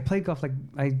played, like I played golf, like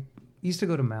I used to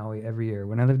go to Maui every year.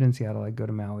 When I lived in Seattle, I'd go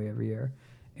to Maui every year.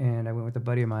 And I went with a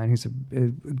buddy of mine who's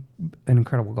an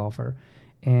incredible golfer.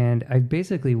 And I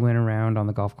basically went around on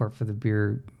the golf court for the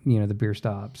beer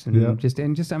stops, and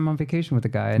just I'm on vacation with the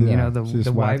guy, and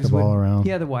the wives would around.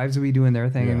 Yeah, the wives would be doing their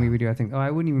thing, and we would do our thing. Oh, I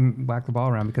wouldn't even whack the ball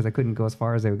around because I couldn't go as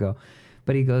far as they would go.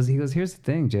 But he goes, here's the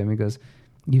thing, Jim. He goes,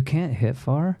 you can't hit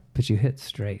far, but you hit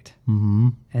straight,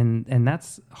 and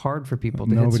that's hard for people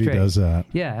to hit straight. Nobody does that.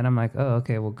 Yeah, and I'm like, oh,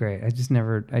 okay, well, great. I just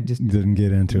didn't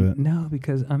get into it. No,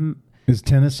 because Is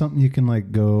tennis something you can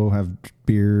like go have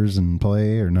beers and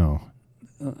play, or no?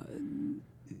 I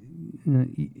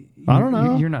don't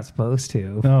know. You're not supposed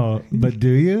to. No, but do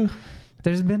you?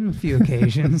 There's been a few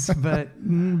occasions, but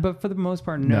for the most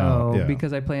part, no,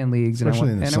 because I play in leagues, and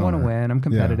I want to win. I'm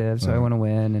competitive, so I want to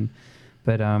win.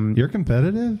 But you're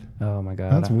competitive? Oh my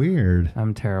God, that's weird.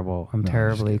 I'm terrible. I'm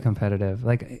terribly competitive.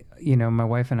 Like, my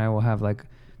wife and I will have like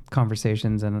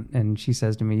conversations, and she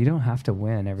says to me, you don't have to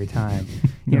win every time.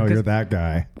 You're that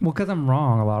guy. Well, because I'm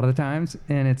wrong a lot of the times,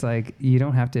 and it's like you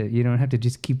don't have to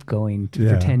just keep going to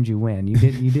pretend you win. You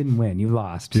didn't win, you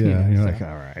lost. Yeah, you're like,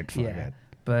 all right, fuck it.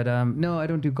 But no, I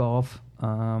don't do golf.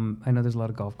 I know there's a lot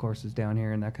of golf courses down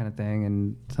here and that kind of thing,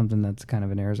 and something that's kind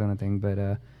of an Arizona thing, but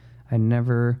I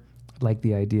never liked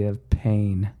the idea of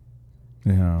paying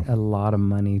a lot of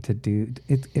money to do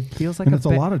it. It feels like it's a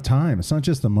lot of time. It's not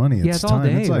just the money. It's all time.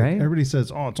 day, it's like, right? Everybody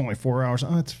says, "Oh, it's only 4 hours."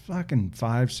 Oh, it's fucking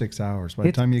 5-6 hours. By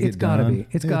the time you get done,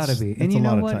 it's gotta be. And you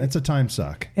know what? It's a time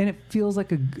suck. And it feels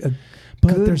like a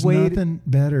but good there's way nothing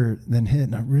better than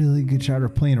hitting a really good shot or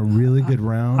playing a really good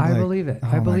round. I believe it.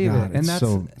 I believe it. And that's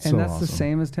awesome. The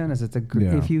same as tennis. It's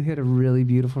if you hit a really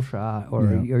beautiful shot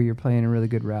or you're playing a really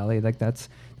good rally, like that's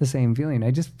the same feeling.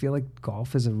 I just feel like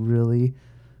golf is a really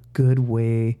good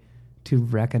way to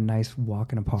wreck a nice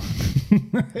walk in a park.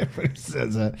 Everybody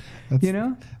says that.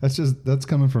 That's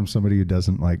coming from somebody who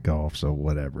doesn't like golf, so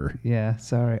whatever. Yeah,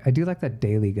 sorry. I do like that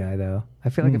Daly guy though. I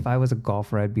feel like if I was a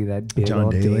golfer, I'd be that big John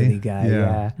old Daly guy.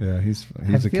 Yeah, he's a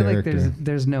character. I feel like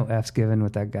there's no F's given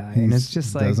with that guy, and it's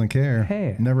just like doesn't care.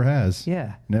 Hey, never has.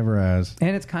 Yeah, never has.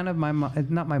 And it's kind of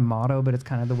not my motto, but it's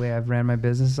kind of the way I've ran my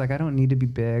business. It's like I don't need to be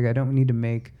big. I don't need to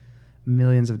make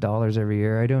millions of dollars every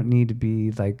year. I don't need to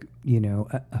be like,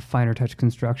 a finer touch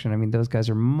construction. I mean, those guys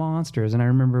are monsters. And I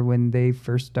remember when they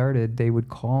first started, they would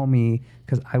call me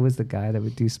because I was the guy that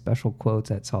would do special quotes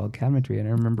at Solid Cabinetry. And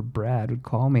I remember Brad would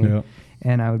call me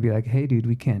and I would be like, hey dude,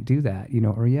 we can't do that,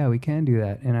 or yeah, we can do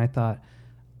that. And I thought,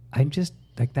 I'm just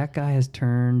like, that guy has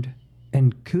turned,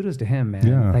 and kudos to him, man.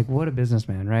 Yeah. Like what a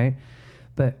businessman. Right.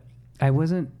 But I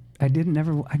never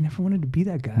wanted to be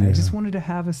that guy. Yeah. I just wanted to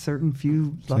have a certain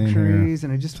few luxuries,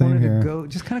 and I just wanted to go,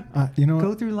 just kind of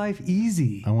go through life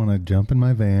easy. I want to jump in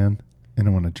my van, and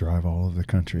I want to drive all over the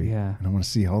country. Yeah. And I want to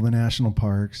see all the national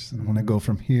parks. I want to go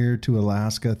from here to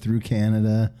Alaska through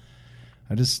Canada.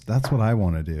 That's what I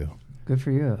want to do. Good for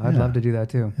you. I'd love to do that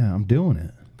too. Yeah, I'm doing it.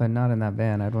 But not in that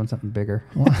van. I'd want something bigger.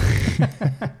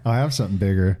 I have something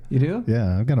bigger. You do?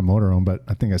 Yeah, I've got a motorhome, but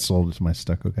I think I sold it to my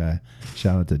stucco guy.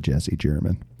 Shout out to Jesse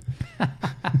German.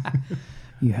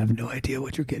 You have no idea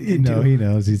what you're getting into. No, he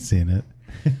knows. He's seen it.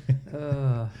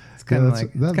 It's kind of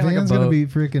like that van's gonna be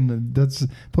freaking.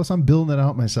 Plus, I'm building it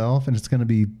out myself, and it's gonna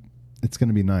be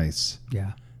nice.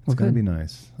 Yeah, it's gonna be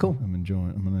nice. Cool. I'm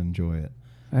gonna enjoy it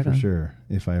right for on. sure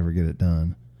if I ever get it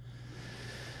done.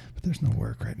 But there's no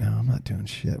work right now. I'm not doing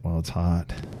shit while it's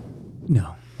hot.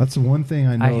 No. That's the one thing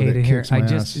I know that kicks my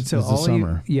ass is the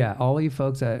summer. All you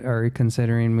folks that are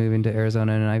considering moving to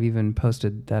Arizona, and I've even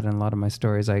posted that in a lot of my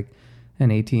stories, like a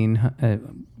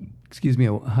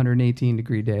 118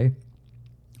 degree day.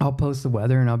 I'll post the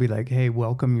weather and I'll be like, hey,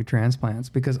 welcome your transplants.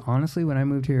 Because honestly, when I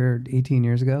moved here 18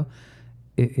 years ago,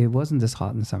 it wasn't this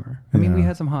hot in the summer. I mean, we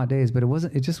had some hot days, but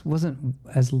it just wasn't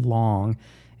as long.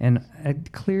 And I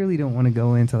clearly don't want to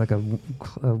go into like a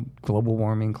global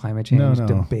warming, climate change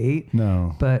debate.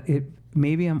 No. But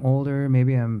maybe I'm older,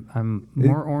 maybe I'm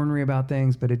more ornery about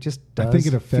things, but it just does. I think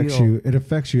it affects you. It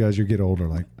affects you as you get older.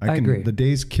 Like I agree. The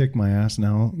days kick my ass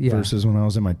now versus when I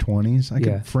was in my 20s.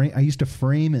 I used to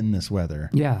frame in this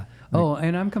weather. Yeah. Oh,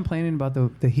 and I'm complaining about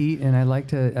the heat, and I like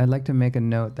to make a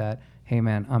note that, hey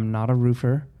man, I'm not a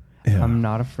roofer, I'm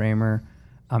not a framer,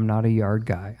 I'm not a yard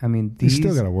guy. I mean, you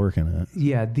still got to work in it.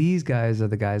 Yeah, these guys are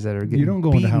the guys that are getting you don't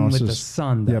go into houses with the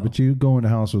sun, though. Yeah, but you go into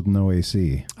a house with no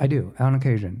AC. I do, on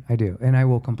occasion. I do. And I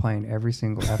will complain every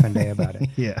single effing day about it.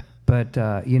 Yeah. But,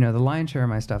 the lion's share of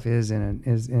my stuff is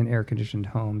in air-conditioned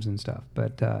homes and stuff.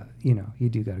 But, you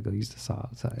do got to go use the saw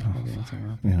outside.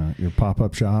 Yeah, your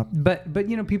pop-up shop. But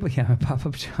people,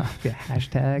 pop-up shop. Yeah,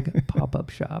 hashtag pop-up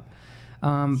shop. So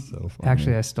funny.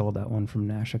 Actually, I stole that one from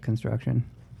Nasha Construction.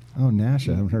 Oh, Nash,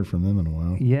 I haven't heard from them in a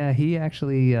while. Yeah, he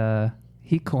actually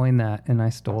he coined that, and I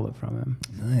stole it from him.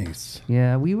 Nice.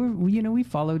 Yeah, we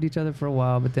followed each other for a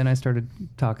while, but then I started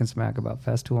talking smack about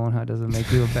Festool and how it doesn't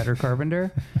make you a better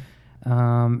carpenter.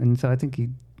 And so I think he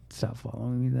stopped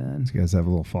following me then. So you guys have a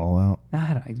little fallout?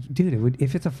 Dude,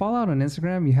 if it's a fallout on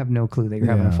Instagram, you have no clue that you're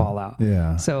having a fallout.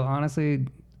 Yeah. So honestly,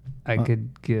 I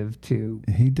could give two.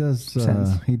 He does.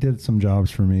 He did some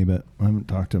jobs for me, but I haven't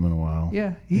talked to him in a while.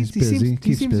 Yeah, he's busy.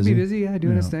 He seems to be busy. Yeah,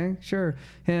 doing his thing. Sure,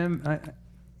 him.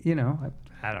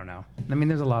 I don't know. I mean,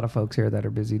 there's a lot of folks here that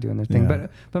are busy doing their thing,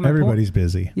 but everybody's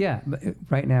busy. Yeah, but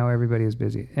right now everybody is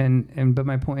busy, but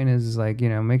my point is like,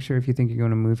 make sure if you think you're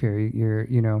going to move here,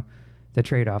 you're the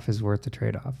trade-off is worth the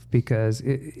trade-off, because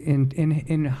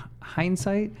in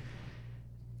hindsight,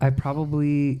 I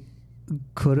probably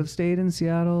could have stayed in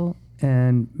Seattle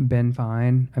and been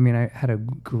fine. I mean, I had a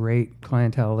great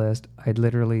clientele list. I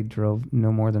literally drove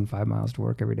no more than 5 miles to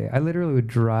work every day. I literally would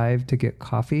drive to get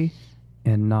coffee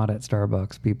and not at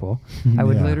Starbucks, people. I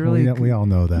would literally... We all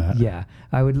know that. Yeah.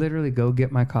 I would literally go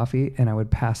get my coffee and I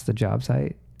would pass the job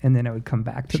site and then I would come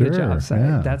back to the job site.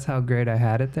 Yeah. That's how great I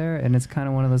had it there. And it's kind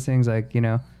of one of those things like,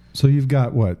 So you've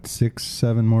got, what, 6,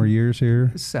 7 more years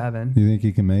here? 7. You think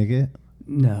you can make it?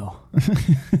 No.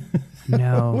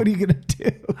 No. What are you gonna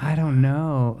do? I don't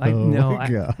know.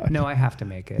 I have to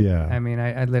make it. Yeah. I mean,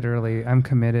 I literally, I'm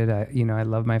committed. I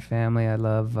love my family. I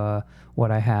love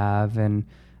what I have, and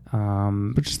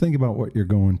but just think about what you're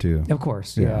going to. Of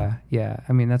course. Yeah.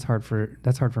 I mean, that's hard for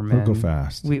men. Go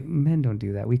fast. Men don't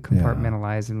do that. We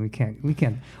compartmentalize, and we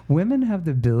can't. Women have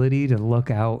the ability to look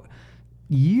out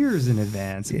years in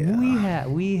advance. Yeah.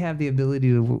 We have the ability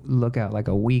to look out like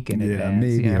a week in advance.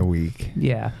 Maybe a week.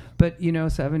 Yeah. But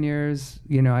 7 years,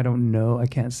 I don't know. I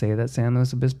can't say that San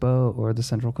Luis Obispo or the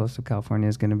Central Coast of California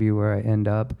is going to be where I end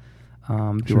up.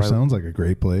 Sounds like a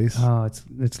great place. Oh,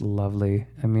 it's lovely.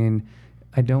 I mean,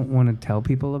 I don't want to tell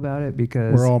people about it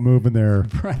because we're all moving there.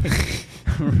 Right.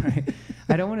 Right.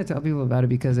 I don't want to tell people about it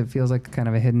because it feels like kind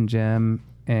of a hidden gem,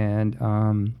 and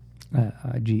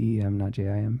GEM, not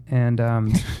JIM, and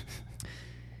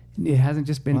it hasn't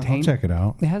just been tainted. I'll check it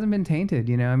out. It hasn't been tainted,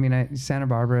 I mean, Santa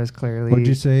Barbara is clearly. What'd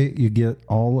you say? You get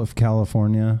all of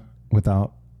California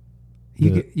without.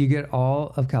 You get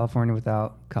all of California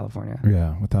without California.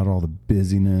 Yeah, without all the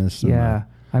busyness. Yeah.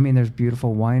 I mean, there's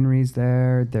beautiful wineries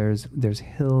there. There's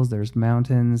hills. There's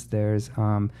mountains. There's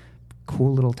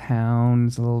cool little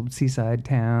towns, little seaside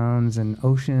towns, and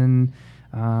ocean.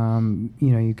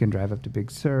 You can drive up to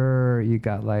Big Sur. You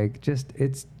got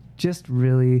it's just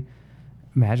really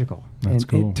magical. That's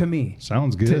cool. To me.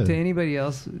 Sounds good. To anybody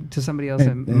else, to somebody else.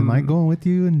 Am I going with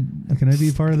you? And can I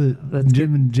be part of the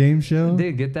Jim and James show?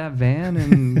 Dude, get that van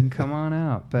and come on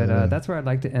out. But that's where I'd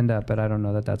like to end up, but I don't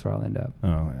know that that's where I'll end up. Oh,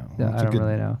 yeah. Well, I don't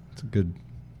really know. It's a good...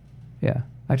 Yeah.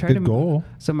 I tried good goal.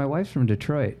 So my wife's from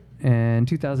Detroit. And in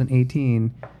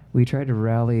 2018, we tried to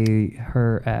rally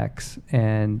her ex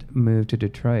and move to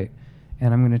Detroit.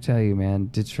 And I'm going to tell you, man,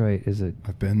 Detroit is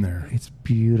I've been there. It's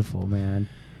beautiful, man.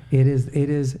 It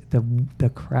is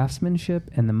the craftsmanship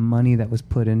and the money that was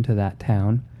put into that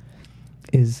town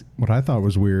is... What I thought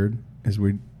was weird is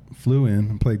we flew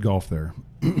in and played golf there.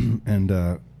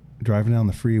 And driving down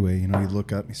the freeway, you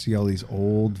look up, you see all these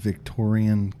old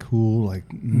Victorian, cool,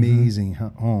 amazing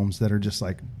homes that are just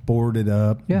boarded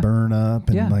up, burn up,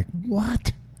 and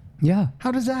what? Yeah.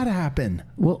 How does that happen?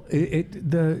 Well,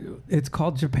 it's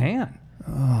called Japan.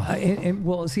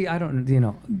 Oh. See, I don't,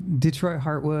 Detroit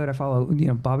Heartwood, I follow,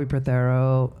 Bobby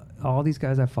Prothero, all these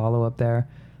guys I follow up there.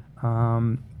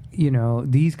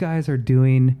 These guys are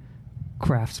doing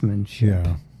craftsmanship.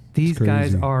 Yeah. These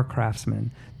guys are craftsmen.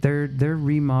 They're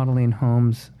remodeling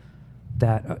homes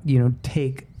that,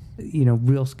 take,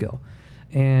 real skill.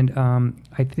 And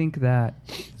I think that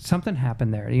something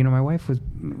happened there. My wife was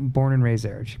born and raised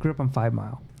there. She grew up on 5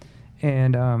 Mile.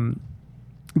 And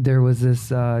there was this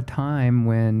time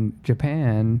when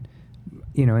Japan,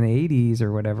 in the 80s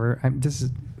or whatever, this is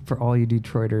for all you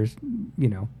Detroiters,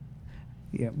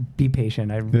 be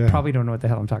patient. I probably don't know what the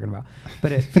hell I'm talking about.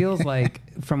 But it feels like,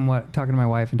 from talking to my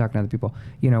wife and talking to other people,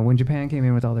 when Japan came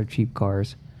in with all their cheap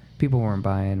cars, people weren't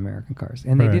buying American cars,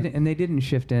 and they didn't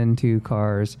shift into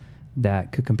cars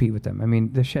that could compete with them. I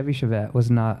mean, the Chevy Chevette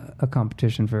was not a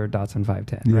competition for a Datsun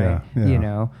 510, right?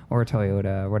 Yeah. Or a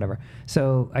Toyota or whatever.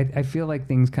 So I feel like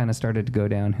things kind of started to go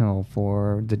downhill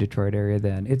for the Detroit area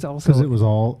then. It's also... Because it was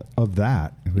all of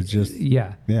that. It was just...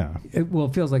 Yeah. Yeah. It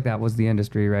feels like that was the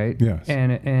industry, right? Yes.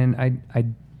 And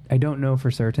I don't know for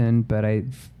certain, but I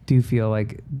do feel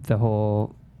like the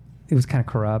whole... It was kind of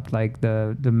corrupt, like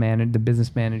the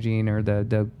business managing or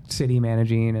the city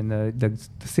managing and the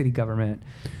city government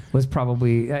was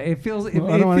probably. It feels. I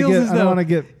don't want to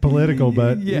get political,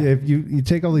 but if you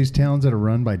take all these towns that are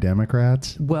run by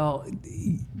Democrats. Well,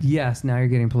 yes. Now you're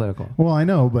getting political. Well, I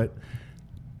know, but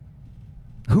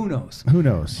who knows? Who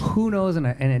knows? Who knows? And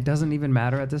it doesn't even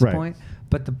matter at this point.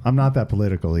 But I'm not that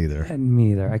political either.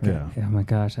 Me either. I can't. Yeah. Oh my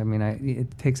gosh. I mean,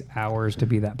 it takes hours to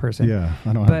be that person. Yeah,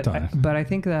 I don't have time. But I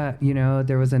think that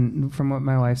there was from what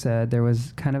my wife said, there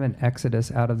was kind of an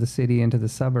exodus out of the city into the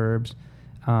suburbs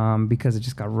because it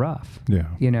just got rough. Yeah.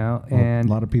 And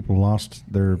a lot of people lost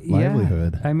their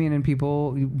livelihood. I mean, and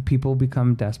people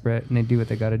become desperate and they do what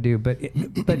they got to do. But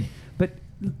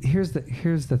here's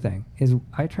the thing: is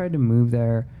I tried to move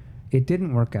there, it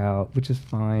didn't work out, which is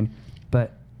fine,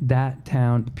 but that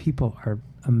town, the people are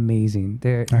amazing.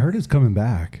 I heard it's coming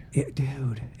back.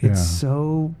 It's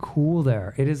so cool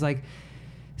there. It is like,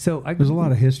 there's a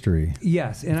lot of history.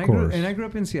 Yes, and I grew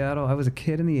up in Seattle. I was a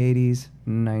kid in the 80s,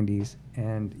 90s,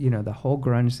 and the whole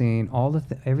grunge scene, all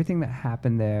everything that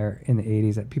happened there in the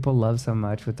 80s that people love so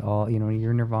much, with all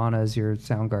your Nirvanas, your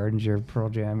Soundgardens, your Pearl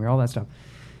Jam, your all that stuff.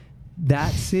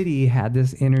 That city had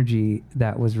this energy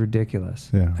that was ridiculous.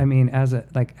 Yeah. I mean, as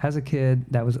a kid,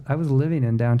 I was living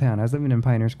in downtown. I was living in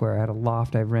Pioneer Square. I had a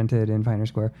loft I rented in Pioneer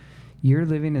Square. You're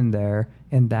living in there,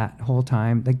 and that whole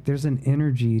time, like, there's an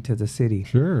energy to the city.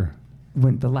 Sure.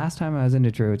 When the last time I was in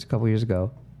Detroit, a couple years ago,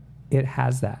 it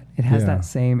has that. It has that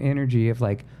same energy of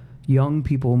like young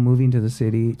people moving to the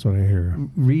city. That's what I hear.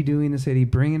 Redoing the city,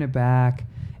 bringing it back,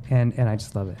 and I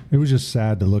just love it. It was just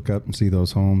sad to look up and see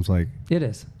those homes. Like, it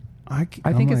is. I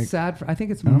think it's sad. I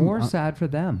think it's more sad for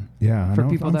them. Yeah, for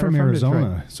people I'm that from are from Arizona,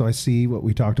 Detroit. so I see what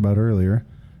we talked about earlier.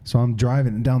 So I'm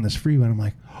driving down this freeway, and I'm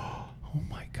like, oh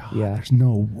my God, there's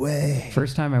no way.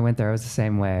 First time I went there, I was the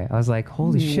same way. I was like,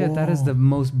 holy shit, that is the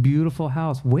most beautiful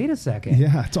house. Wait a second.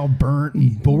 Yeah, it's all burnt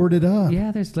and boarded up.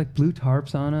 Yeah, there's like blue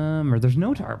tarps on them, or there's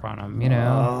no tarp on them,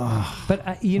 But,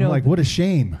 I'm like, what a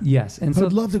shame. Yes. And so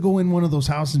I'd love to go in one of those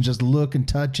houses and just look and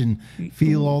touch and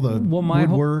feel all the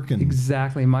woodwork.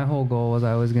 Exactly. My whole goal was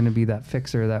I was going to be that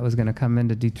fixer that was going to come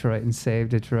into Detroit and save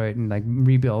Detroit and like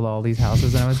rebuild all these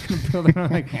houses. And I was going to build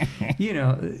them like,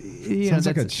 Sounds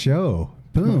like a show.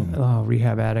 Boom. Oh,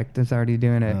 Rehab Addict is already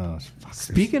doing it. Oh,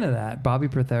 Speaking of that, Bobby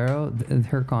Prothero,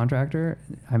 her contractor,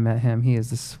 I met him. He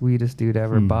is the sweetest dude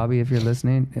ever. Bobby, if you're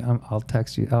listening, I'll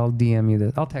text you. I'll DM you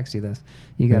this. I'll text you this.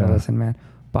 You got to listen, man.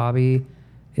 Bobby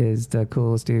is the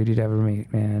coolest dude you'd ever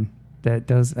meet, man.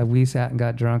 We sat and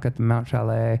got drunk at the Mount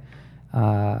Chalet.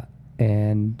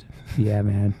 And yeah,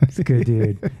 man, it's a good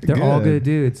dude. They're all good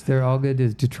dudes.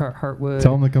 Detroit Heartwood.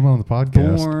 Tell them to come on the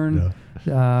podcast. Born. Yeah.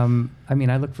 I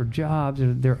mean, I look for jobs.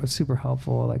 They're super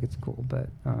helpful. Like, it's cool. But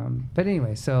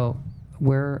anyway, so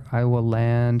where I will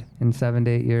land in 7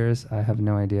 to 8 years, I have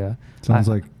no idea. Sounds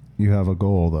like you have a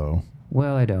goal, though.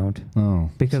 Well, I don't.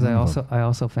 Oh, because I also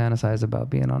fantasize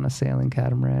about being on a sailing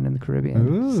catamaran in the Caribbean.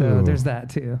 Ooh. So there's that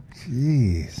too.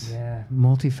 Jeez. Yeah,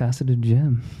 multifaceted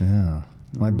Jim. Yeah.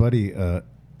 My buddy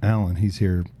Alan, he's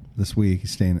here this week.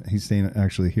 He's staying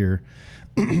actually here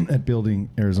at Building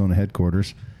Arizona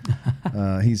headquarters.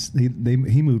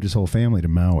 He moved his whole family to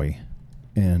Maui,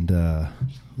 and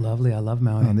lovely. I love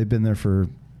Maui. They've been there for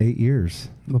 8 years.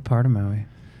 What part of Maui?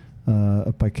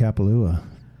 Up by Kapalua.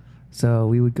 So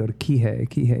we would go to Kihei.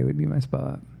 Kihei would be my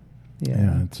spot.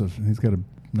 Yeah. He's got a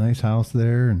nice house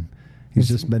there, and he's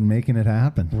just been making it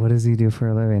happen. What does he do for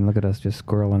a living? Look at us just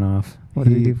squirreling off. What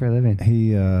does he do for a living?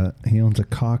 He owns a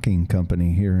caulking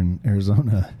company here in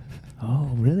Arizona. Oh,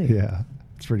 really? Yeah,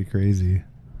 it's pretty crazy.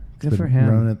 Good for him.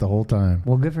 Running it the whole time.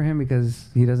 Well, good for him because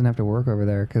he doesn't have to work over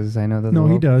there. Because I know that. No,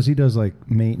 he does. He does like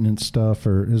maintenance stuff.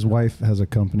 Or his wife has a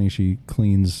company. She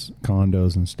cleans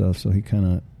condos and stuff. So he kind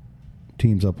of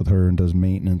teams up with her and does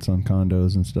maintenance on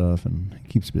condos and stuff, and he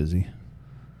keeps busy.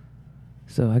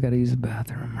 So I got to use the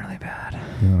bathroom really bad.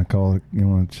 You want to call it? You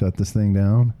want to shut this thing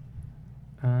down?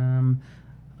 I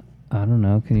don't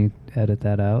know. Can you edit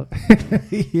that out?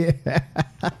 Yeah.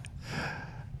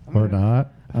 Or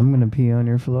not? I'm gonna pee on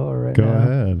your floor right now. Go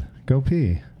ahead. Go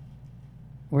pee.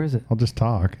 Where is it? I'll just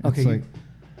talk. Okay. It's like,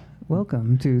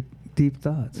 welcome to Deep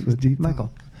Thoughts with Deep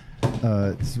Michael.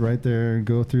 It's right there.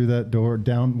 Go through that door,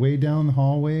 way down the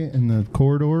hallway in the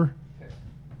corridor. Okay.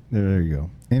 There you go.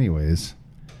 Anyways.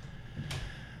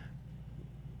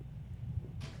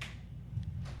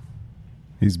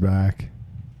 He's back.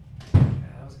 Yeah,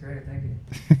 that was great. Thank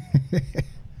you.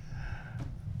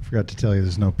 Forgot to tell you,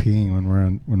 there's no peeing when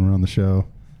we're on the show.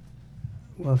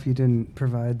 Well, if you didn't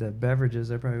provide the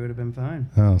beverages, I probably would have been fine.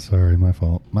 Oh, sorry, my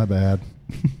fault. My bad.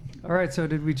 All right, so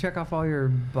did we check off all your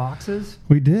boxes?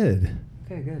 We did.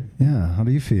 Okay, good. Yeah. How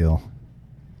do you feel?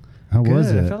 How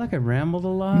was it? I felt like I rambled a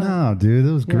lot. No, dude,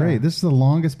 it was great. This is the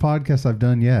longest podcast I've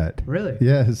done yet. Really?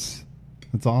 Yes.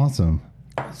 It's awesome.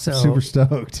 So super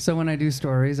stoked. So when I do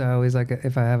stories, I always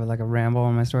if I have like a ramble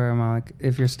on my story, I'm like,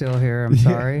 if you're still here, I'm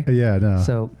sorry. Yeah, no.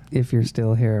 So if you're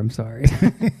still here, I'm sorry.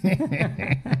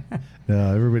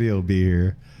 No, everybody will be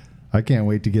here. I can't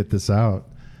wait to get this out.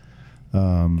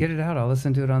 Get it out. I'll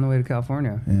listen to it on the way to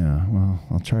California. Yeah, well,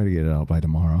 I'll try to get it out by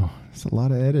tomorrow. It's a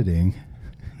lot of editing.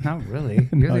 Not really.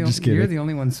 You're the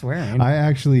only one swearing.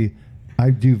 I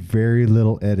do very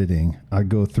little editing. I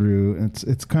go through.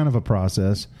 It's kind of a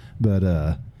process,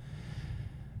 but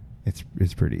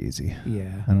it's pretty easy.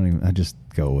 Yeah. I just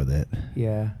go with it.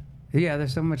 Yeah. Yeah,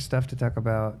 there's so much stuff to talk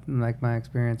about, like my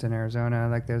experience in Arizona.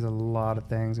 Like, there's a lot of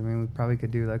things. I mean, we probably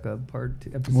could do like a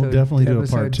episode. We'll definitely do a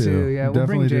part two. Yeah, we'll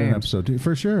bring James. Do an episode 2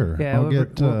 for sure. Yeah,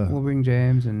 we'll bring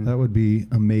James, and that would be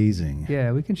amazing.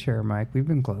 Yeah, we can share a mic. We've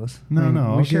been close.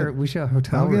 We share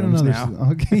hotel rooms now.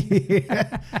 Okay,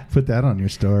 put that on your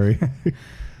story.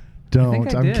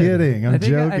 Don't. I'm kidding. I'm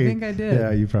joking. I think I did.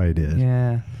 Yeah, you probably did.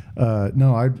 Yeah.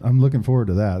 No, I'm looking forward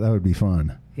to that. That would be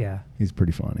fun. Yeah. He's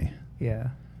pretty funny.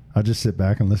 Yeah. I'll just sit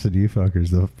back and listen to you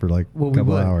fuckers for like a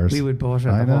couple hours. We would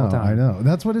bullshit the whole time. I know.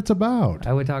 That's what it's about.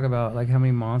 I would talk about like how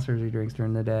many monsters he drinks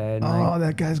during the day. And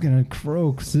that guy's gonna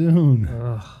croak soon.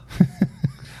 Ugh.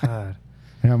 God.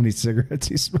 How many cigarettes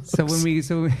he smokes? So when we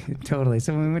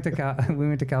went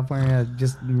to California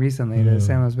just recently to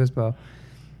San Luis Obispo.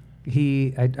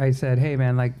 I said, hey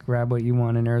man, like grab what you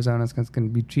want in Arizona. It's going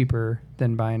to be cheaper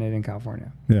than buying it in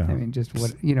California. Yeah. I mean, just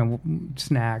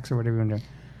snacks or whatever you want to do.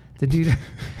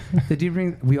 The dude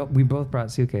bring. We both brought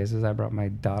suitcases. I brought my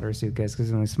daughter's suitcase because it's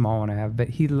the only small one I have. But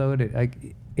he loaded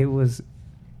it was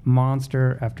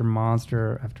monster after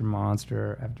monster after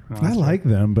monster after monster. I like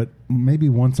them, but maybe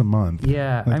once a month.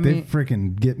 Yeah, they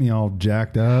freaking get me all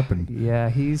jacked up and. Yeah,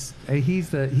 he's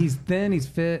thin, he's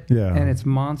fit. Yeah. And it's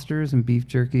monsters and beef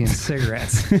jerky and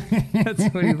cigarettes. That's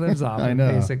what he lives off. I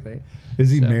know. Basically. Is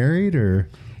he married or?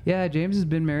 Yeah, James has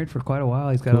been married for quite a while.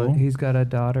 He's got a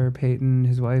daughter, Peyton.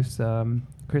 His wife's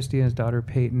Christy, and his daughter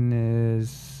Peyton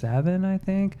is 7, I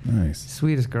think. Nice.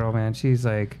 Sweetest girl, man. She's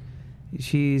like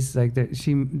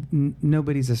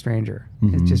nobody's a stranger.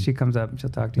 Mm-hmm. It's just she comes up and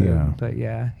she'll talk to you. Yeah. But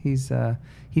yeah, he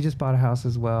just bought a house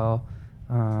as well.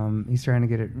 He's trying to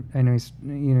get it. I know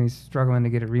he's struggling to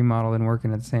get it remodeled and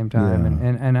working at the same time.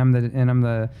 Yeah.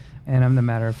 And I'm the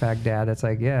matter of fact dad. That's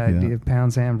like,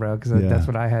 pound sand, bro, because that's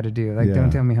what I had to do. Like,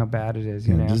 don't tell me how bad it is.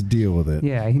 You know, just deal with it.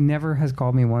 Yeah, he never has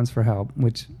called me once for help,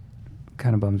 which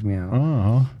kind of bums me out.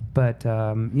 Oh. But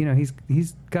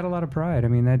he's got a lot of pride. I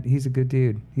mean, he's a good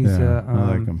dude. He's I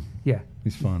like him. Yeah,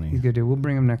 he's funny. He's a good dude. We'll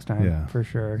bring him next time. Yeah, for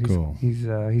sure. Cool. He's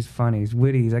funny. He's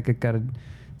witty. He's like got a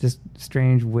just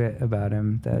strange wit about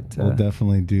him that we'll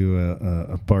definitely do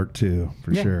a part 2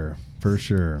 for sure. For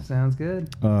sure. Sounds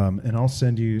good. And I'll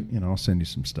send you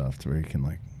some stuff to where you can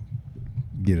like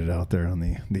get it out there on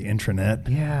the intranet.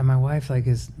 Yeah, my wife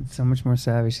is so much more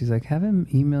savvy. She's like, have him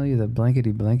email you the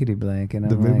blankety blankety blank, and I'm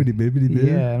the bibbity bibbity bib.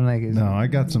 Yeah, I'm like, no, I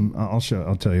got some. I'll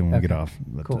tell you when we get off.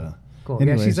 But, cool. Cool.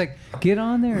 Anyways. Yeah, she's like, get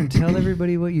on there and tell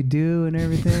everybody what you do and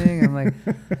everything. I'm like,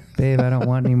 babe, I don't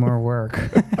want any more work.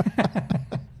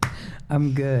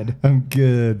 I'm good.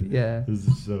 Yeah. This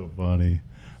is so funny.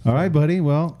 All right, buddy.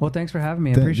 Well, thanks for having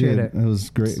me. I appreciate it. It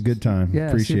was great. Good time. Yeah,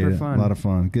 appreciate super it. fun. A lot of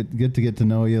fun. Good to get to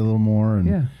know you a little more. And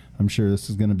yeah. I'm sure this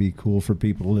is going to be cool for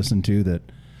people to listen to that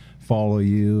follow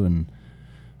you. And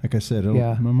like I said, it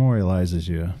memorializes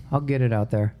you. I'll get it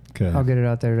out there. Okay. I'll get it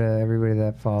out there to everybody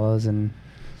that follows and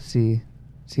see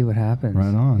what happens.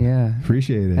 Right on. Yeah.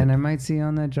 Appreciate it. And I might see you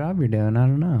on that job you're doing. I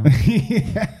don't know.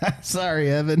 Yeah.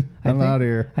 Sorry, Evan. I'm out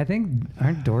here. I think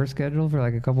aren't doors scheduled for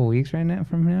like a couple weeks right now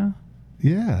from now?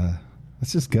 Yeah.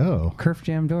 Let's just go. Kerf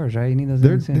Jam doors, right? You need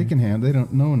those. They can handle. They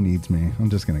don't. No one needs me.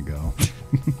 I'm just gonna go.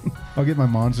 I'll get my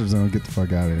monsters and I'll get the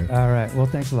fuck out of here. All right. Well,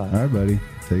 thanks a lot. All right, buddy.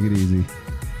 Take it easy.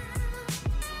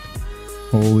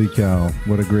 Holy cow!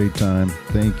 What a great time.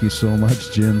 Thank you so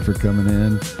much, Jim, for coming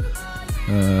in.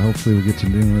 Hopefully we'll get to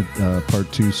do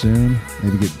part 2 soon.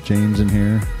 Maybe get James in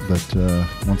here. But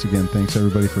once again, thanks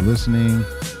everybody for listening,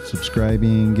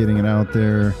 subscribing, getting it out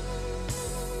there.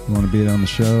 If you want to be on the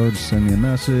show, just send me a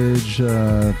message.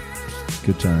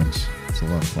 Good times. It's a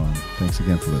lot of fun. Thanks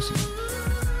again for listening.